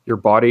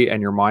body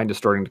and your mind is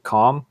starting to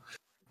calm,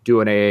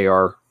 do an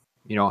AAR.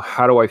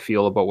 How do I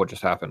feel about what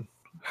just happened?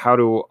 How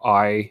do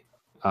I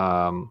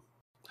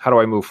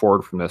move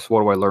forward from this?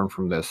 What do I learn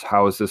from this?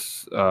 How is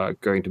this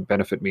going to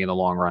benefit me in the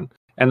long run?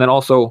 And then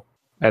also,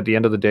 at the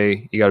end of the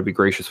day, you got to be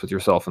gracious with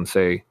yourself and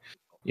say,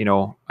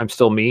 I'm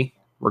still me.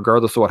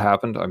 Regardless of what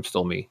happened, I'm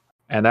still me.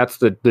 And that's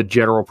the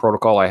general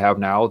protocol I have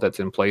now that's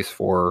in place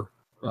for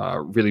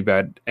really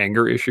bad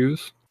anger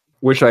issues.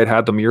 Wish I'd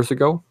had them years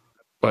ago,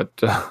 but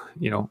I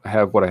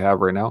have what I have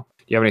right now.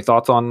 Do you have any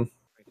thoughts on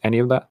any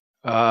of that?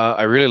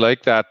 I really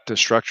like that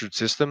structured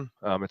system.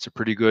 It's a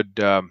pretty good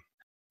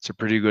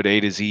A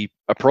to Z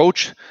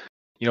approach.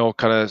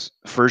 Kind of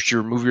first you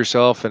remove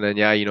yourself, and then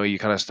you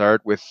kind of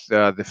start with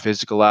the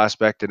physical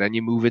aspect, and then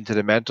you move into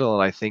the mental.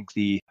 And I think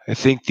the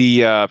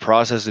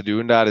process of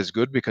doing that is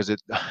good because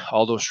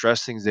all those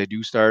stress things, they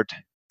do start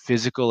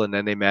physical and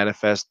then they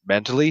manifest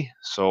mentally.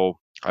 So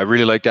I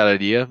really like that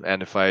idea.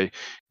 And if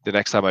the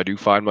next time I do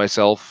find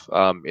myself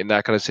in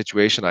that kind of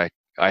situation,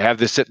 I have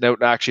this sitting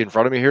out actually in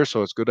front of me here,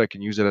 so it's good. I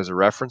can use it as a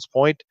reference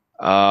point.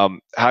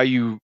 How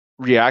you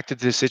reacted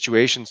to the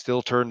situation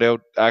still turned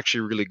out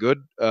actually really good.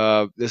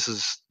 This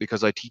is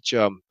because I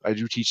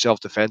do teach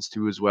self-defense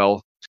too as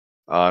well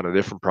on a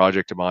different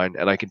project of mine,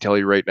 and I can tell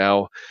you right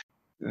now,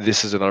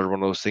 this is another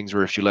one of those things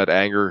where if you let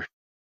anger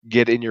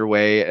get in your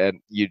way, and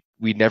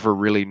we never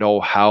really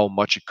know how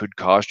much it could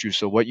cost you.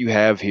 So what you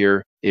have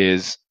here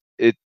is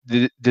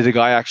did the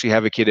guy actually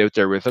have a kid out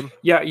there with him?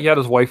 Yeah, he had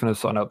his wife and his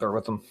son out there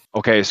with him.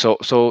 Okay, so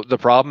the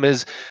problem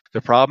is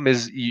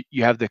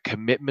you have the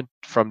commitment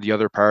from the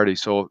other party.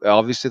 So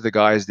obviously the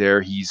guy's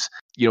there. He's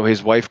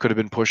his wife could have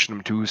been pushing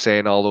him too,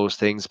 saying all those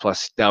things.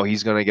 Plus now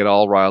he's gonna get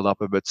all riled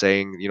up about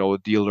saying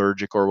the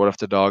allergic, or what if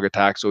the dog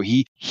attacks. So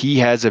he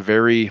has a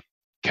very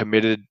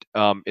committed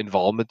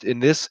involvement in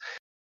this,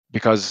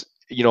 because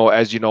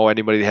as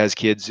anybody that has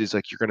kids is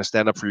like, you're going to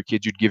stand up for your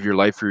kids, you'd give your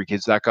life for your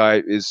kids. That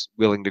guy is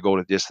willing to go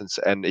to distance,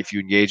 and if you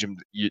engage him,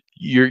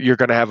 you're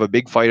going to have a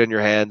big fight on your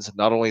hands.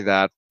 Not only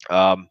that,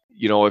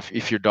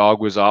 if your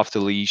dog was off the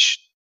leash,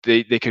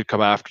 they could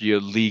come after you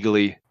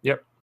legally.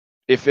 Yep.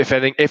 If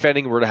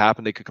anything were to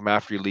happen, they could come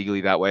after you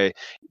legally that way.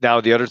 Now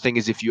the other thing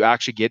is, if you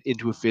actually get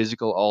into a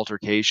physical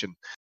altercation,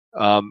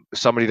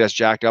 somebody that's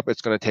jacked up,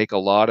 it's going to take a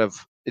lot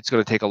of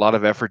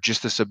effort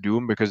just to subdue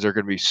them, because they're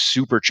going to be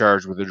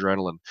supercharged with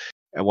adrenaline.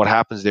 And what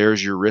happens there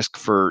is your risk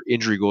for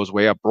injury goes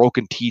way up.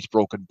 Broken teeth,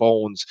 broken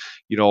bones,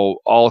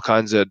 all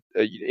kinds of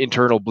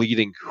internal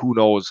bleeding. Who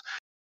knows?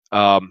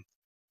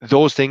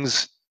 Those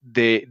things,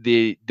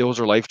 those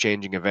are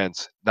life-changing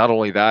events. Not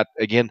only that,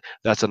 again,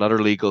 that's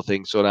another legal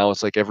thing. So now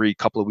it's like every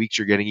couple of weeks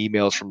you're getting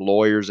emails from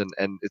lawyers, and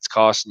it's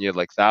costing you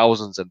like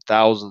thousands and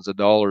thousands of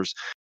dollars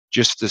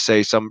just to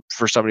say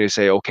for somebody to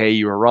say, okay,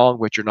 you were wrong,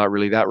 but you're not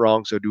really that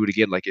wrong, so do it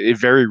again. Like, it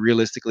very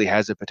realistically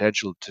has the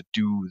potential to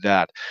do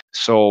that.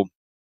 So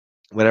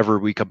whenever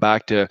we come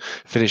back to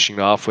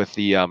finishing off with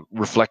the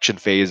reflection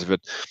phase of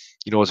it,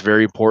 it's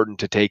very important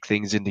to take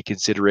things into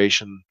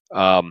consideration.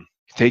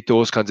 Take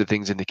those kinds of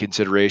things into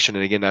consideration.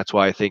 And again, that's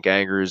why I think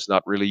anger is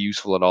not really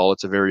useful at all.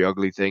 It's a very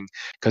ugly thing,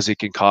 because it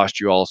can cost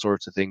you all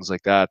sorts of things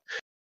like that.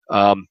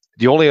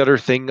 The only other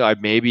thing I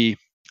maybe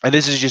and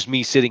this is just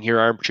me sitting here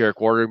armchair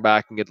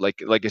quarterbacking it.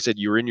 Like I said,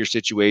 you were in your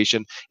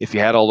situation. If you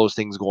had all those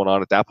things going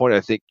on at that point,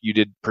 I think you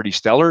did pretty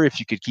stellar if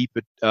you could keep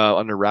it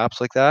under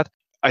wraps like that.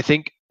 I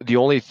think the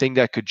only thing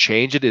that could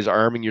change it is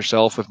arming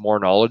yourself with more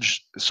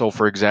knowledge. So,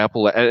 for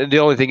example, and the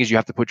only thing is you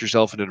have to put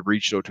yourself in a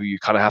breach, though, too. You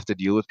kind of have to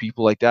deal with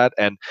people like that.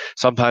 And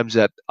sometimes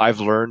that I've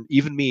learned,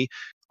 even me,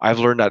 I've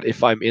learned that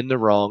if I'm in the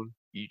wrong,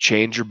 you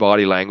change your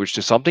body language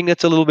to something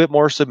that's a little bit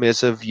more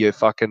submissive. You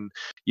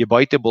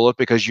bite the bullet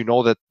because you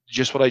know that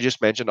just what I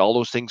just mentioned, all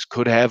those things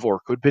could have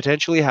or could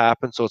potentially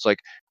happen. So it's like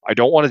I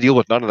don't want to deal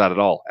with none of that at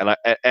all.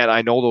 And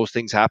I know those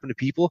things happen to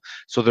people.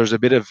 So there's a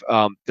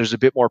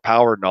bit more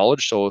power and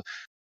knowledge. So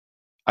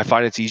I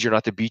find it's easier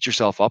not to beat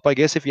yourself up, I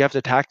guess, if you have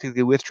to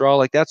tactically withdraw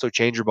like that. So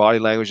change your body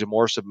language to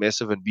more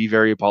submissive and be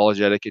very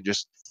apologetic and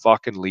just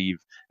fucking leave.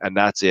 And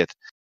that's it.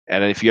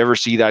 And if you ever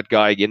see that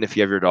guy again, if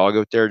you have your dog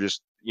out there,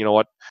 just, you know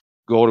what,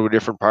 go to a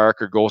different park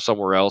or go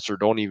somewhere else, or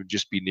don't even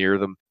just be near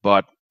them.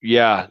 But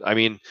yeah, I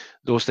mean,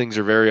 those things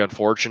are very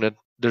unfortunate.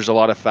 There's a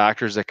lot of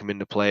factors that come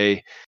into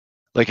play.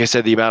 Like I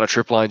said, the amount of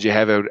trip lines you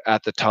have out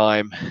at the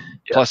time,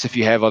 plus if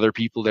you have other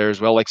people there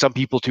as well. Like some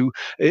people too,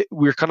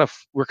 we're kind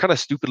of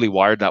stupidly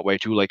wired that way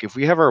too. Like if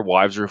we have our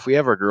wives or if we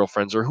have our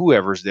girlfriends or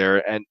whoever's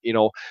there, and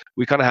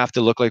we kind of have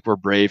to look like we're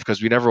brave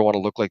because we never want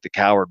to look like the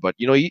coward. But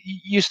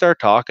you start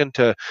talking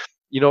to,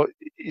 you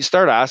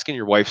start asking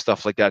your wife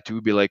stuff like that too.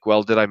 Be like,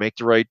 well, did I make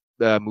the right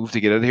move to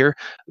get out of here?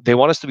 They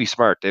want us to be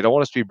smart. They don't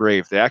want us to be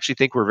brave. They actually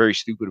think we're very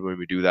stupid when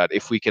we do that.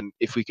 If we can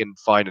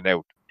find it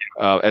out,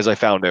 as I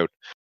found out.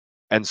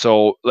 And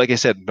so, like I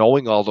said,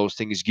 knowing all those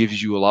things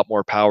gives you a lot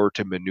more power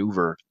to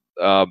maneuver.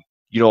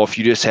 If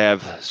you just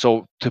have,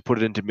 so to put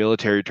it into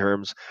military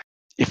terms,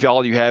 if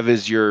all you have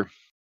is your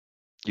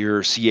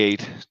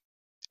C8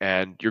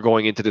 and you're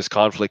going into this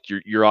conflict,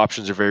 your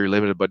options are very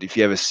limited. But if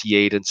you have a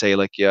C8 and say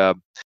like, you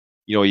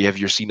have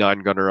your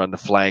C9 gunner on the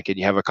flank and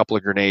you have a couple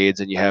of grenades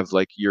and you have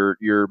like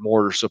your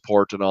mortar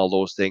support and all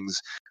those things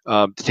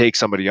to take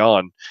somebody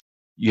on,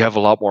 you have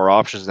a lot more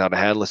options now to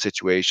handle a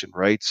situation,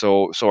 right?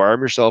 So arm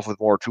yourself with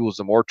more tools.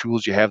 The more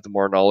tools you have, the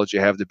more knowledge you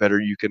have, the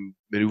better you can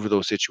maneuver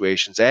those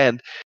situations.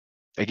 And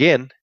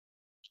again,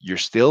 you're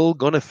still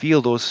going to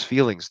feel those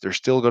feelings. They're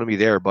still going to be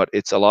there, but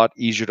it's a lot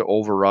easier to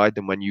override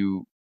them when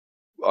you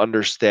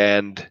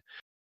understand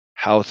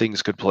how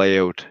things could play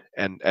out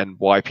and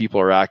why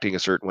people are acting a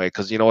certain way.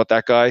 Because you know what,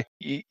 that guy,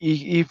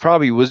 he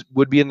probably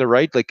would be in the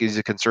right. Like he's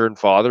a concerned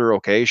father,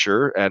 okay,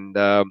 sure, and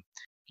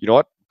you know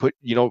what,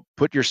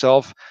 put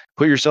yourself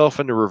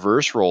in the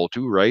reverse role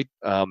too, right?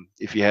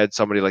 If you had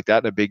somebody like that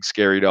and a big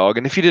scary dog,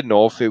 and if you didn't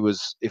know if it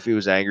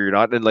was angry or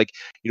not, and like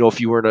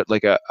if you weren't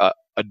like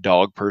a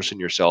dog person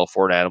yourself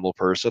or an animal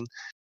person,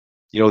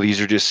 these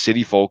are just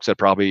city folks that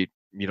probably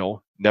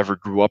never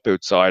grew up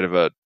outside of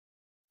a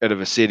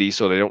city,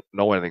 so they don't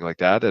know anything like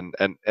that,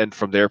 and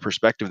from their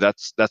perspective,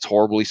 that's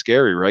horribly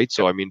scary, right?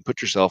 So I mean,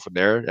 put yourself in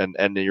there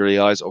and you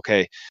realize,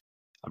 okay,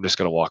 I'm just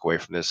going to walk away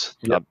from this.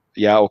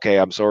 Yeah, okay,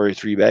 I'm sorry,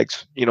 3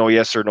 bags,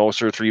 yes or no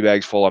sir, 3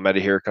 bags full, I'm out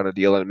of here, kind of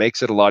deal. And it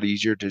makes it a lot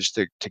easier to just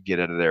to get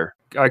out of there.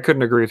 I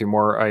couldn't agree with you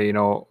more.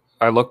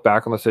 I look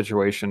back on the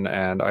situation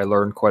and I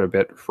learned quite a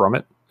bit from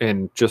it,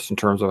 in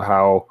terms of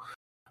how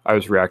I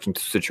was reacting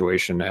to the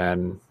situation.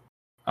 And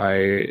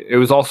it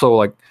was also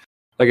like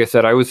I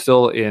said, I was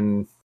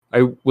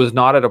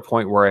not at a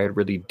point where I had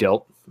really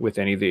dealt with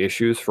any of the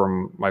issues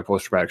from my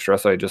post-traumatic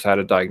stress. I just had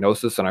a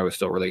diagnosis and I was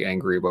still really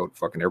angry about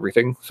fucking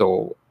everything.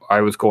 So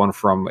I was going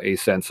from a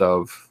sense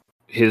of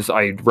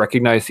I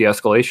recognized the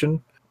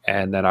escalation,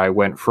 and then I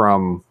went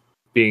from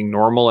being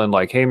normal and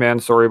like, hey man,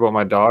 sorry about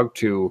my dog,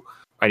 to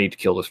I need to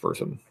kill this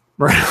person.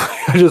 Right?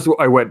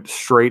 I went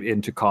straight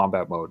into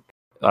combat mode.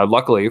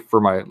 Luckily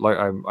for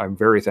I'm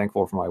very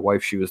thankful for my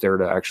wife. She was there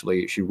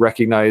to she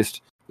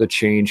recognized the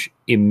change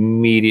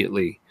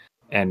immediately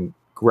and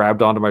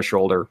grabbed onto my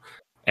shoulder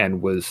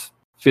and was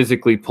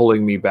physically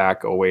pulling me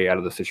back away out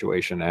of the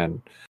situation. And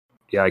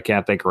yeah, I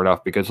can't thank her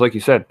enough, because like you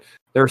said,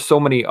 there are so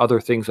many other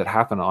things that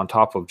happen on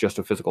top of just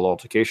a physical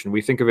altercation.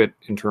 We think of it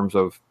in terms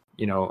of,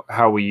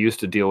 how we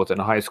used to deal with it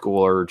in high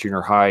school or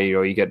junior high.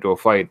 You get into a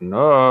fight and,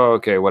 oh,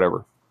 okay,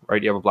 whatever,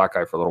 right? You have a black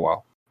eye for a little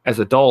while. As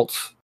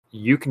adults,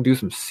 you can do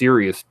some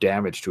serious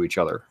damage to each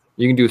other.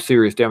 You can do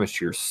serious damage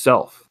to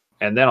yourself.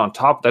 And then on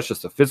top, that's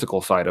just the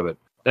physical side of it.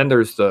 Then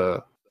there's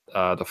the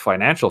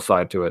financial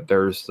side to it.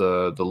 There's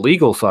the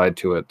legal side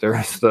to it.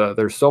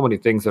 There's so many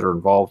things that are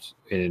involved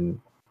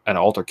in an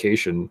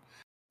altercation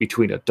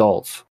between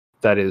adults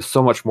that is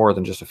so much more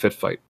than just a fit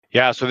fight.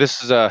 Yeah, so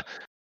this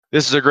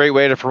is a great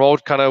way to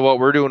promote kind of what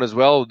we're doing as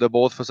well, the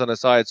both of us on the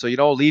side. So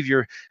leave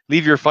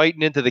your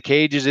fighting into the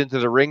cages, into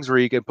the rings where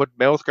you can put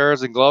mouth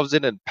guards and gloves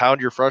in and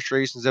pound your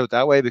frustrations out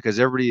that way, because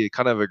everybody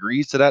kind of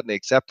agrees to that and they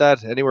accept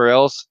that. Anywhere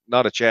else,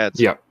 not a chance.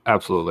 Yeah,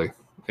 absolutely.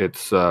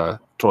 It's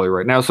totally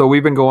right. Now, so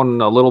we've been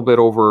going a little bit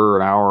over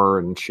an hour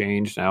and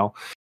change now.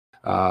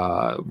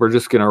 We're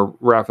just going to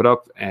wrap it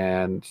up.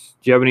 And do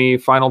you have any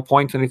final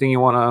points, anything you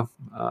want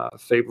to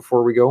say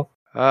before we go?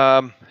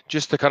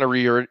 Just to kind of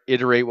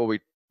reiterate what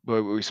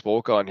we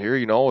spoke on here.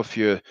 If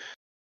you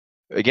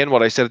again,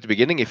 what I said at the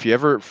beginning, if you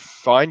ever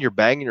find you're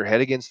banging your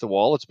head against the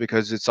wall, it's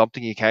because it's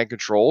something you can't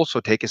control. So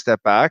take a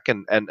step back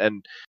and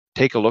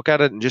take a look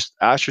at it and just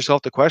ask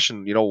yourself the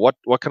question,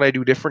 what can I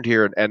do different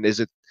here? And is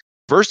it,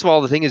 first of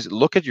all, the thing is,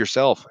 look at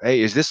yourself.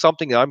 Hey, is this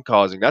something that I'm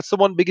causing? That's the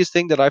one biggest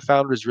thing that I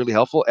found is really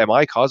helpful. Am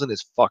I causing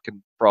this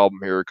fucking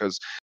problem here? Because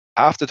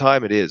half the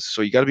time it is.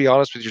 So you got to be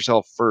honest with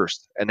yourself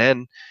first. And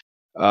then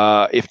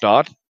if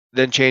not,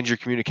 then change your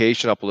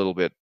communication up a little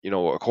bit,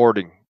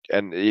 according.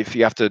 And if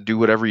you have to do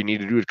whatever you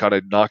need to do to kind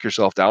of knock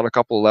yourself down a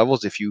couple of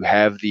levels, if you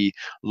have the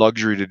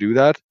luxury to do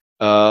that,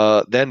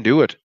 then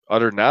do it.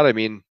 Other than that, I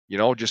mean,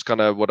 just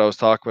kind of what I was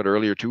talking about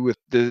earlier too with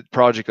the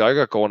project I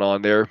got going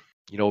on there,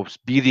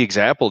 be the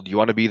example. Do you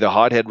want to be the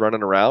hothead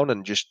running around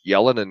and just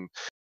yelling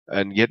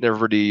and getting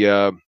everybody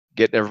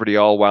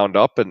all wound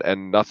up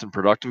and nothing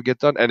productive get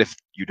done? And if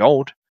you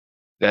don't,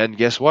 then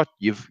guess what?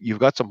 You've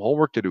got some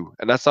homework to do,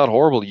 and that's not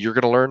horrible. You're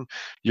gonna learn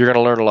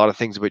a lot of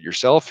things about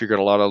yourself. You're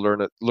gonna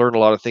learn a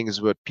lot of things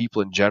about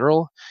people in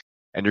general,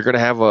 and you're gonna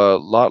have a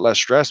lot less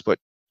stress. But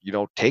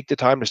take the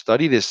time to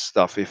study this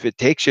stuff. If it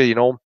takes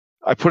you,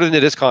 I put it into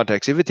this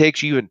context. If it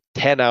takes you even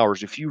 10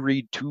 hours, if you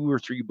read 2 or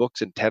 3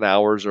 books in 10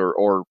 hours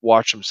or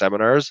watch some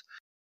seminars,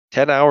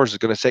 10 hours is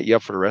going to set you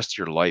up for the rest of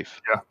your life.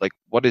 Yeah. Like,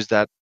 what does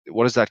that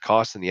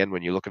cost in the end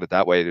when you look at it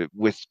that way?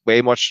 With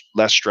way much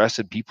less stress,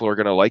 and people are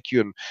going to like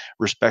you and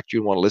respect you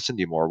and want to listen to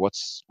you more.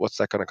 What's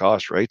that going to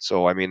cost, right?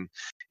 So, I mean,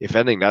 if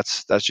anything,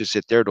 that's just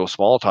it there. Those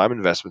small time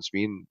investments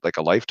mean like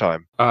a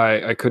lifetime.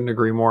 I couldn't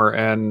agree more.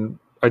 And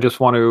I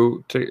just want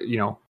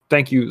to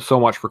thank you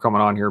so much for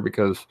coming on here,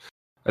 because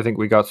I think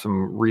we got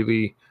some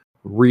really,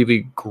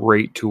 really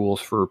great tools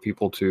for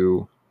people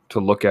to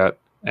look at,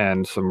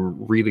 and some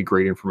really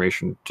great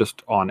information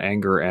just on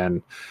anger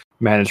and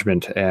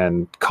management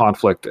and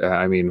conflict.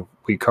 I mean,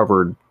 we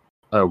covered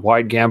a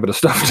wide gambit of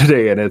stuff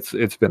today, and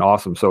it's been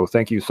awesome. So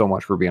thank you so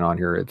much for being on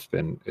here. It's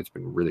been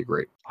really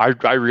great.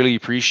 I really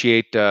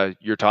appreciate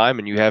your time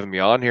and you having me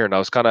on here. And I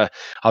was kind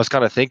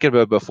of thinking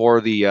about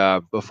before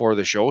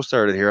the show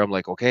started here. I'm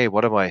like, okay,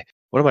 what am I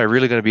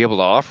really going to be able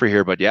to offer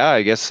here? But yeah,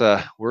 I guess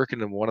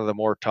working in one of the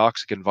more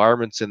toxic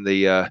environments in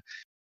the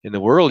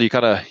world,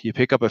 you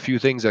pick up a few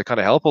things that kind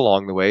of help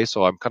along the way.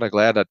 So I'm kind of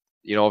glad that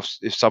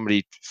if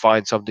somebody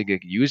finds something they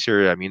can use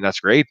here, I mean, that's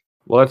great.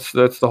 Well,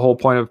 that's the whole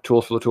point of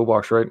Tools for the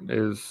Toolbox, right?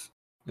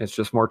 It's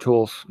just more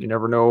tools. You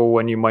never know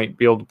when you might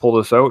be able to pull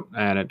this out,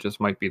 and it just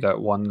might be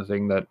that one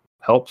thing that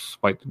helps,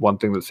 might one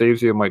thing that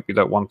saves you, it might be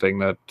that one thing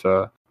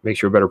that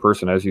makes you a better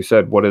person. As you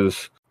said, what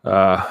is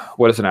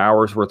an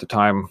hour's worth of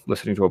time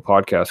listening to a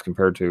podcast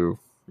compared to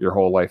your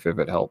whole life if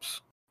it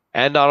helps?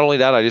 And not only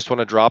that, I just want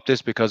to drop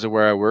this because of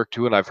where I work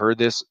too, and I've heard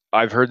this.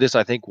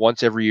 I think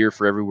once every year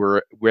for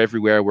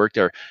everywhere I work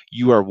there.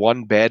 You are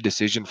one bad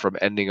decision from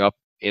ending up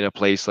in a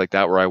place like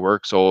that where I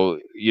work. So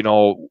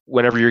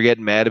whenever you're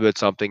getting mad about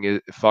something,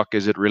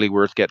 is it really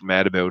worth getting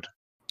mad about?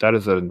 That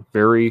is a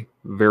very,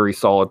 very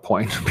solid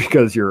point,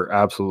 because you're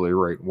absolutely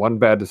right. One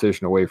bad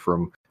decision away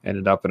from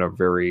ended up in a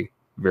very,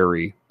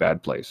 very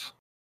bad place.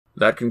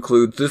 That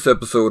concludes this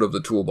episode of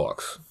The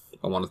Toolbox.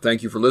 I want to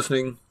thank you for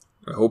listening.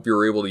 I hope you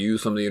were able to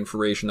use some of the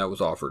information that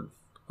was offered.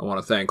 I want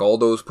to thank all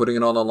those putting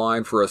it on the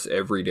line for us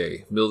every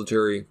day: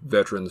 military,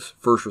 veterans,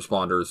 first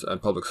responders,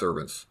 and public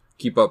servants.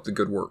 Keep up the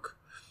good work.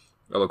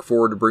 I look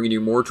forward to bringing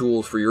you more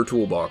tools for your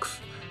toolbox.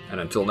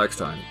 And until next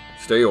time,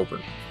 stay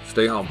open,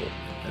 stay humble,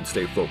 and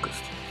stay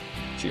focused.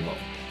 Chimo.